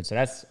 23rd. So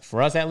that's,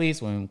 for us at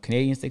least, when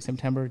Canadians take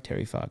September,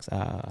 Terry Fox.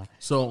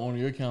 So on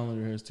your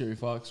calendar, it has Terry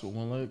Fox with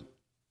one leg?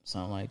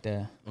 Something like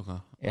that. Okay.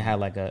 It had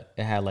like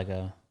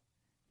a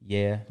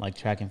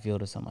track and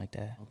field or something like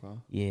that. Okay.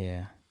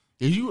 Yeah.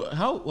 Did you,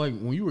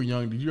 when you were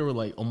young, did you ever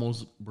like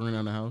almost burn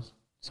down the house?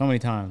 So many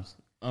times.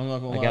 I'm not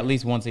gonna like lie. at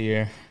least once a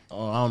year.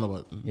 Oh, I don't know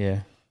about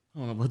Yeah. I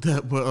don't know about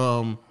that, but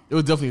it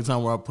was definitely a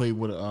time where I played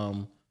with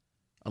a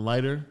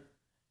lighter,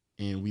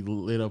 and we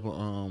lit up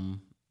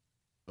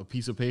a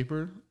piece of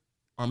paper,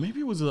 or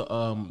maybe it was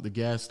the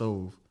gas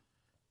stove.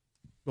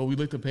 But we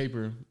lit the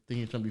paper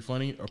thinking it's trying to be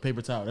funny, or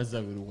paper towel. That's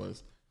exactly what it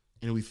was,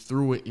 and we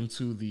threw it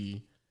into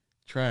the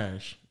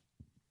trash,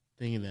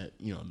 thinking that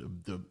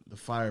the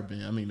fire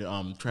bin. I mean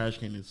the trash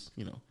can is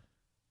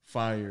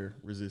fire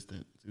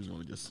resistant. It was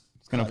going to just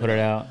put it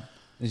out.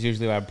 It's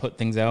usually where I put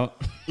things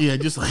out. Yeah,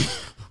 just like,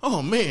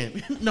 oh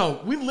man.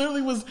 No, we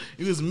literally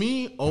it was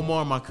me,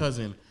 Omar, and my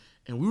cousin,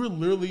 and we were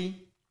literally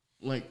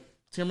like,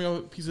 tear me out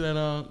a piece of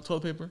that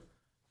toilet paper.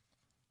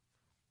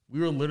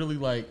 We were literally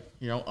like,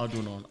 I'll do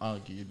it I'll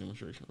give you a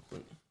demonstration real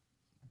quick.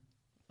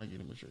 I'll give you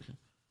a demonstration.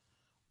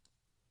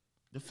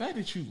 The fact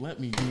that you let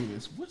me do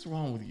this, what's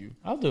wrong with you?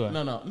 I'll do it.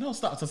 No,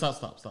 stop.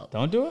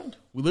 Don't do it.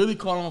 We literally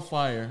caught on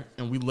fire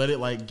and we let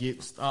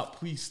it stop.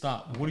 Please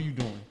stop. What are you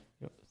doing?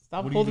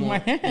 Stop holding my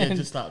hand. Yeah,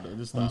 just stop.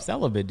 Just stop. I'm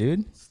celibate,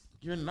 dude.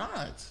 You're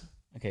not.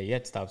 Okay, you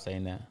have to stop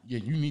saying that. Yeah,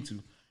 you need to.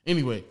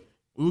 Anyway,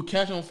 we would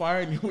catch on fire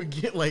and it would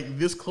get like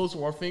this close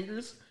to our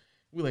fingers.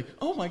 We're like,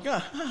 oh my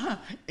God.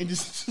 And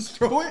just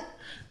throw it.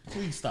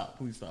 Please stop.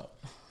 Please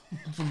stop.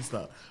 Please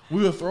stop.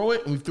 We would throw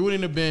it and we threw it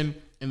in the bin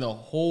and the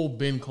whole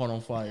bin caught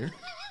on fire.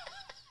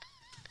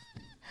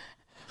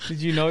 Did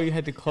you know you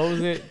had to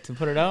close it to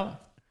put it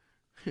out?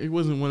 It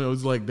wasn't one of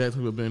those like that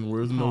type of bin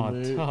where there's no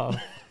lid.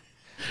 Tough.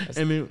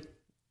 And then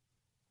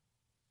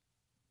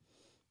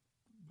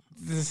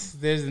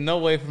there's no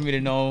way for me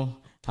to know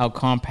how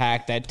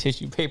compact that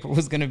tissue paper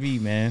was gonna be,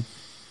 man.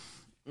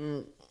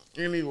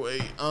 Anyway,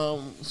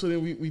 so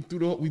then we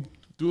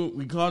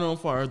caught it on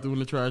fire, threw it in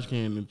the trash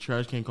can. The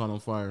trash can caught on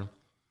fire.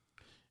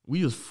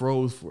 We just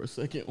froze for a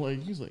second.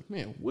 Like, he was like,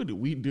 man, what did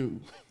we do?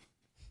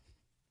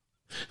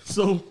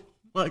 So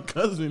my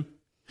cousin,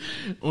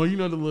 the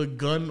little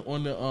gun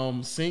on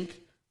the sink,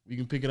 you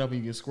can pick it up and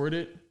you can squirt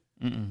it.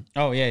 Mm-mm.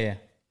 Oh yeah.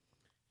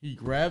 He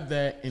grabbed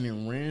that and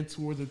then ran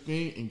toward the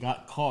thing and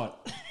got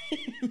caught.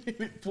 And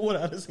it pulled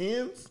out his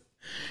hands.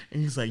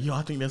 And he's like, yo,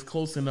 I think that's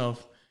close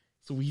enough.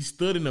 So he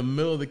stood in the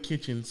middle of the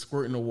kitchen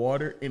squirting the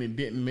water and it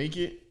didn't make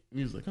it. And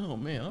he was like, oh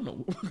man, I don't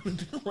know what we're going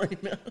to do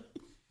right now.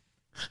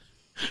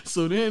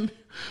 So then,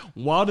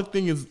 while the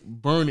thing is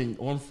burning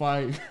on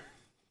fire,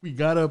 we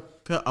got a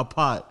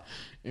pot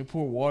and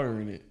poured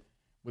water in it.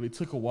 But it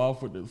took a while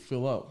for it to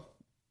fill up.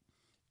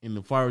 And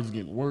the fire was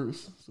getting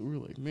worse. So we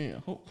were like, man,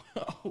 I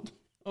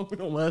hope it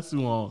don't last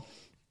too long.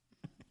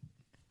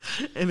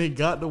 And they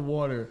got the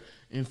water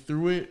and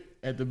threw it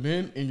at the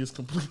bin and just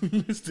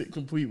completely missed it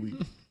completely.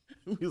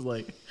 We was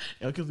like,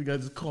 because we got to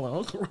just call our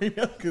uncle right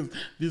now because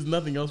there's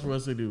nothing else for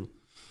us to do.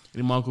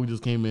 And then my uncle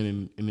just came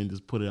in and then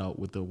just put it out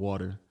with the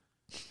water.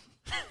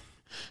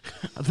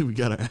 I think we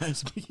got our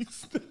ass beat.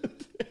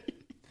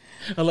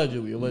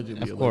 Allegedly.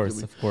 Of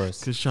course.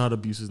 Because child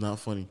abuse is not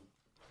funny.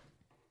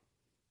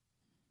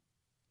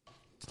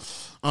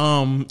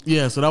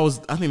 Yeah, so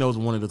I think that was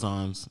one of the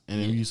times.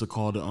 And then we used to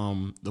call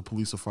the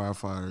police or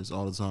firefighters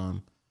all the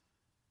time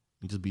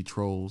and just be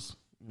trolls.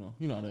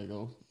 You know how that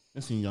goes.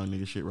 That's some young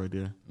nigga shit right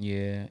there.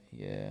 Yeah.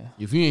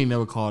 If you ain't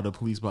never called the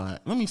police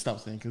let me stop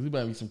saying, because there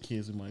might be some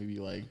kids who might be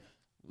like,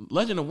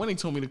 Legend of Winning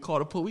told me to call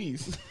the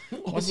police.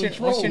 What's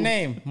your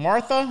name?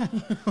 Martha?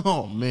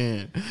 Oh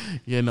man.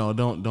 Yeah, no,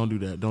 don't do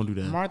that. Don't do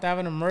that. Martha, I have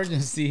an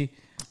emergency.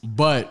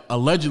 But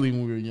allegedly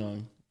when we were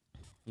young,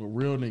 what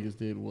real niggas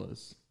did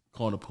was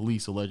call the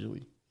police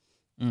allegedly.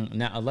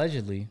 Now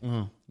allegedly.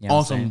 Yeah,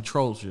 on some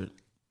troll shit.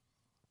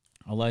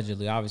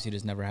 Allegedly. Obviously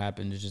this never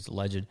happened. It's just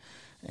alleged.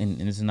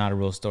 And this is not a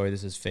real story.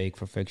 This is fake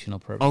for fictional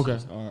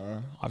purposes. Okay. All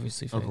right.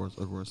 Obviously fake. Of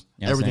course.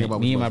 You know everything about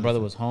me and my brother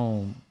was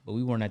home, but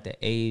we weren't at the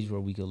age where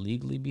we could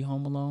legally be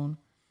home alone.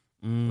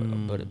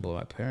 But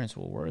my parents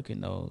were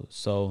working though.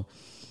 So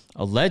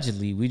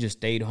allegedly we just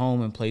stayed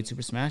home and played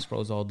Super Smash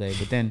Bros all day.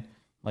 But then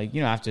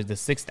after the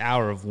 6th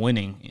hour of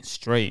winning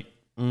straight,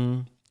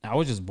 I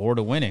was just bored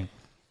of winning.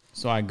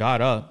 So I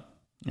got up.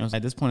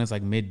 At this point it's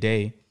like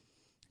midday.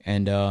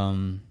 And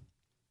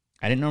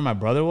I didn't know where my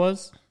brother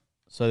was.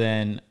 So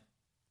then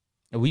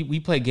we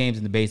play games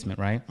in the basement,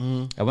 right?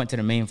 I went to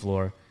the main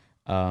floor,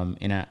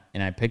 and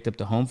I picked up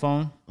the home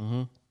phone.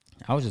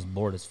 I was just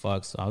bored as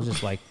fuck, so I was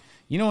just like,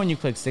 you know when you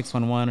click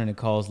 611 and it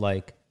calls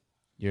like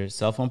your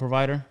cell phone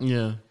provider?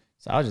 Yeah.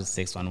 So I was just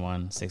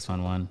 611,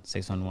 611,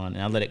 611,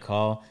 and I'd let it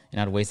call,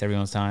 and I'd waste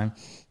everyone's time.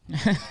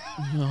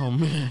 Oh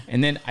man.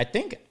 And then I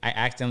think I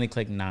accidentally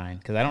clicked 9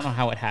 because I don't know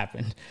how it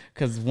happened.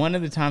 Because one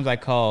of the times I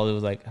called, it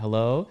was like,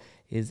 "Hello,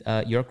 is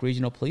York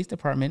Regional Police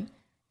Department?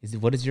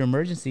 What is your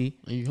emergency?"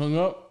 And you hung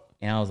up?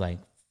 And I was like,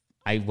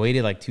 I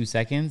waited like 2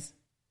 seconds,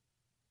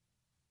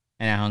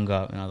 and I hung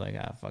up, and I was like,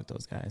 "Ah, fuck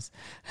those guys."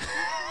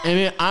 And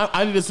then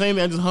I did the same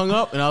thing. I just hung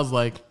up, and I was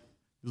like,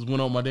 just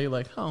went on my day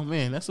like, oh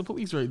man, that's the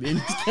police right there. And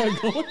just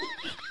kept going.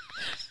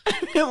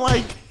 And then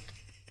like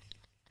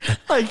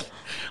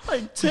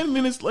 10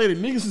 minutes later,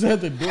 niggas is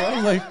at the door. I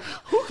was like,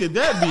 who could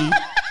that be?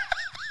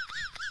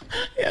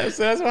 Yeah,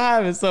 so that's what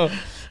happened.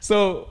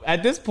 So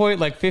at this point,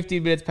 like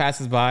 15 minutes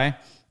passes by,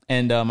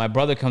 and my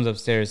brother comes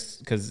upstairs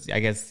because I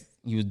guess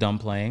he was done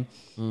playing.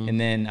 And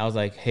then I was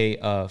like, hey,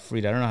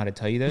 Frida, I don't know how to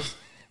tell you this.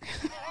 I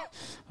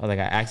was like,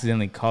 I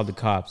accidentally called the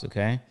cops,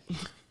 okay?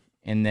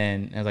 And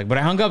then I was like, but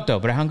I hung up though.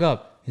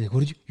 He's like,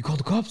 what did you call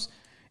the cops?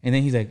 And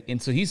then he's like,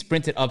 and so he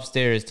sprinted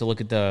upstairs to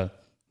look at there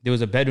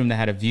was a bedroom that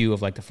had a view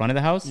of like the front of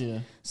the house. Yeah.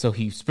 So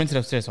he sprinted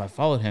upstairs. So I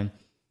followed him.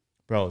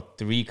 Bro,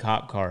 3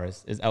 cop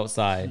cars is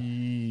outside.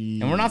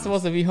 Jeez. And we're not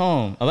supposed to be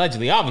home.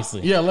 Allegedly,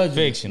 obviously. Yeah,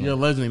 allegedly. Fictional. You're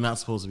allegedly not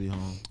supposed to be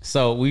home.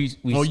 So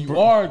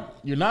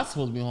you're not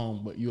supposed to be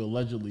home, but you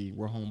allegedly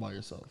were home by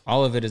yourself.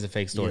 All of it is a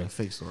fake story. Yeah,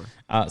 fake story.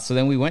 So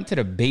then we went to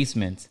the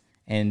basement,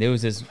 and there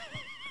was this...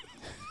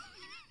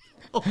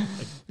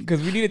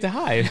 Because we needed to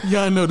hide.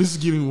 Yeah, I know. This is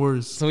getting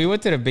worse. So we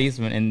went to the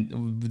basement,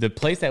 and the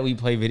place that we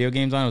play video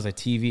games on was a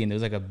TV, and there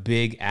was like a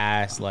big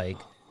ass, like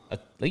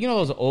you know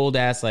those old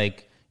ass,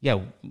 like, yeah,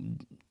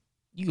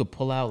 you could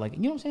pull out, like,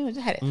 you know what I'm saying? It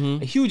just had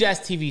a huge ass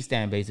TV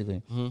stand,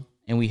 basically.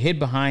 And we hid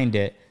behind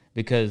it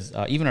because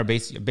even our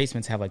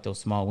basements have like those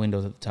small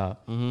windows at the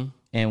top.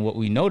 And what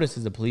we noticed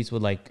is the police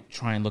would like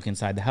try and look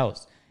inside the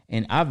house.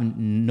 And I've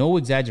no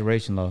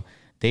exaggeration, though.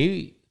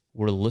 They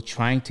were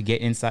trying to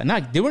get inside.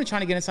 They weren't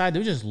trying to get inside. They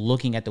were just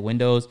looking at the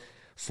windows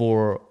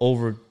for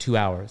over 2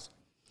 hours,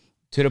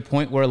 to the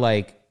point where,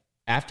 like,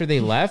 after they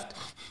left,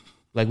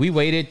 like, we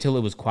waited till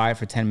it was quiet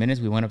for 10 minutes.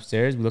 We went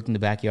upstairs. We looked in the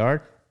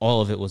backyard.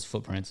 All of it was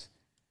footprints.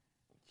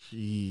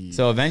 Jeez.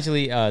 So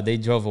eventually they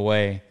drove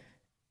away,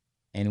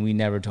 and we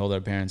never told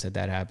our parents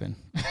that happened.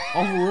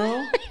 Oh, for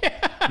real?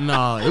 Yeah.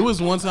 Nah, it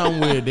was one time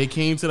where they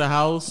came to the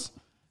house,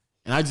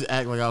 and I just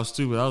act like I was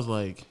stupid. I was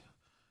like,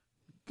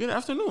 good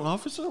afternoon,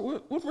 officer.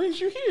 What brings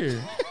you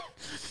here?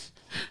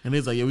 And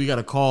he's like, yeah, we got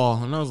a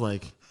call. And I was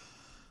like,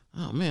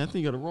 oh, man, I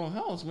think you got the wrong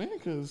house, man.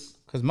 Because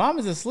mom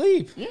is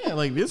asleep. Yeah,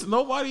 like, this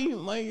nobody,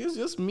 like, it's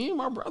just me and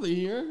my brother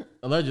here,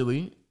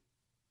 allegedly.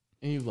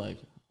 And he's like,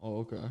 oh,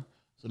 okay.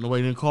 So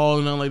nobody didn't call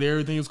and nothing like that.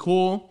 Everything is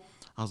cool.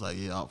 I was like,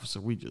 yeah, officer,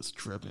 we just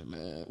tripping,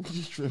 man. We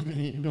just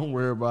tripping. Don't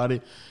worry about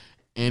it.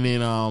 And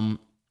then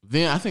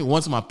I think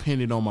once I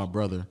pinned it on my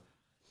brother,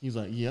 he's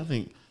like, yeah, I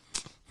think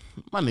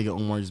my nigga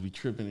Omar just be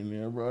tripping in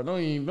there, bro.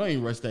 Don't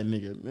even rush that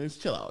nigga.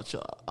 Just chill out.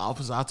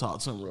 Officer, I'll talk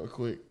to him real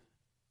quick.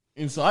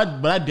 And so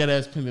I dead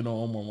ass pinned it on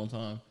Omar one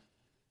time.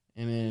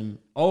 And then,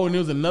 and there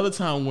was another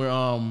time where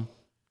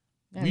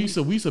we used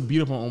to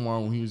beat up on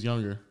Omar when he was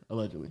younger,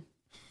 allegedly.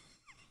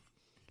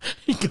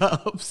 He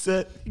got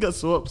upset. He got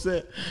so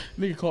upset.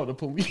 Nigga called the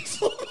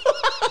police.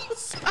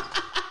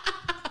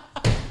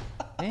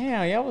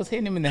 Damn, y'all was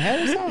hitting him in the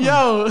head or something?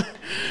 Yo,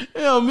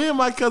 me and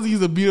my cousin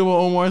used to beat up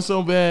on Omar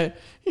so bad.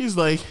 He's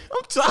like,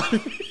 I'm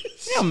tired.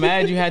 You know how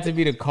mad you had to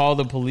be to call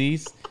the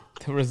police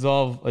to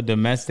resolve a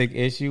domestic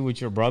issue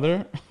with your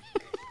brother?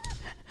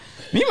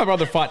 Me and my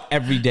brother fought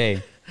every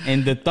day.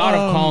 And the thought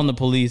of calling the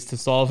police to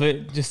solve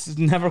it just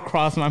never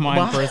crossed my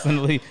mind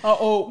personally.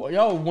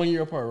 Y'all 1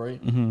 year apart,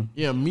 right? Mm-hmm.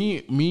 Yeah,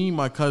 me and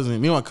my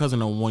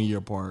cousin are 1 year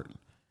apart.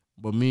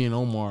 But me and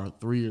Omar are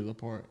 3 years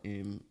apart,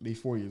 and they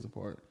 4 years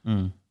apart.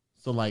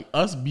 So, like,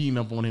 us beating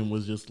up on him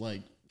was just,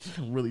 like,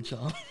 really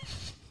childish.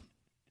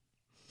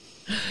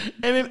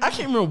 And then I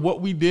can't remember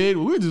what we did.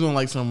 We were just doing,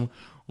 like, some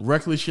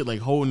reckless shit, like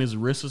holding his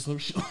wrist or some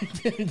shit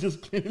like that and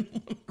just pinning him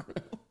on the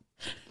ground.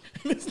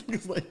 And this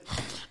nigga's like,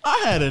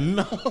 I had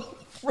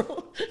enough,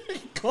 bro. He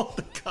called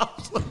the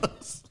cops on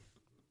us.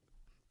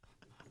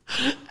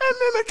 And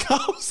then the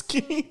cops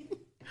came.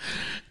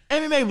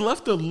 And then they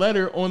left a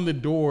letter on the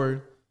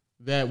door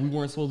that we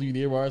weren't supposed to be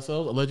there by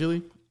ourselves,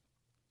 allegedly.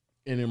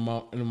 And then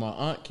my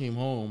aunt came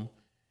home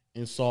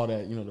and saw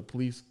that, the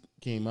police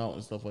came out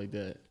and stuff like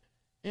that.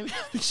 And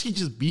she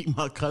just beat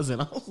my cousin.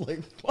 I was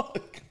like,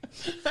 fuck.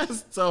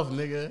 That's tough,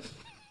 nigga.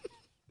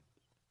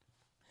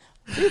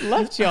 He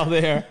left y'all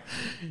there.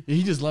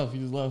 He just left.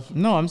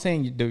 No, I'm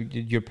saying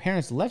your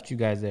parents left you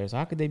guys there. So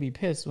how could they be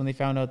pissed when they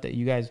found out that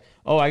you guys...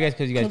 Oh, I guess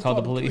because you guys called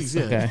the police.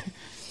 Yeah. Okay.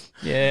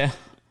 Yeah.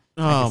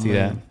 Oh, I can see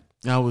man.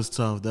 That was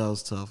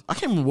tough. I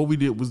can't remember what we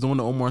did was doing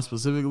to Omar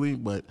specifically,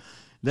 but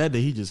that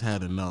day he just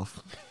had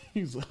enough.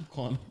 He's like, I'm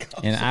calling the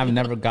cops. And I've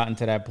never gotten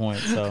to that point.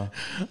 So,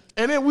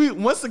 and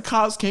then once the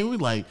cops came, we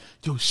like,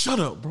 yo, shut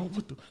up, bro.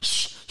 What the?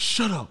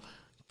 Shut up.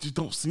 Just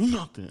don't see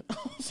nothing. I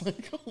was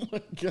like, oh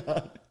my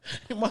God.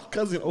 And my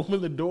cousin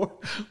opened the door.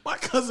 My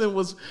cousin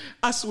was,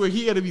 I swear,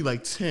 he had to be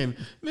like 10.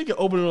 Nigga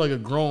opened it like a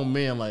grown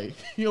man, like,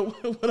 yo,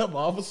 what up,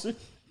 officer?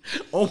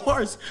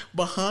 Omar's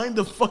behind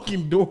the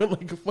fucking door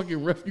like a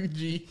fucking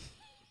refugee.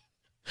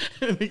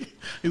 And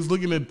he's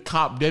looking at the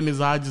cop, dead in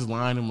his eye, just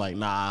lying. I'm like,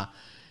 nah,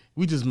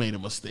 we just made a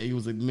mistake. It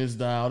was a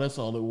misdial. That's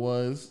all it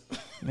was.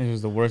 it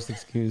was the worst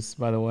excuse,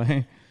 by the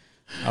way.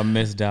 A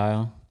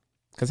misdial.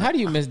 Because how do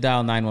you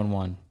misdial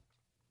 911?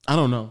 I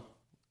don't know.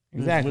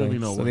 Exactly.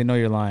 No so way. they know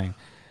you're lying.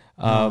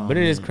 But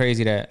it is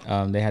crazy that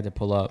they had to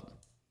pull up.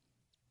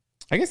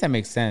 I guess that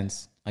makes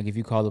sense. Like if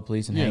you call the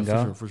police and hang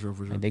up, for sure.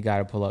 like, they got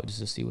to pull up just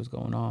to see what's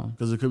going on.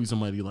 Because there could be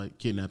somebody like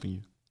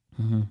kidnapping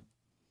you,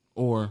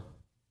 or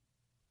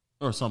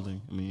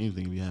something. I mean,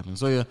 anything could be happening.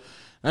 So yeah,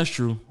 that's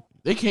true.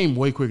 They came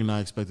way quicker than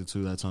I expected to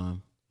that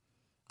time.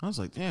 I was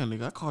like, damn,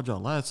 nigga, I called y'all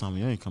last time.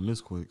 You ain't come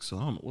this quick, so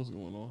I don't know what's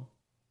going on.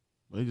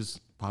 But they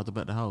just popped up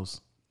at the house.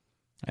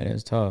 It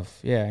is tough.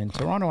 Yeah, in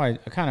Toronto, I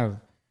kind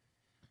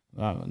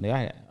of,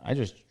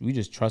 we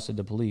just trusted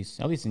the police,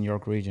 at least in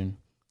York region.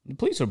 The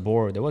police are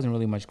bored. There wasn't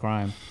really much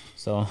crime.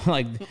 So,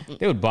 like,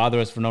 they would bother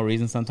us for no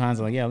reason sometimes.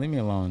 I'm like, yeah, leave me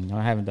alone.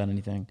 I haven't done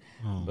anything.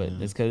 But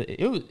it's because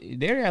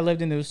the area I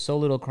lived in, there was so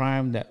little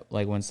crime that,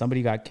 like, when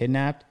somebody got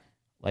kidnapped,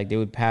 like, they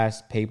would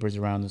pass papers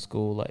around the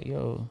school, like,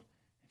 yo,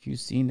 if you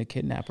seen the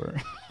kidnapper.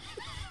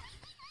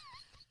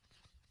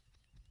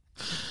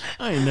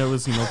 I ain't never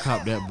seen no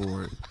cop that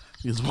bored.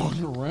 Just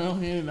walking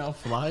around handing out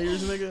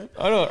flyers, nigga.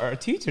 Oh, no, our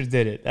teachers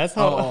did it. That's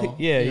how,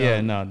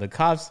 no, the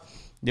cops,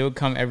 they would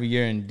come every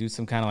year and do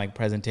some kind of like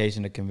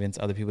presentation to convince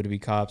other people to be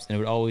cops, and it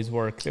would always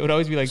work. There would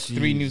always be like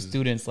 3 new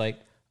students like,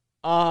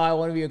 oh, I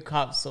want to be a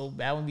cop so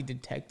bad. I want to be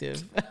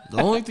detective.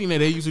 The only thing that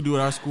they used to do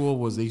at our school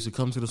was they used to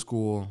come to the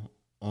school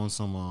on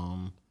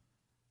some,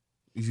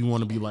 if you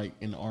want to be like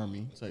in the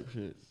army type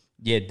shit.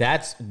 Yeah,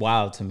 that's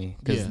wild to me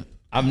because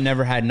I've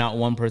never had not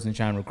one person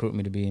trying to recruit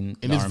me to be in the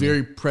And it's army.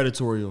 very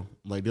predatorial.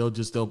 Like they'll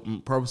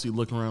purposely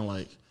look around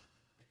like,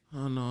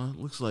 oh no, it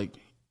looks like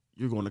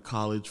you're going to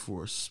college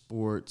for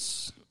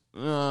sports.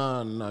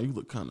 No, you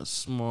look kind of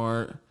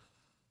smart.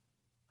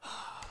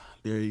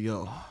 There you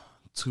go.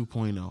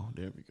 2.0.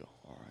 There we go.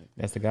 All right.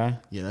 That's the guy?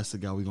 Yeah, that's the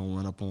guy we're going to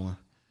run up on.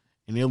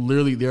 And they're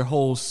literally, their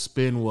whole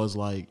spin was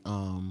like,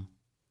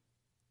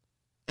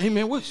 hey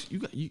man, what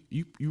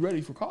you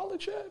ready for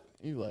college yet?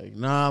 He's like,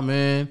 nah,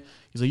 man.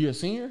 He's like, you a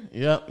senior?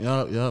 Yep,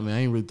 man.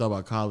 I ain't really thought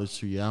about college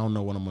too yet. I don't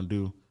know what I'm gonna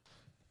do.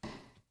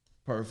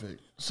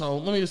 Perfect. So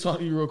let me just talk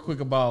to you real quick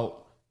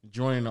about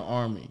joining the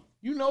army.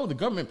 You know the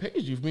government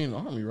pays you for being in the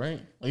army, right?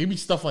 Like it'd be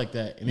stuff like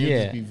that, and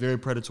it'd just be very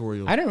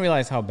predatorial. I didn't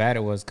realize how bad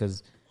it was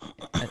because,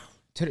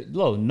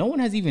 no one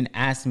has even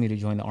asked me to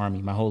join the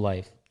army my whole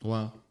life.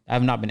 Wow. I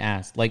have not been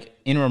asked. Like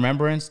in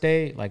Remembrance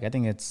Day, like I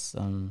think it's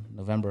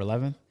November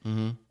 11th.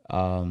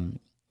 Mm-hmm.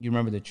 You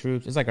remember the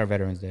troops. It's like our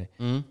Veterans Day.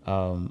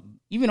 Mm-hmm.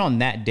 Even on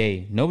that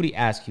day, nobody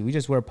asks you. We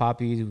just wear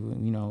poppies. You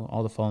know,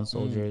 all the fallen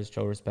soldiers,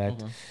 show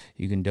respect. Okay.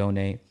 You can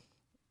donate.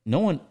 No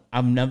one.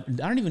 I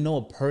don't even know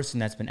a person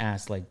that's been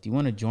asked. Like, do you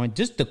want to join?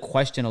 Just the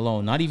question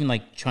alone. Not even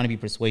like trying to be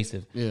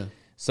persuasive. Yeah.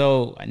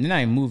 So and then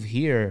I move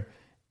here,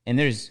 and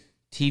there's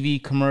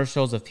TV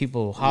commercials of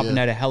people hopping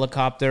out of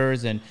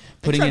helicopters and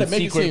putting in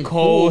secret code,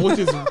 cool, which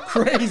is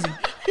crazy.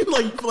 He's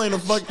like playing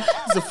it's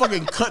a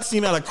fucking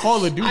cutscene out of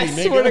Call of Duty. I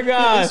nigga. swear to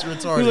God, it's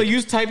retarded. He's like, you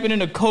was typing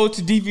in a code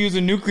to defuse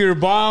a nuclear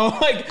bomb.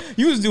 Like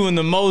you was doing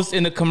the most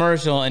in the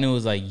commercial, and it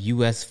was like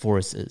U.S.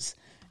 forces.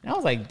 And I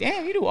was like,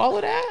 damn, you do all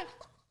of that?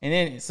 And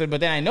then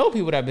but then I know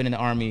people that have been in the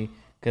army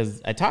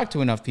because I talk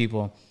to enough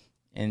people,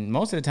 and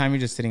most of the time you're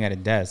just sitting at a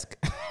desk.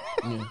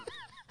 Yeah.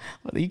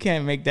 You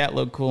can't make that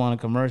look cool on a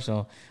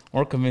commercial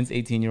or convince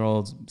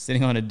 18-year-olds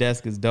sitting on a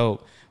desk is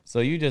dope. So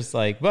you just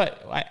like,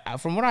 but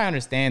from what I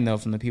understand though,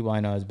 from the people I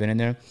know has been in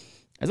there,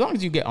 as long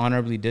as you get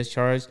honorably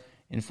discharged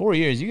in 4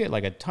 years, you get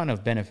like a ton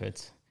of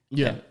benefits.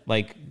 Yeah.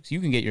 Like so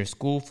you can get your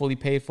school fully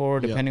paid for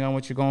depending on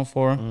what you're going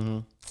for.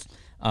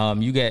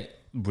 Mm-hmm. You get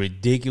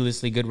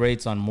ridiculously good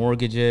rates on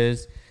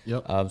mortgages.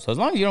 Yep. So as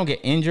long as you don't get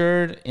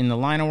injured in the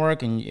line of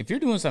work, and if you're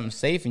doing something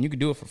safe and you can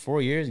do it for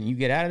 4 years and you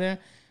get out of there,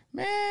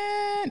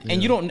 man,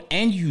 and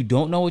you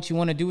don't know what you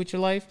want to do with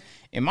your life.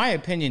 In my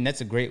opinion, that's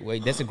a great way.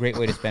 That's a great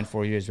way to spend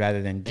 4 years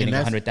rather than getting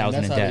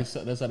 100,000 in debt.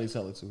 That's how they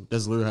sell it too.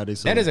 That's literally how they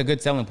sell it. That is a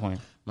good selling point.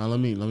 Now let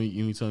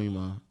me tell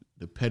you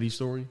the petty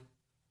story.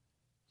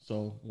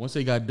 So once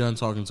they got done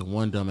talking to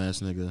one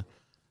dumbass nigga,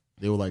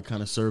 they were like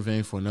kind of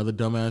surveying for another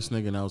dumbass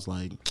nigga, and I was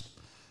like,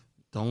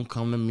 don't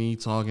come to me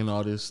talking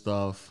all this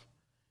stuff.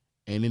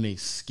 And then they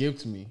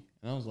skipped me,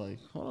 and I was like,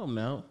 hold on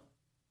now.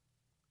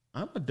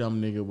 I'm a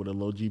dumb nigga with a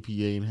low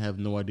GPA and have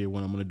no idea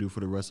what I'm going to do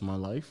for the rest of my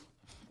life.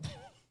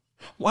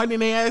 Why didn't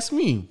they ask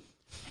me?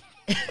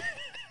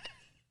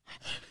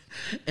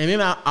 And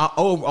then I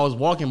was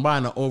walking by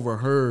and I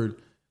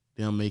overheard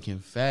them making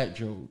fat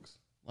jokes.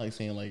 Like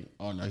saying like,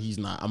 oh no,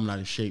 I'm not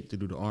in shape to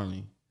do the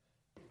army.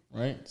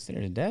 Right? Sit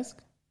at a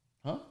desk?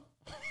 Huh?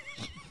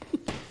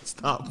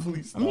 Stop,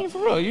 please. Stop. I mean, for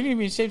real, you need to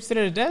be in shape to sit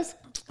at a desk.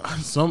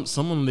 Some of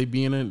them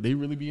they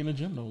really be in a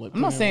gym though. Like,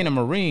 I'm not saying a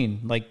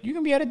Marine. Like, you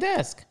can be at a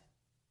desk.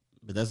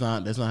 but that's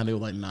not how they were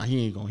like. Nah,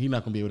 he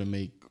not gonna be able to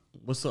make.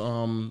 What's the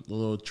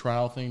little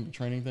trial thing, the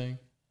training thing?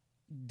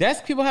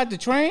 Desk people have to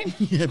train.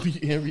 Yeah,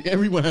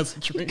 everyone has to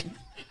train.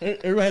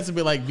 Everyone has to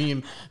be like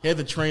being. They have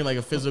to train like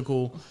a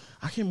physical.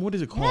 I can't. What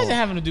is it called? Imagine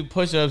having to do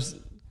push-ups.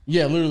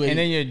 Yeah, literally. And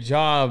then your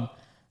job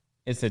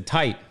is to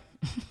type.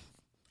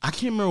 I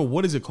can't remember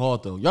what is it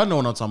called though. Y'all know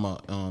what I'm talking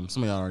about.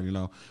 Some of y'all already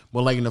know.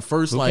 But like in the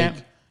first boot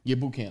camp?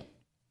 boot camp.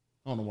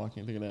 I don't know why I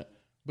can't think of that.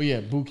 But yeah,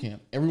 boot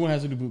camp. Everyone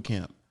has to do boot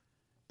camp.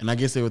 And I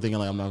guess they were thinking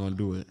like I'm not gonna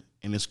do it.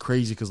 And it's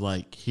crazy because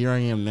like here I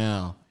am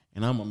now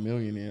and I'm a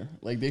millionaire.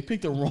 Like they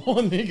picked the wrong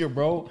nigga,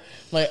 bro.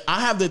 Like I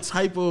have the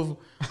type of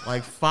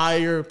like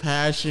fire,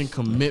 passion,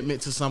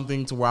 commitment to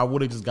something to where I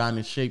would have just gotten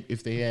in shape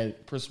if they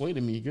had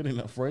persuaded me good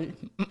enough, right?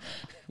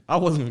 I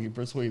wasn't gonna get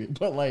persuaded,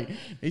 but like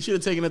they should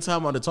have taken the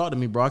time out to talk to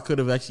me, bro. I could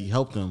have actually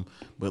helped them.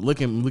 But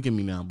look at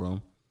me now,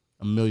 bro.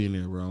 A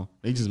millionaire, bro.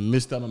 They just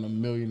missed out on a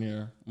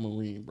millionaire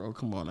Marine, bro.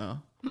 Come on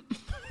now.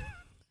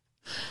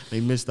 They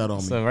missed out on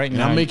me. So right and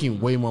now I'm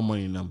making way more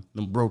money than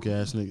them broke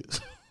ass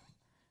niggas.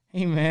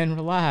 Hey man,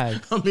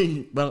 relax. I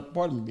mean, but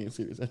pardon me being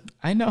serious.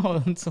 I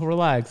know, so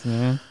relax,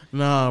 man.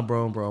 Nah,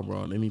 bro.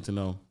 They need to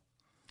know.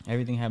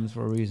 Everything happens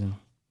for a reason.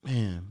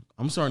 Man,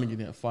 I'm starting to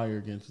get that fire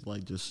against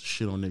like just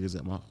shit on niggas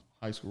at my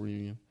high school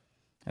reunion.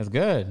 That's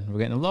good. We're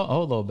getting the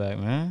old low back,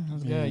 man.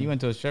 That's good. You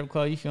went to a strip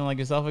club. You feeling like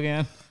yourself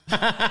again?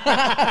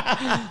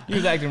 You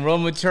was acting real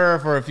mature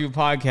for a few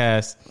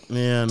podcasts.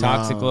 Yeah,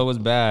 Toxic Glow was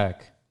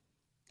back.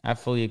 I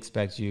fully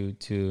expect you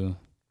to.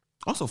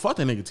 Also, fuck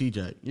that nigga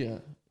T-Jack. Yeah.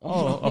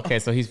 Oh, okay.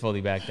 So he's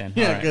fully back then.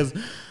 Yeah, All right. because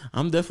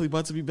I'm definitely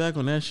about to be back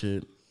on that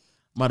shit.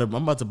 I'm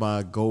about to buy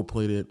a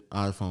gold-plated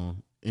iPhone,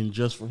 and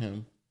just for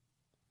him.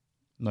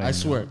 No, I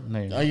swear. No,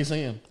 you're not. Are you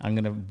saying? I'm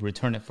gonna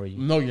return it for you.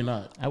 No, you're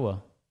not. I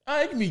will.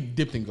 It can be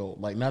dipped in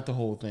gold, like not the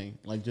whole thing,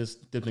 like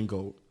just dipped in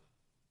gold.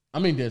 I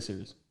mean, dead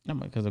serious. No,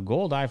 because a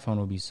gold iPhone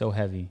would be so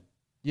heavy.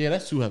 Yeah,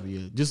 that's too heavy.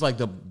 Yeah. Just like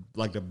the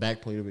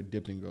back plate of it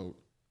dipped in gold.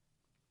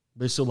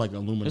 But it's still like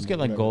aluminum. Just get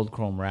like gold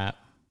chrome wrap.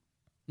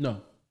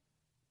 No.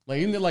 Like,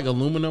 isn't it like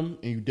aluminum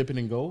and you dip it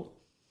in gold?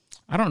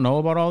 I don't know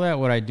about all that.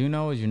 What I do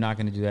know is you're not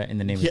going to do that in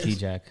the name of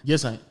T-Jack.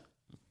 Yes,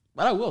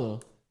 but I will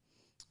though.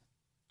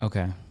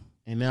 Okay.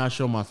 And now I'm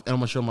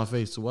gonna show my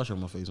face too. I'll show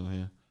my face on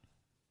here.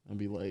 I'll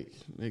be like,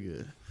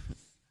 nigga,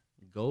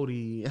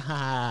 Goldie,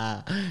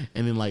 and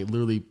then like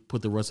literally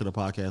put the rest of the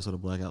podcast on a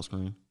blackout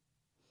screen.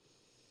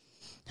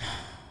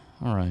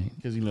 All right.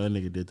 Because you know that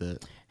nigga did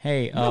that.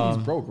 Hey, you know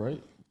he's broke,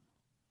 right?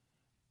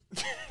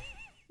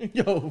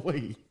 Yo,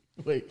 wait.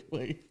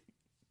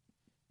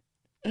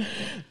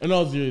 In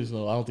all seriousness,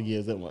 though, I don't think he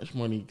has that much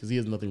money because he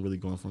has nothing really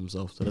going for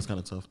himself. So that's kind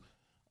of tough.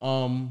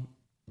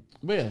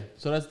 But yeah,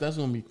 so that's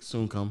gonna be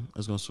soon come.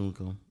 That's gonna soon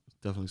come.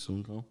 Definitely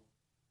soon come.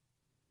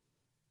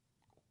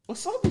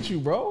 What's up with you,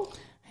 bro?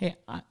 Hey,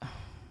 I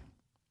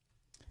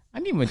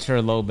need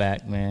mature low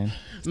back, man.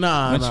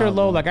 Mature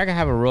low, like I could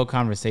have a real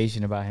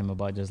conversation about him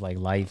about just like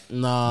life shit.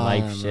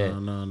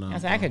 No.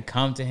 I could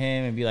come to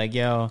him and be like,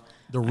 "Yo,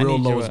 the real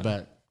low is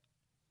back."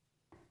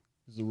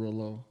 It's the real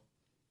low.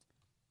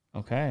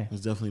 Okay,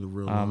 it's definitely the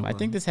real low. I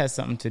think this has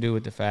something to do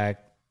with the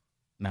fact.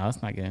 No,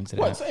 let's not get into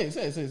that. What? Say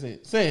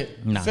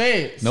it. Nah.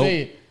 Say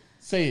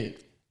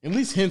it. At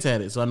least hint at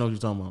it so I know what you're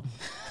talking about.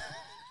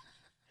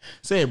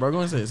 Say it, bro.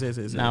 Go ahead and say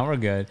it. Nah, we're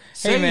good.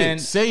 Say hey, man.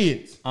 Say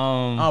it.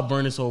 I'll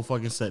burn this whole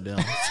fucking set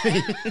down.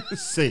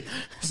 Say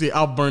it.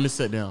 I'll burn this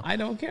set down. I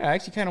don't care. I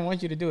actually kind of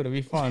want you to do it. It'll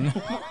be fun.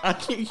 I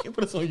can't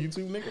put this on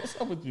YouTube, nigga. What's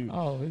up with you?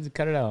 Oh, let's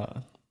cut it out.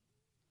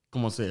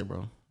 Come on, say it,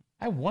 bro.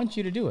 I want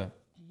you to do it.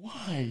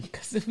 Why?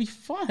 Because it'll be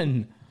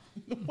fun.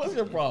 What's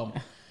your problem?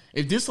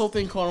 If this whole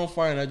thing caught on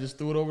fire and I just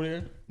threw it over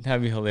there,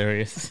 that'd be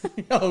hilarious.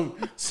 Yo,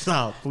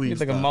 stop, please.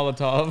 It's like a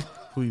Molotov.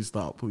 Please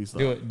stop.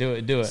 Do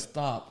it.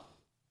 Stop.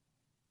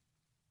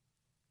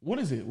 What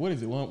is it? When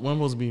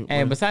supposed to be?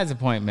 Hey, besides the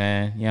point,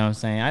 man. You know what I'm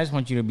saying? I just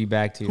want you to be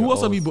back to who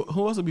else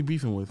I be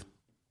beefing with?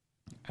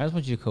 I just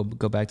want you to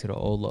go back to the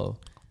old low.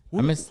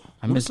 I miss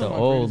the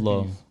old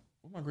low.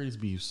 What are my greatest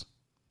beefs?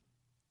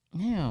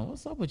 Yeah,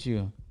 what's up with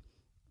you?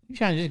 You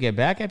trying to just get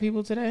back at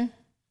people today?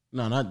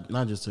 No,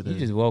 not just today. You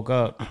just woke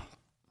up.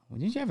 Well,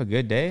 didn't you have a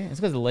good day?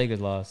 It's because the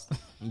Lakers lost.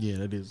 Yeah,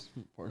 that is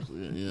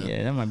partially.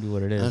 Yeah, that might be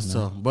what it is. That's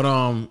tough. But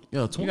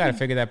you got to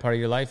figure that part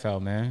of your life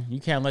out, man. You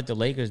can't let the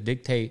Lakers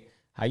dictate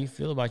how you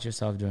feel about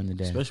yourself during the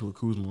day. Especially with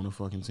Kuzma on the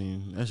fucking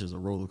team. That's just a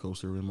roller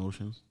coaster of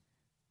emotions.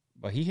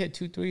 But he hit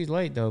 2 threes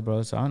late, though,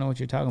 bro, so I don't know what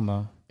you're talking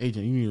about.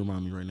 Agent, you need to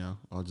remind me right now.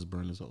 I'll just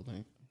burn this whole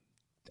thing.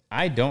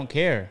 I don't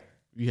care.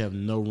 You have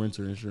no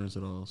renter insurance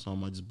at all, so I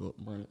might just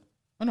burn it.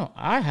 Oh, no,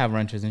 I have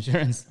renter's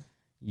insurance.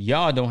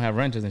 Y'all don't have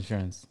renter's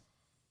insurance.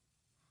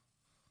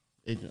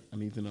 Agent, I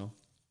need to know.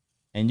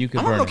 And you could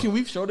I burn don't know, it. can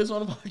we show this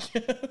on the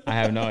podcast? I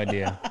have no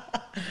idea.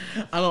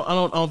 I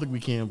don't think we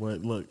can,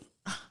 but look.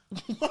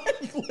 Why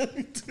are you letting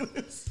me do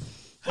this?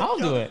 I'll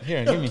do it.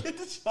 Here, give me. Get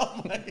the shit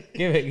out my head.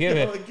 Give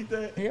it. Get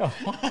that. Yo,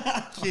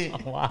 I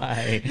can't.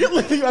 why? You're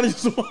like, you gotta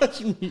just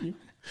watch me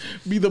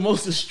be the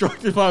most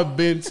destructive I've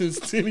been since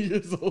 10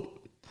 years old.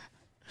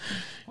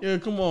 Yeah,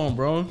 come on,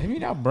 bro. Have you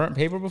not burnt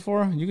paper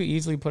before? You could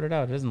easily put it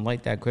out. It doesn't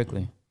light that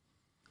quickly.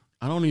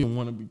 I don't even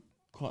want to be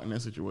caught in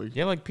that situation.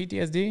 You have like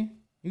PTSD?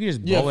 You can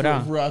just blow it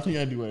out. For real, I think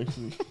I do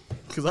actually.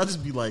 Because I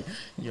just be like,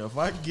 yo, if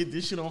I get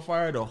this shit on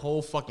fire, the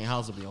whole fucking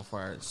house will be on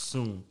fire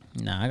soon.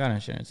 Nah, I got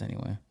insurance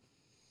anyway.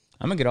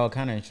 I'm gonna get all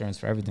kind of insurance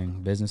for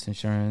everything. Business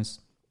insurance,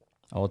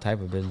 all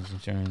type of business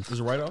insurance. Is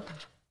it right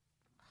off?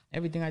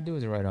 Everything I do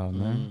is a write-off,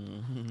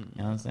 man. You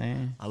know what I'm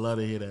saying? I love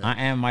to hear that. I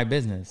am my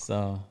business,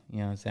 so you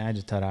know what I'm saying? I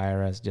just tell the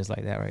IRS just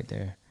like that right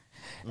there.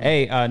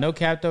 Hey, no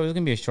cap though, it's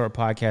gonna be a short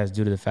podcast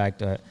due to the fact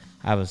that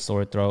I have a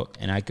sore throat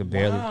and I could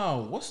barely.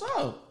 Wow, what's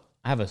up?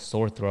 I have a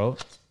sore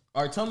throat,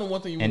 All right, tell them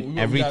one thing. and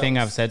everything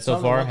I've said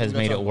so far has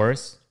made it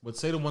worse. But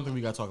say the one thing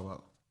we got to talk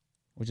about.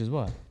 Which is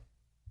what?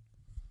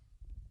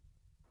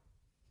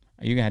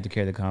 You're gonna have to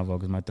carry the convo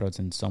because my throat's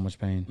in so much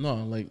pain. No,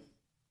 like,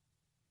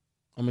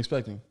 I'm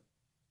expecting.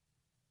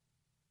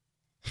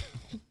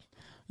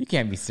 You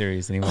can't be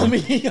serious anymore. I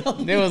mean,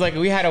 There was like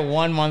we had a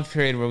 1 month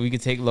period where we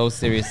could take low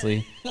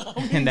seriously,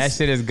 and that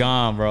shit is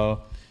gone,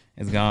 bro.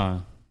 It's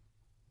gone.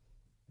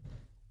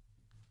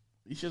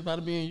 these shit's about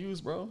to being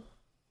used, bro.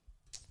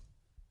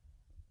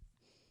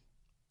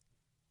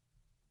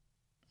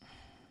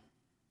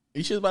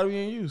 These shit's about to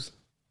being used.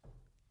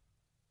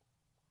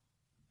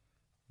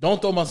 Don't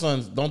throw my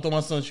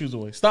son's shoes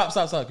away. Stop,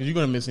 because you're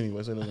gonna miss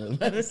anyway. So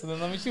So then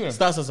let me shoot him.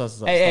 Stop.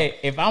 Hey,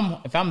 if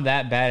I'm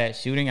that bad at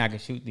shooting, I can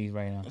shoot these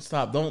right now.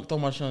 Stop. Don't throw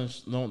my son's.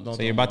 Don't.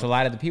 So you're about to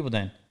lie to the people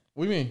then?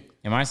 What do you mean?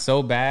 Am I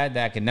so bad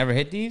that I can never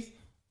hit these?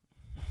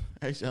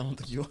 Actually, I don't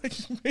think you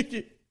actually make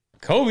it.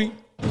 Kobe.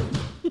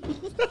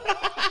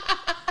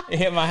 It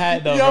hit my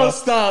hat though. Yo, bro.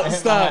 stop.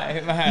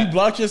 Hit my hat. You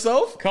blocked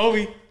yourself?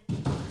 Kobe.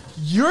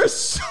 You're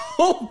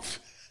so.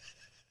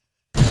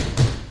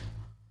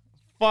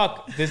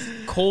 Fuck, this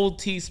cold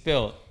tea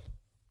spilled.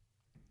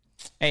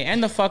 Hey,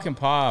 end the fucking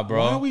pod, bro.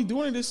 Why are we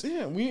doing this?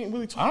 Yeah, we ain't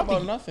really talking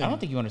about nothing. I don't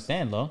think you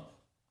understand, though.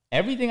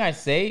 Everything I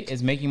say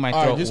is making my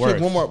All throat right, just worse.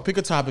 pick one more. Pick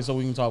a topic so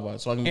we can talk about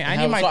it. So I can. Hey, I have,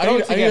 need my so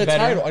throat to get a better.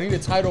 title. I need a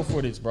title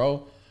for this,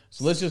 bro.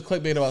 So let's just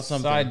clickbait about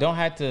something. So I don't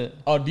have to.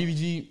 Oh,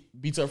 DDG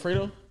beats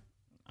Alfredo.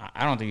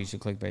 I don't think you should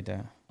clickbait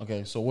that.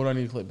 Okay, so what do I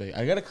need to clickbait?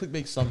 I gotta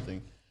clickbait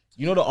something.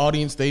 You know the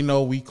audience, they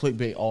know we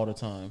clickbait all the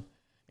time,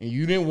 and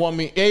you didn't want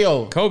me. Hey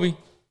yo, Kobe.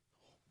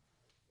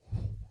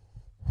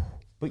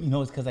 But you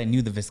know it's because I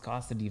knew the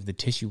viscosity of the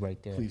tissue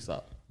right there. please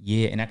stop.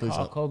 Yeah, and I called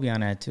stop. Kobe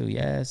on that too.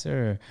 Yes,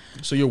 sir.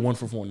 So you're 1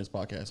 for 4 in this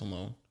podcast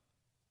alone.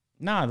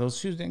 Nah, those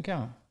shoes didn't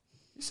count.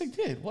 Yes, they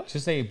did. What?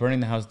 Just say burning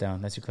the house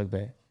down. That's your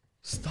clickbait.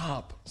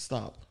 Stop.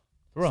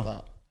 Bro.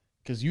 Stop.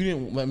 Because you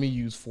didn't let me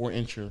use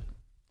 4-incher.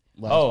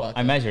 Oh,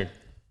 I measured.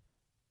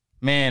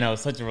 Man, that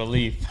was such a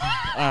relief.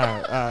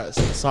 All right.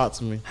 So talk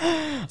to me.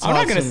 I'm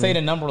not going to say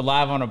the number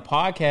live on a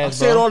podcast, I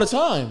say it all the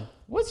time.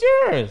 What's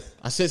yours?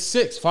 I said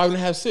 6,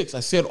 5.5, 6. I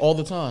say it all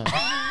the time.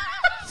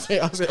 I say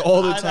it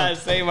all the I'm time. not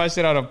saying my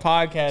shit on a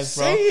podcast,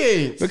 bro.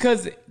 Say it.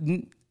 Because,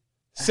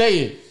 Say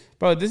it.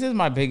 bro, this is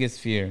my biggest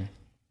fear.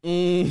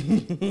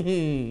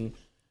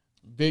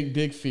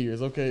 Big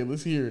fears. Okay,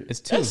 let's hear it. It's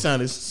 2. That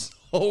sounded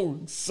so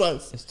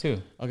sus. It's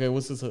 2. Okay,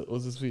 what's this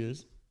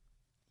fears?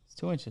 It's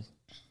 2 inches.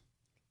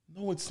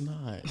 No, it's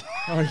not.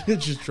 All right, you're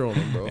just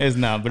trolling, bro. It's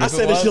not, but I if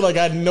said it this was, shit like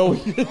I know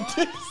you did.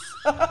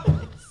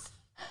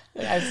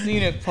 I've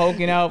seen it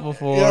poking out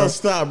before. Yo,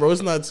 stop, bro.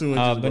 It's not 2 inches.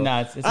 But bro.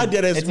 nah, it's I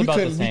did it. It's We about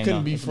couldn't. the same, We couldn't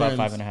though. be It's friends.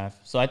 about 5.5.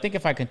 So I think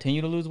if I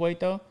continue to lose weight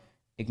though,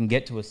 it can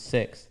get to a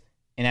 6.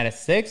 And at a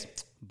 6,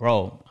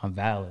 bro, I'm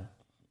valid.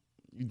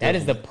 That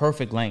is the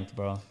perfect length,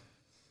 bro.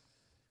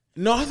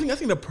 No, I think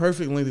the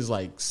perfect length is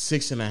like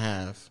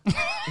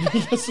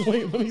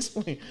 6.5. Let me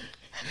explain.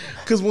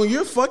 Because when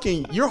you're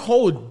fucking, your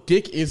whole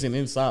dick isn't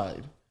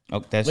inside.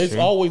 Oh, that's It's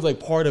true. always like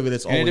part of it.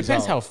 It's And always it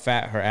depends out. how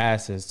fat her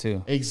ass is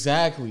too.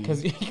 Exactly.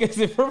 Because if you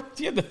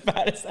have the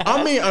fattest ass,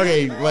 I mean,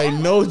 okay, like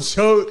no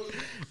joke.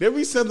 There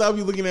be something I'll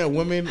be looking at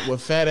women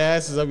with fat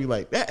asses. I'll be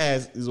like, that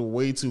ass is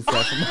way too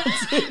fat for my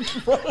dick,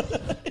 bro.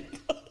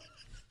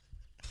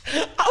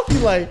 I'll be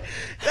like,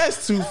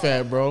 that's too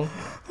fat, bro.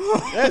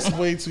 That's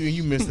way too.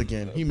 You missed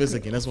again. He missed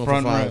again. That's 1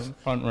 for 5.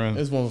 Front room.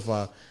 That's 1 for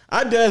 5.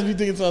 I dead be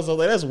thinking to myself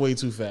like, that's way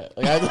too fat.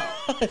 Like I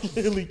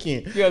literally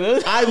can't. Yeah,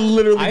 I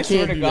literally I can't.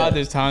 swear to do God, that.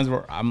 there's times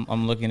where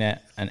I'm looking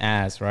at an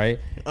ass, right?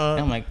 And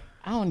I'm like,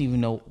 I don't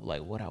even know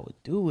like what I would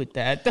do with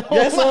that. Though.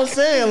 That's what I'm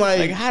saying.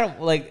 Like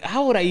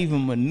how would I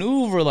even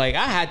maneuver? Like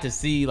I had to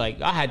see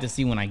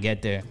when I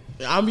get there.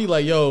 I'll be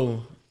like,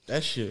 yo,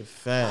 that shit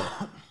fat.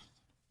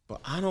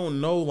 But I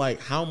don't know like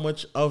how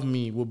much of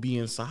me will be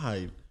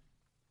inside.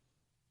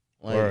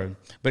 Like, Word.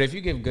 But if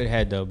you give good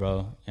head though, bro, you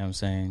know what I'm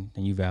saying,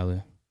 then you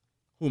valid.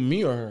 who,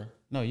 me or her?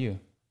 No, you.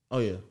 Oh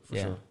yeah, for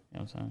Yeah. sure. You know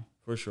what I'm saying?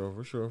 For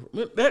sure.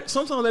 That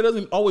sometimes that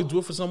doesn't always do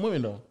it for some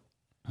women though.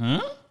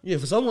 Huh? Yeah,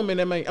 for some women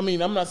that may. I mean,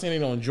 I'm not saying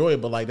they don't enjoy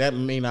it, but like that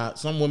may not.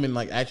 Some women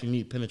like actually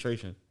need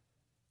penetration.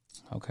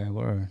 Okay,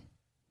 word.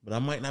 but I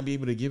might not be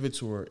able to give it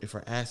to her if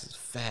her ass is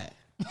fat.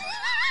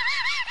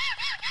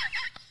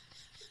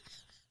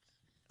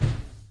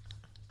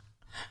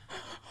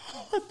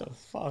 What the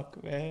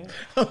fuck, man?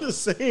 I'm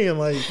just saying,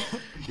 like,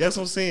 that's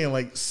what I'm saying.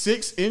 Like,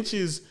 6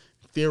 inches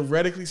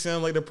theoretically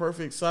sounds like the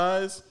perfect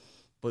size,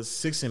 but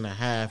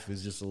 6.5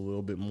 is just a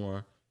little bit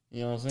more.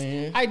 You know what I'm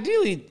saying?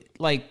 Ideally,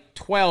 like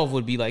 12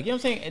 would be like, you know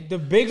what I'm saying? The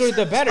bigger,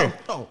 the better.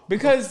 No.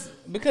 Because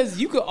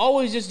you could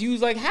always just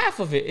use like half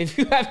of it if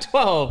you have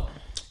 12.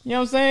 You know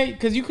what I'm saying?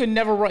 Because you could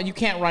never run. You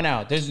can't run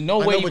out. There's no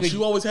way. But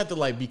you always have to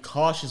like be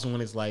cautious when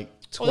it's like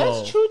 12. Oh,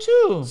 that's true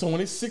too. So when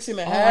it's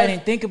 6.5, I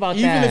didn't think about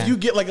even that. if you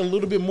get like a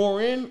little bit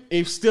more in,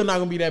 it's still not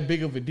gonna be that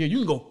big of a deal. You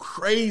can go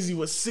crazy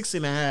with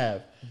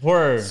 6.5.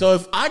 Word. So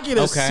if I get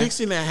a Okay.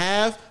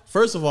 6.5,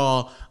 first of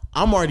all,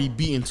 I'm already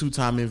beating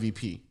 2-time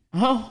MVP.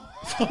 Oh.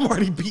 I'm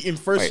already beating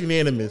first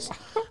unanimous.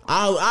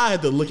 I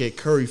had to look at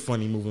Curry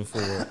funny moving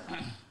forward.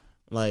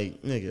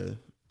 Like, nigga,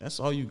 that's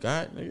all you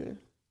got, nigga?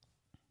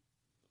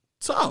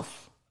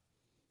 Tough.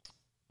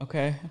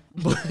 Okay.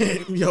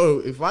 But yo,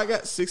 if I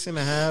got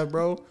 6.5,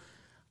 bro,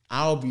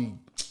 I'll be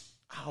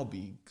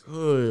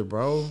good,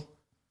 bro.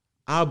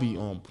 I'll be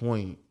on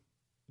point.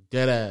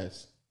 Dead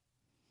ass.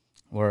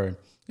 Word.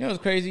 You know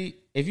what's crazy?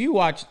 If you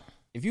watch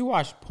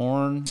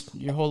porn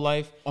your whole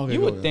life, Okay, you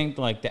go would ahead. think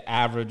like the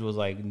average was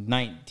like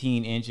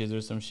 19 inches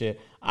or some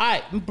shit.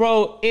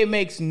 Bro, it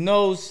makes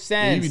no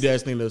sense. You be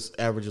dash thing that's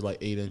average is like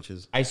 8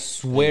 inches. I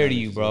swear to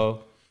you,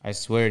 bro. I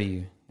swear to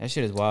you. That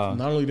shit is wild.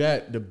 Not only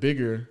that, the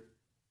bigger,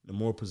 the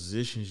more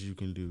positions you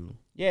can do.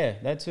 Yeah,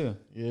 that too.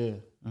 Yeah.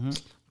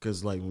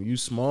 Because like when you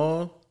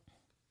small,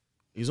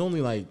 it's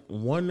only like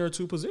 1 or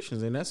 2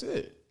 positions and that's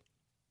it.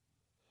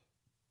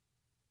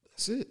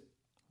 That's it.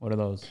 What are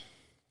those?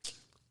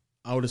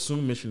 I would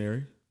assume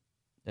missionary.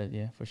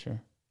 Yeah, for sure.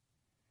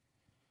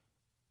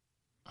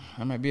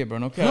 That might be it, bro.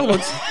 No cap. No,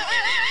 but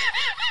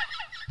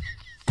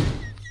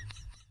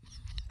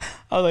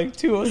I was like,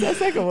 2. What was that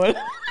second one?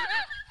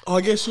 oh,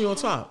 I guess she on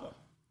top.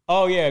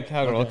 Oh, yeah,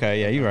 cowgirl.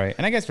 Okay, yeah, you're right.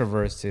 And I guess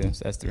reverse, too.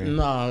 So that's 3.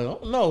 Nah,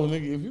 no,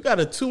 nigga. If you got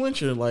a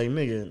 2-incher, like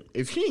nigga,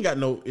 if she ain't got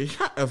no, if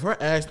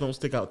her ass don't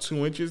stick out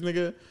 2 inches,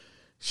 nigga,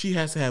 she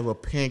has to have a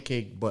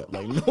pancake butt.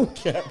 Like no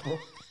cap, bro.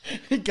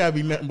 It gotta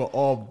be nothing but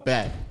all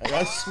back. Like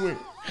I swear.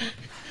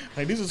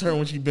 Like this is her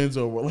when she bends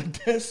over.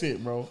 Like that's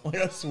it, bro. Like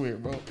I swear,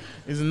 bro.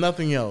 There's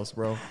nothing else,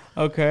 bro.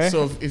 Okay.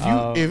 So if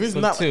it's so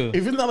not 2.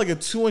 if it's not like a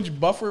 2-inch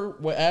buffer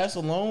with ass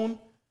alone,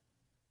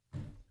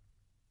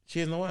 she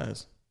has no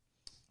ass.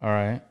 All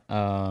right.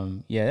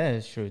 Yeah, that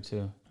is true,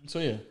 too. So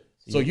yeah.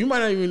 So you might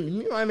not even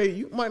be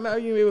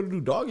able to do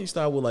doggy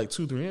style with like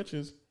 2-3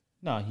 inches.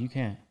 No, you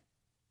can't.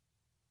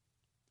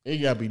 It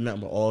gotta be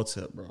nothing but all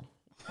tip, bro.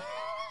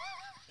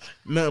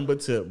 Nothing but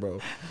tip, bro.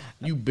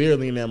 You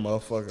barely in that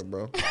motherfucker,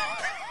 bro.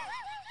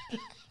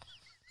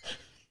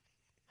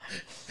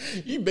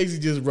 You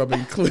basically just rubbing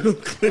clit on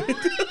clit.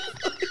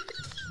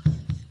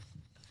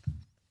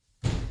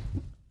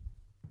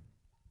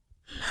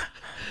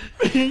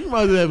 You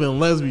might as well have been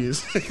lesbian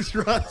sex,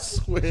 bro. I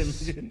swear,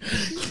 nigga.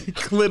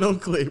 Clit on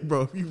clit,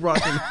 bro. You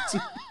rocking it too.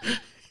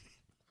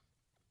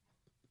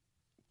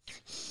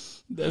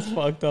 That's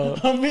fucked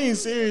up. I'm being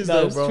serious, No,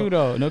 though, it's bro. true,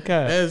 though. No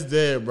cap. That's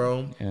dead,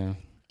 bro. Yeah.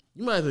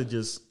 You might as well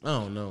just, I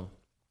don't know.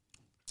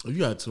 If you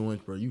got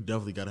 2-inch, bro, you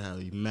definitely gotta have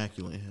an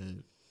immaculate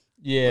head.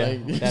 Yeah.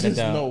 Like, there's that is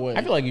just no way.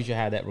 I feel like you should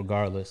have that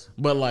regardless.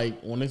 But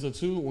like when it's a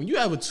 2, when you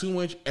have a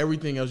 2-inch,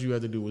 everything else you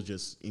have to do is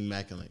just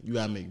immaculate. You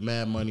gotta make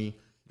mad money,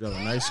 drive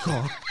a nice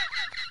car.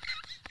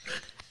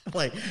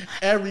 Like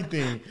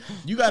everything.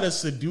 You gotta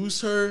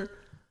seduce her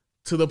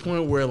to the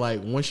point where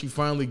like once she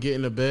finally get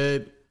into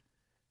bed,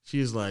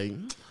 she's like,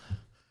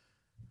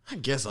 I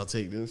guess I'll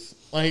take this.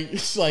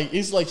 It's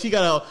like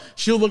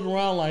she'll look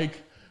around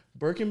like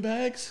Birkin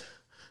bags,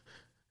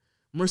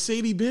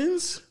 Mercedes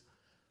Benz,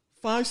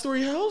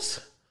 5-story house.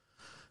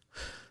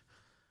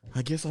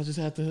 I guess I'll just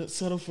have to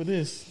settle for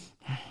this.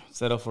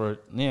 Settle for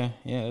it. Yeah,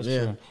 that's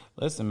Yeah. true.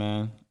 Listen,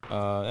 man.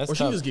 That's Or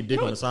she tough. just get dick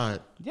You know on the side.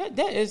 what?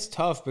 That is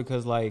tough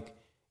because like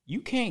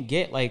you can't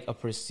get like a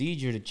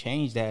procedure to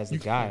change that as a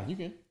guy. You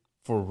can.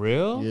 For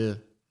real? Yeah.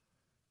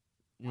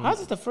 How's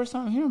this the first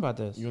time I'm hearing about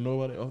this? You don't know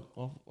about it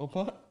off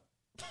pot?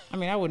 I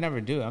mean, I would never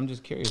do it. I'm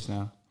just curious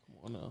now.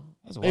 Well, no.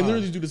 That's They wild.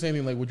 literally do the same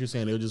thing like what you're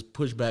saying. They'll just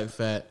push back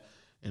fat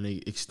and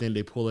they extend,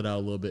 they pull it out a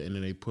little bit and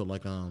then they put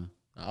like I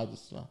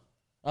looked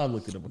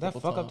it up. Would that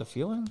fuck up the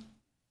feeling?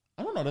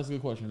 I don't know. That's a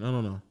good question. I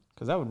don't know.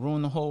 Because that would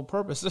ruin the whole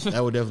purpose. If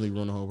That would definitely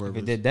ruin the whole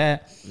purpose. it did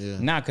that, Yeah.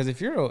 Nah, because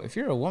if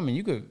you're a woman,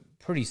 you could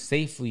pretty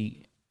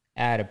safely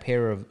add a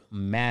pair of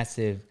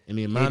massive And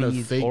the amount of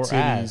titties fake or titties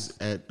ass.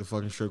 at the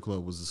fucking strip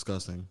club was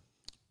disgusting.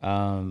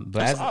 But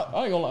as,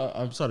 I ain't gonna lie,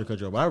 I'm sorry to cut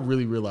you off, but I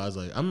really realized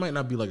like I might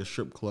not be like a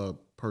strip club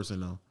person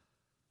though.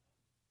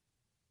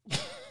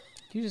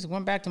 you just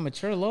went back to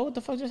mature low. What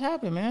the fuck just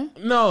happened, man?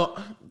 No,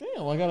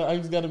 damn, I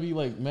just gotta be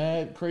like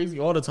mad crazy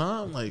all the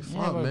time. Like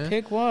Yeah, fuck, but man.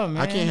 pick one,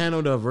 man. I can't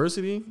handle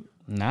diversity.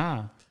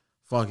 Nah.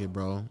 Fuck it,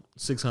 bro.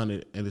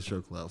 600 in the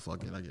strip club.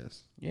 Fuck it, I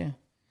guess. Yeah.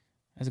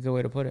 That's a good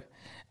way to put it.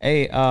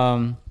 Hey,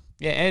 yeah,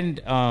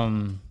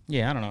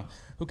 I don't know.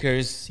 Who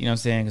cares? You know what I'm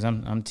saying? Because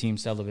I'm team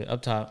celibate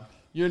up top.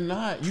 You're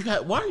not. You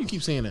got. Why do you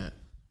keep saying that?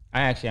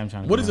 I'm trying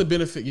to. What is the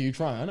benefit? You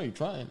trying? I know you're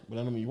trying, but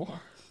I don't mean you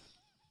are.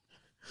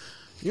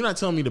 You're not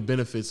telling me the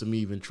benefits of me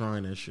even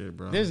trying that shit,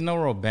 bro. There's no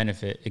real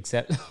benefit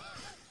except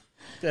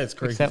that's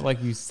crazy. except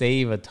like you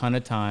save a ton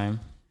of time.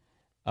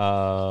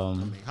 I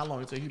mean, how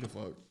long it take you to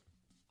fuck?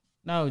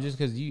 No, just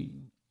because you're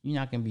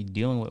not gonna be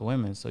dealing with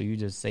women, so you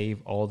just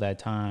save all that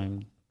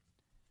time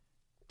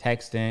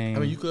texting. I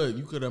mean, you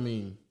could. I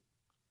mean,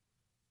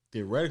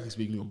 theoretically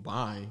speaking, you can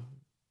buy,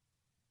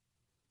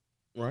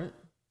 right?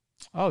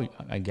 Oh,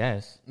 I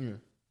guess. Yeah.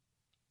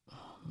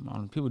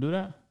 People do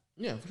that?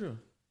 Yeah, for sure.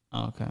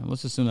 Oh, okay,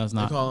 let's assume that's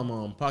not. They call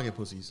them pocket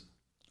pussies.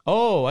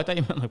 Oh, I thought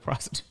you meant like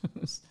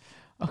prostitutes.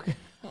 Okay.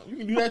 You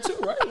can do that too,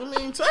 right? I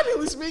mean,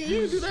 technically speaking,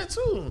 you can do that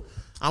too.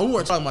 We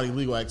weren't talking about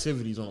illegal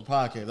activities on the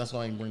podcast. That's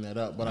why I didn't bring that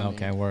up. But I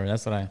okay, mean, word.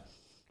 That's what I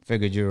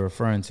figured you were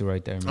referring to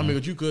right there, man. I mean,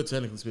 but you could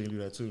technically speaking do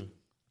that too.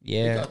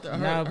 Yeah.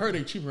 I heard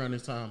they cheap around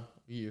this time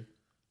of year.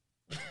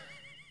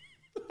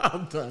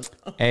 I'm done.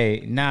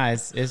 Hey, nah,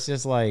 it's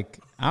just like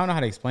I don't know how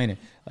to explain it.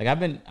 Like I've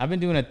been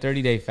doing a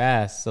 30-day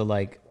fast, so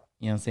like,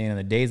 you know what I'm saying, on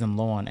the days I'm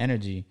low on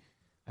energy,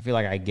 I feel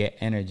like I get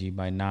energy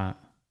by not, you know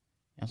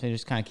what I'm saying,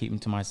 just kind of keeping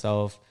to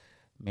myself,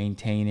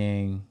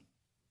 maintaining.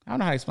 I don't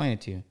know how to explain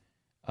it to you.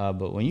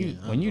 But when you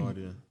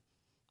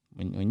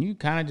when you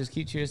kind of just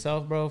keep to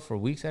yourself, bro, for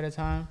weeks at a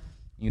time,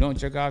 you don't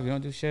jerk off, you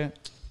don't do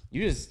shit,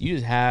 you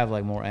just have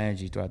like more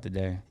energy throughout the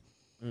day.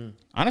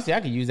 Honestly,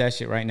 I could use that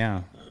shit right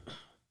now.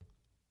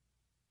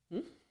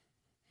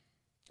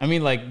 I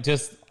mean, like,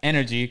 just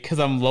energy, because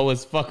I'm low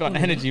as fuck on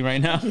energy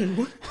right now.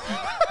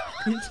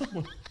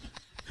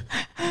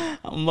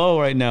 I'm low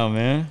right now,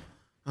 man.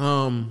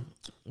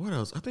 What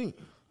else? I think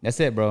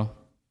that's it, bro.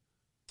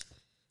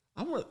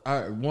 One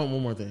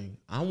more thing.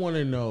 I want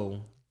to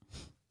know,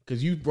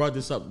 because you brought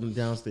this up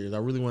downstairs. I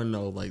really want to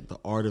know, like, the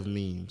art of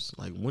memes.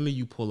 Like, when do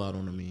you pull out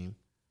on a meme?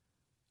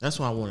 That's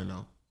what I want to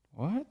know.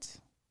 What?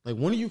 Like,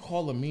 when do you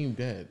call a meme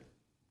dead?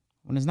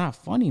 When it's not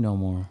funny no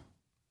more.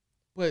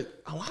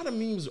 But a lot of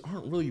memes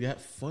aren't really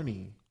that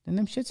funny. Then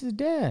them shits is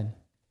dead.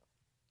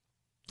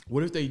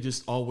 What if they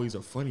just always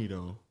are funny,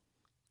 though?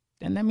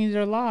 Then that means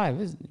they're alive.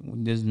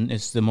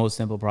 It's the most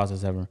simple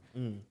process ever.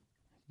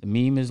 The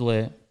meme is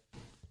lit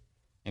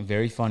and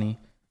very funny.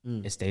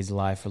 It stays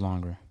alive for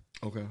longer.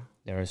 Okay.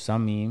 There are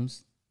some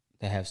memes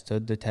that have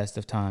stood the test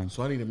of time.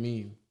 So I need a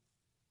meme.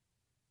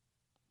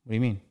 What do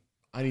you mean?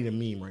 I need a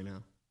meme right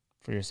now.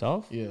 For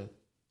yourself? Yeah.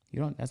 You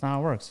don't. That's not how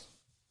it works.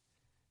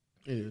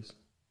 It is.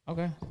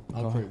 Okay.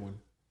 I'll create one.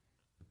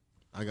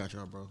 I got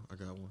y'all, bro. I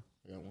got one.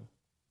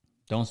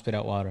 Don't spit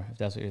out water if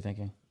that's what you're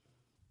thinking.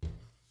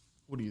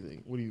 What do you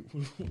think? What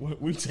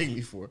do you take me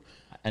for?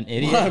 An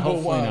idiot? Why?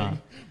 Hopefully not.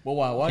 But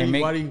why?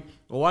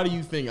 Why do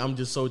you think I'm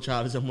just so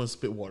childish I'm gonna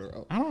spit water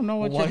out? I don't know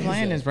what your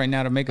plan is right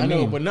now to make a meme. I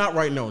know, but not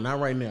right now.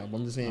 Not right now. But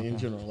I'm just saying in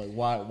general. Like,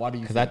 why do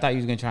you? Because I thought you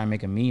was gonna try and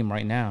make a meme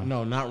right now.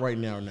 No, not right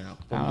now.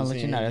 I'll let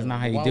you know. That's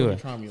not how you do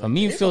it. So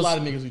meme feels a lot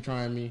of niggas who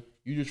trying me.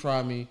 You just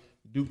tried me.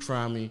 Duke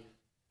tried me.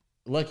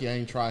 Lucky I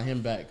ain't try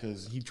him back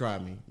because he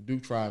tried me.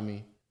 Duke tried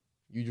me.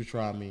 You just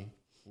tried me.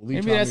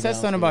 Maybe that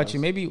says something about you.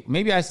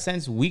 Maybe I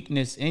sense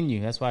weakness in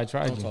you. That's why I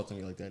tried you. Don't talk to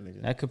me like that,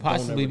 nigga. That could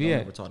possibly be it.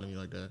 Don't ever talk to me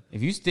like that.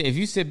 If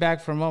you sit back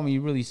for a moment,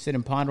 you really sit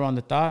and ponder on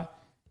the thought.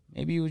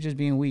 Maybe you were just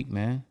being weak,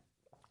 man.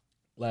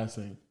 Last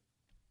thing.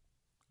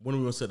 When are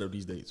we gonna set up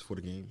these dates for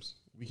the games?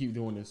 We keep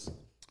doing this.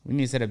 We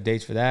need to set up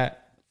dates for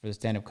that, for the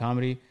stand-up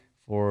comedy,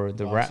 for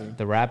the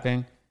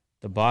rapping,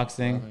 the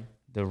boxing,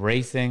 the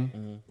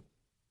racing.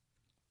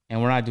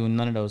 And we're not doing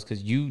none of those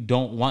because you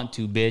don't want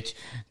to, bitch.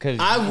 Because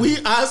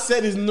I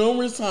said this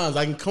numerous times.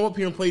 I can come up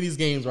here and play these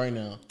games right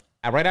now.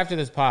 Right after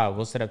this pod,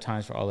 we'll set up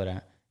times for all of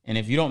that. And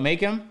if you don't make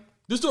them,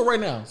 just do it right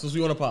now since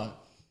we on a pod.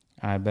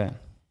 I bet.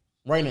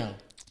 Right now.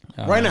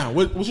 Right now.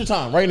 What's your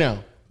time? Right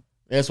now.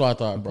 That's what I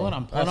thought, bro.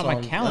 I'm pulling up my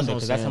calendar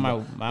because that's how my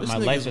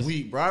life is.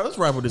 Weak, bro. Let's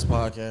wrap with this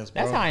podcast,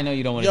 bro. That's how I know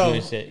you don't want to do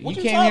this shit. You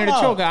came here to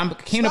about? choke. I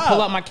came to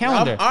pull up my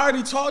calendar. I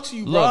already talked to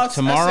you, bro. Look,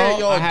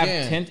 tomorrow I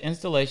have 10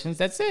 installations.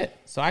 That's it.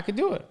 So I could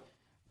do it.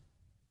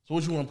 So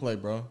what you want to play,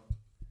 bro?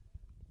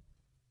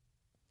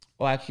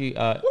 Well, actually,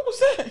 what was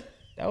that?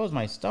 That was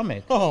my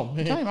stomach. Oh, man.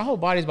 I'm telling you, my whole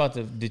body's about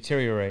to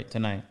deteriorate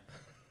tonight.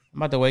 I'm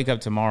about to wake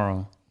up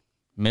tomorrow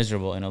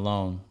miserable and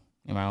alone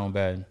in my own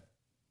bed.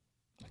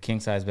 A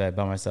king-size bed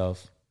by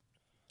myself.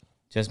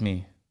 Just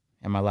me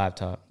and my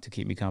laptop to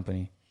keep me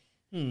company.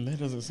 That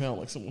doesn't sound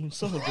like someone who's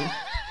celibate.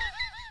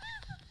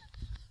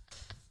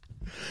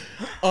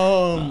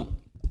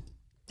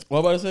 What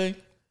about to say?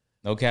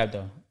 No cap,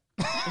 though.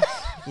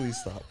 Please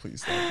stop.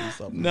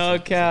 No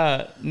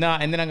cap. No,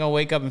 and then I'm going to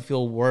wake up and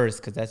feel worse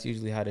because that's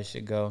usually how this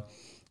shit go.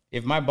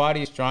 If my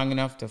body is strong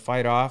enough to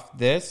fight off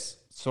this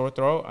sore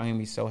throat, I'm going to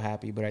be so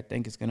happy, but I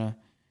think it's going to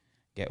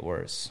get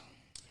worse.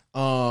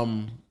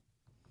 So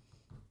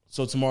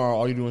tomorrow,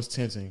 all you're doing is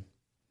tenting.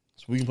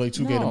 So we can play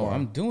 2K tomorrow.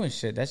 I'm doing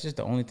shit. That's just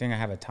the only thing I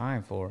have a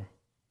time for.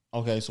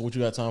 Okay, so what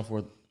you got time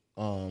for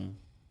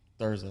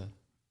Thursday?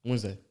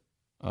 Wednesday?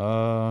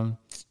 Damn,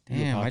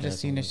 I just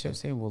seen this shit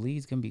say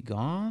Waleed's going to be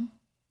gone.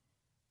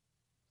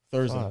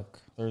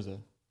 Thursday.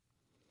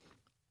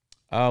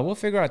 We'll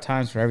figure out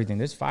times for everything.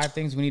 There's 5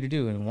 things we need to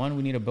do, and 1,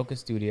 we need to book a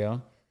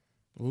studio.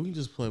 Well, we can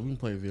just play. We can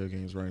play video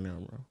games right now,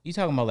 bro. You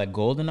talking about like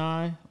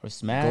GoldenEye or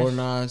Smash?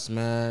 GoldenEye,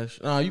 Smash.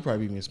 Nah, you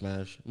probably beat me in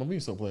Smash. We can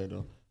still play it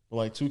though. But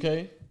like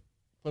 2K,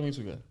 play me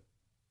 2K.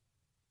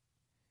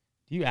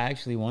 Do you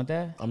actually want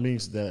that? I'm being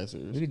dead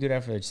serious. We could do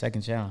that for the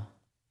second channel.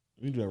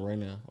 We can do that right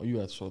now. Oh, you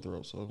got to sore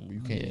throat, so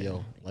you can't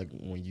yell like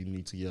when you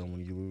need to yell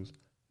when you lose.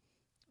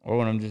 Or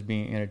when I'm just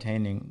being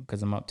entertaining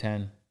because I'm up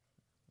 10.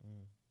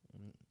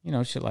 You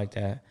know, shit like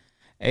that.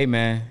 Hey,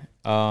 man,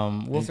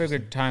 we'll figure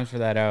times for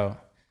that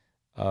out.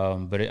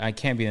 But I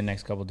can't be the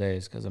next couple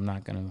days because I'm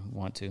not going to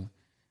want to,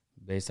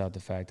 based off the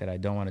fact that I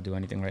don't want to do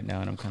anything right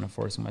now and I'm kind of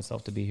forcing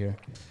myself to be here.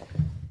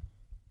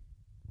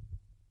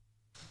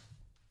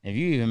 If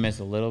you even miss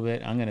a little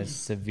bit, I'm going to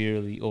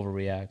severely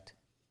overreact.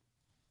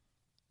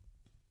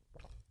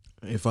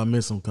 If I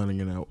miss, I'm cutting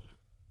it out.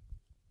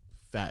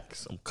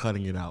 Facts. I'm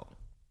cutting it out.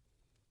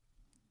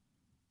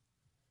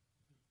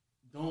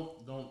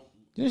 Don't.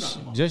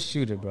 Just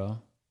shoot it, bro.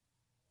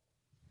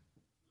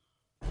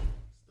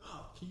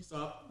 Stop. Can you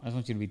stop? I just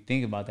want you to be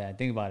thinking about that.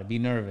 Think about it. Be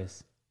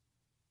nervous.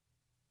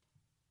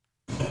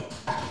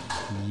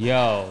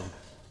 Yo.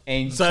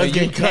 And so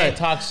you can't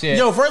talk shit.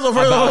 Yo, first of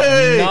all,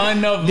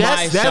 none of my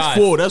shots. That's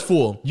full.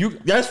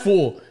 That's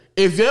full.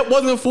 If that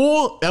wasn't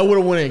full, that would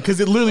have went in because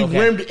it literally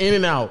rimmed in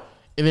and out.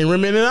 And then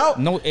rim in and out?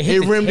 No, it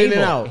hit the rimmed table. In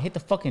and out. It hit the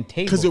fucking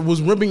table. Because it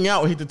was rimming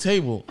out, it hit the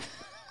table.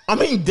 I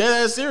mean,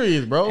 dead ass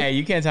serious, bro. Hey,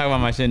 you can't talk about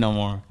my shit no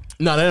more.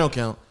 No, that don't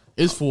count.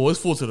 It's full. It's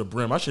full to the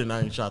brim. I should have not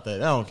even shot that.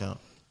 That don't count.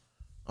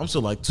 I'm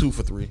still like 2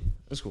 for 3.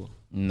 It's cool.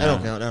 No.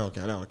 That don't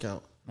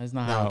count. That's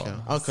not how it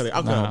count. I'll cut it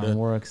out there.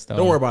 Works, though.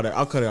 Don't worry about it.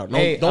 I'll cut it out.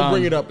 Don't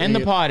bring it up. End the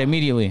pod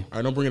immediately. All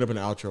right, don't bring it up in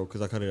the outro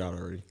because I cut it out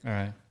already. All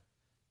right.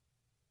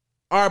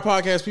 All right,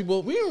 podcast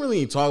people. We didn't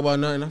really talk about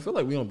nothing. I feel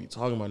like we don't be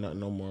talking about nothing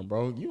no more,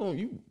 bro. You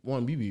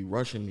want me to be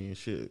rushing me and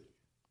shit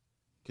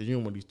because you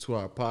don't want these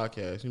 2-hour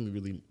podcasts. You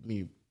really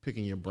me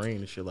picking your brain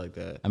and shit like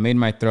that. I made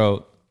my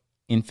throat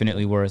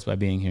infinitely worse by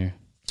being here.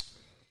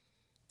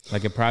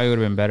 Like, it probably would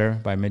have been better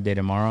by midday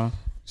tomorrow.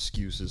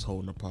 Excuses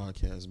holding the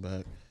podcast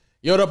back.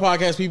 Yo, the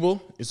podcast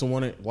people. It's the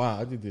one.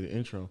 Wow, I did the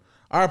intro.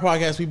 All right,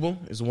 podcast people.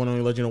 It's the one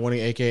only legend of winning,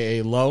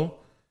 a.k.a. Low.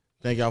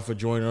 Thank y'all for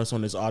joining us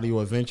on this audio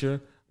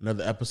adventure.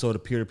 Another episode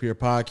of Peer to Peer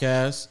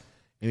Podcast.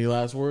 Any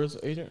last words,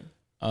 Agent?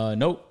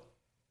 Nope.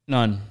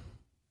 None.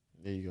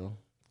 There you go.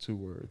 2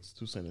 words,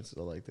 2 sentences.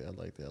 I like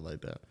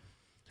that.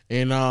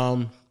 And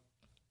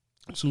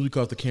as soon as we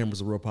cut the cameras,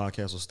 the real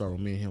podcast will start with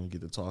me and him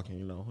get to talking.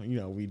 You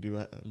know, we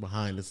do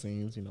behind the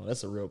scenes. You know,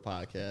 that's a real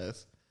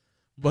podcast.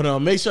 But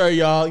make sure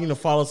y'all,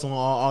 follow us on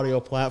all audio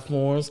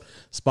platforms: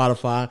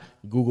 Spotify,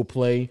 Google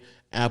Play,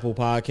 Apple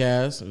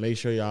Podcasts. And make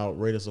sure y'all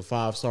rate us a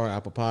 5-star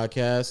Apple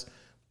Podcast.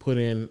 Put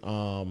in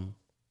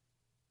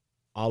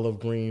olive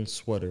green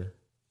sweater,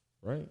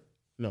 right?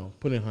 No,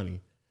 put in honey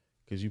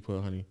because you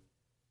put honey.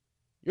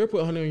 You ever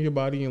put honey on your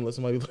body and let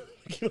somebody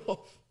lick it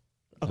off?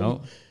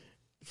 No.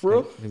 For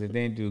real? Because if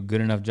they didn't do a good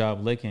enough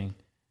job licking,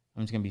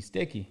 I'm just going to be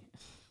sticky.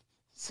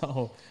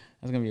 So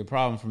that's going to be a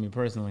problem for me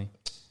personally.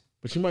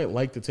 But you might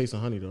like the taste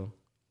of honey, though.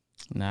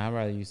 Nah, I'd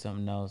rather use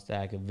something else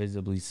that I could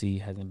visibly see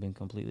hasn't been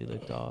completely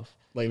licked off.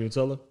 Like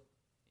Nutella?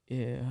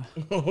 Yeah.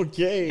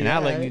 Okay. And I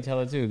like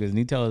Nutella, too, because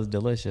Nutella is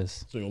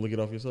delicious. So you going to lick it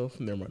off yourself?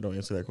 Never mind. Don't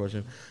answer that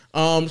question.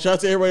 Shout out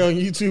to everybody on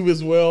YouTube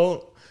as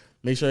well.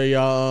 Make sure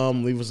y'all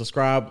leave a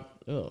subscribe.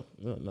 No.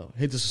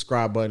 Hit the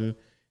subscribe button.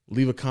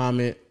 Leave a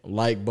comment,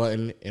 like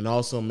button, and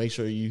also make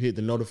sure you hit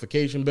the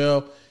notification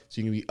bell so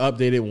you can be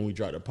updated when we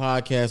drop the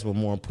podcast, but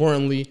more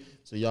importantly,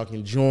 so y'all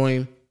can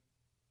join.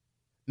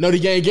 Know the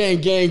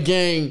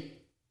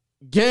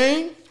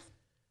gang.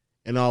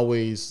 And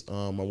always,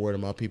 my word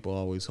of my people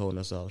always holding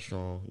us out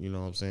strong. You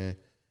know what I'm saying?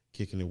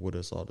 Kicking it with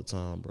us all the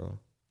time, bro.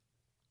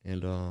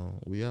 And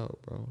we out,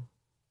 bro.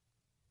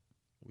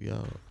 We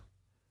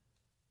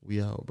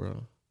out,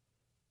 bro.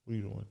 What are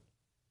you doing?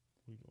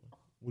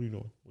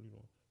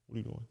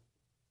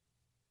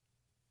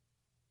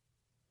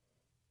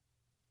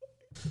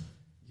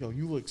 Yo,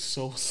 you look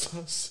so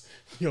sus.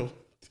 Yo,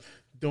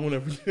 don't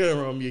ever do that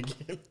around me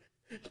again.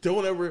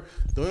 Don't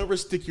ever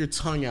stick your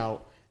tongue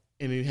out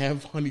and then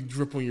have honey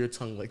drip on your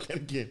tongue like that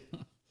again.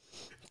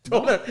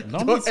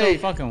 Don't be so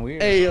fucking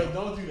weird. Hey,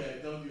 don't do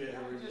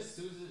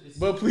that.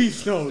 But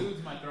please don't.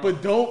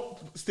 But don't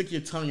stick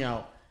your tongue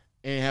out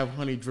and have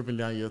honey dripping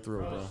down your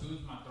throat, bro.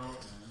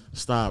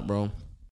 Stop, bro.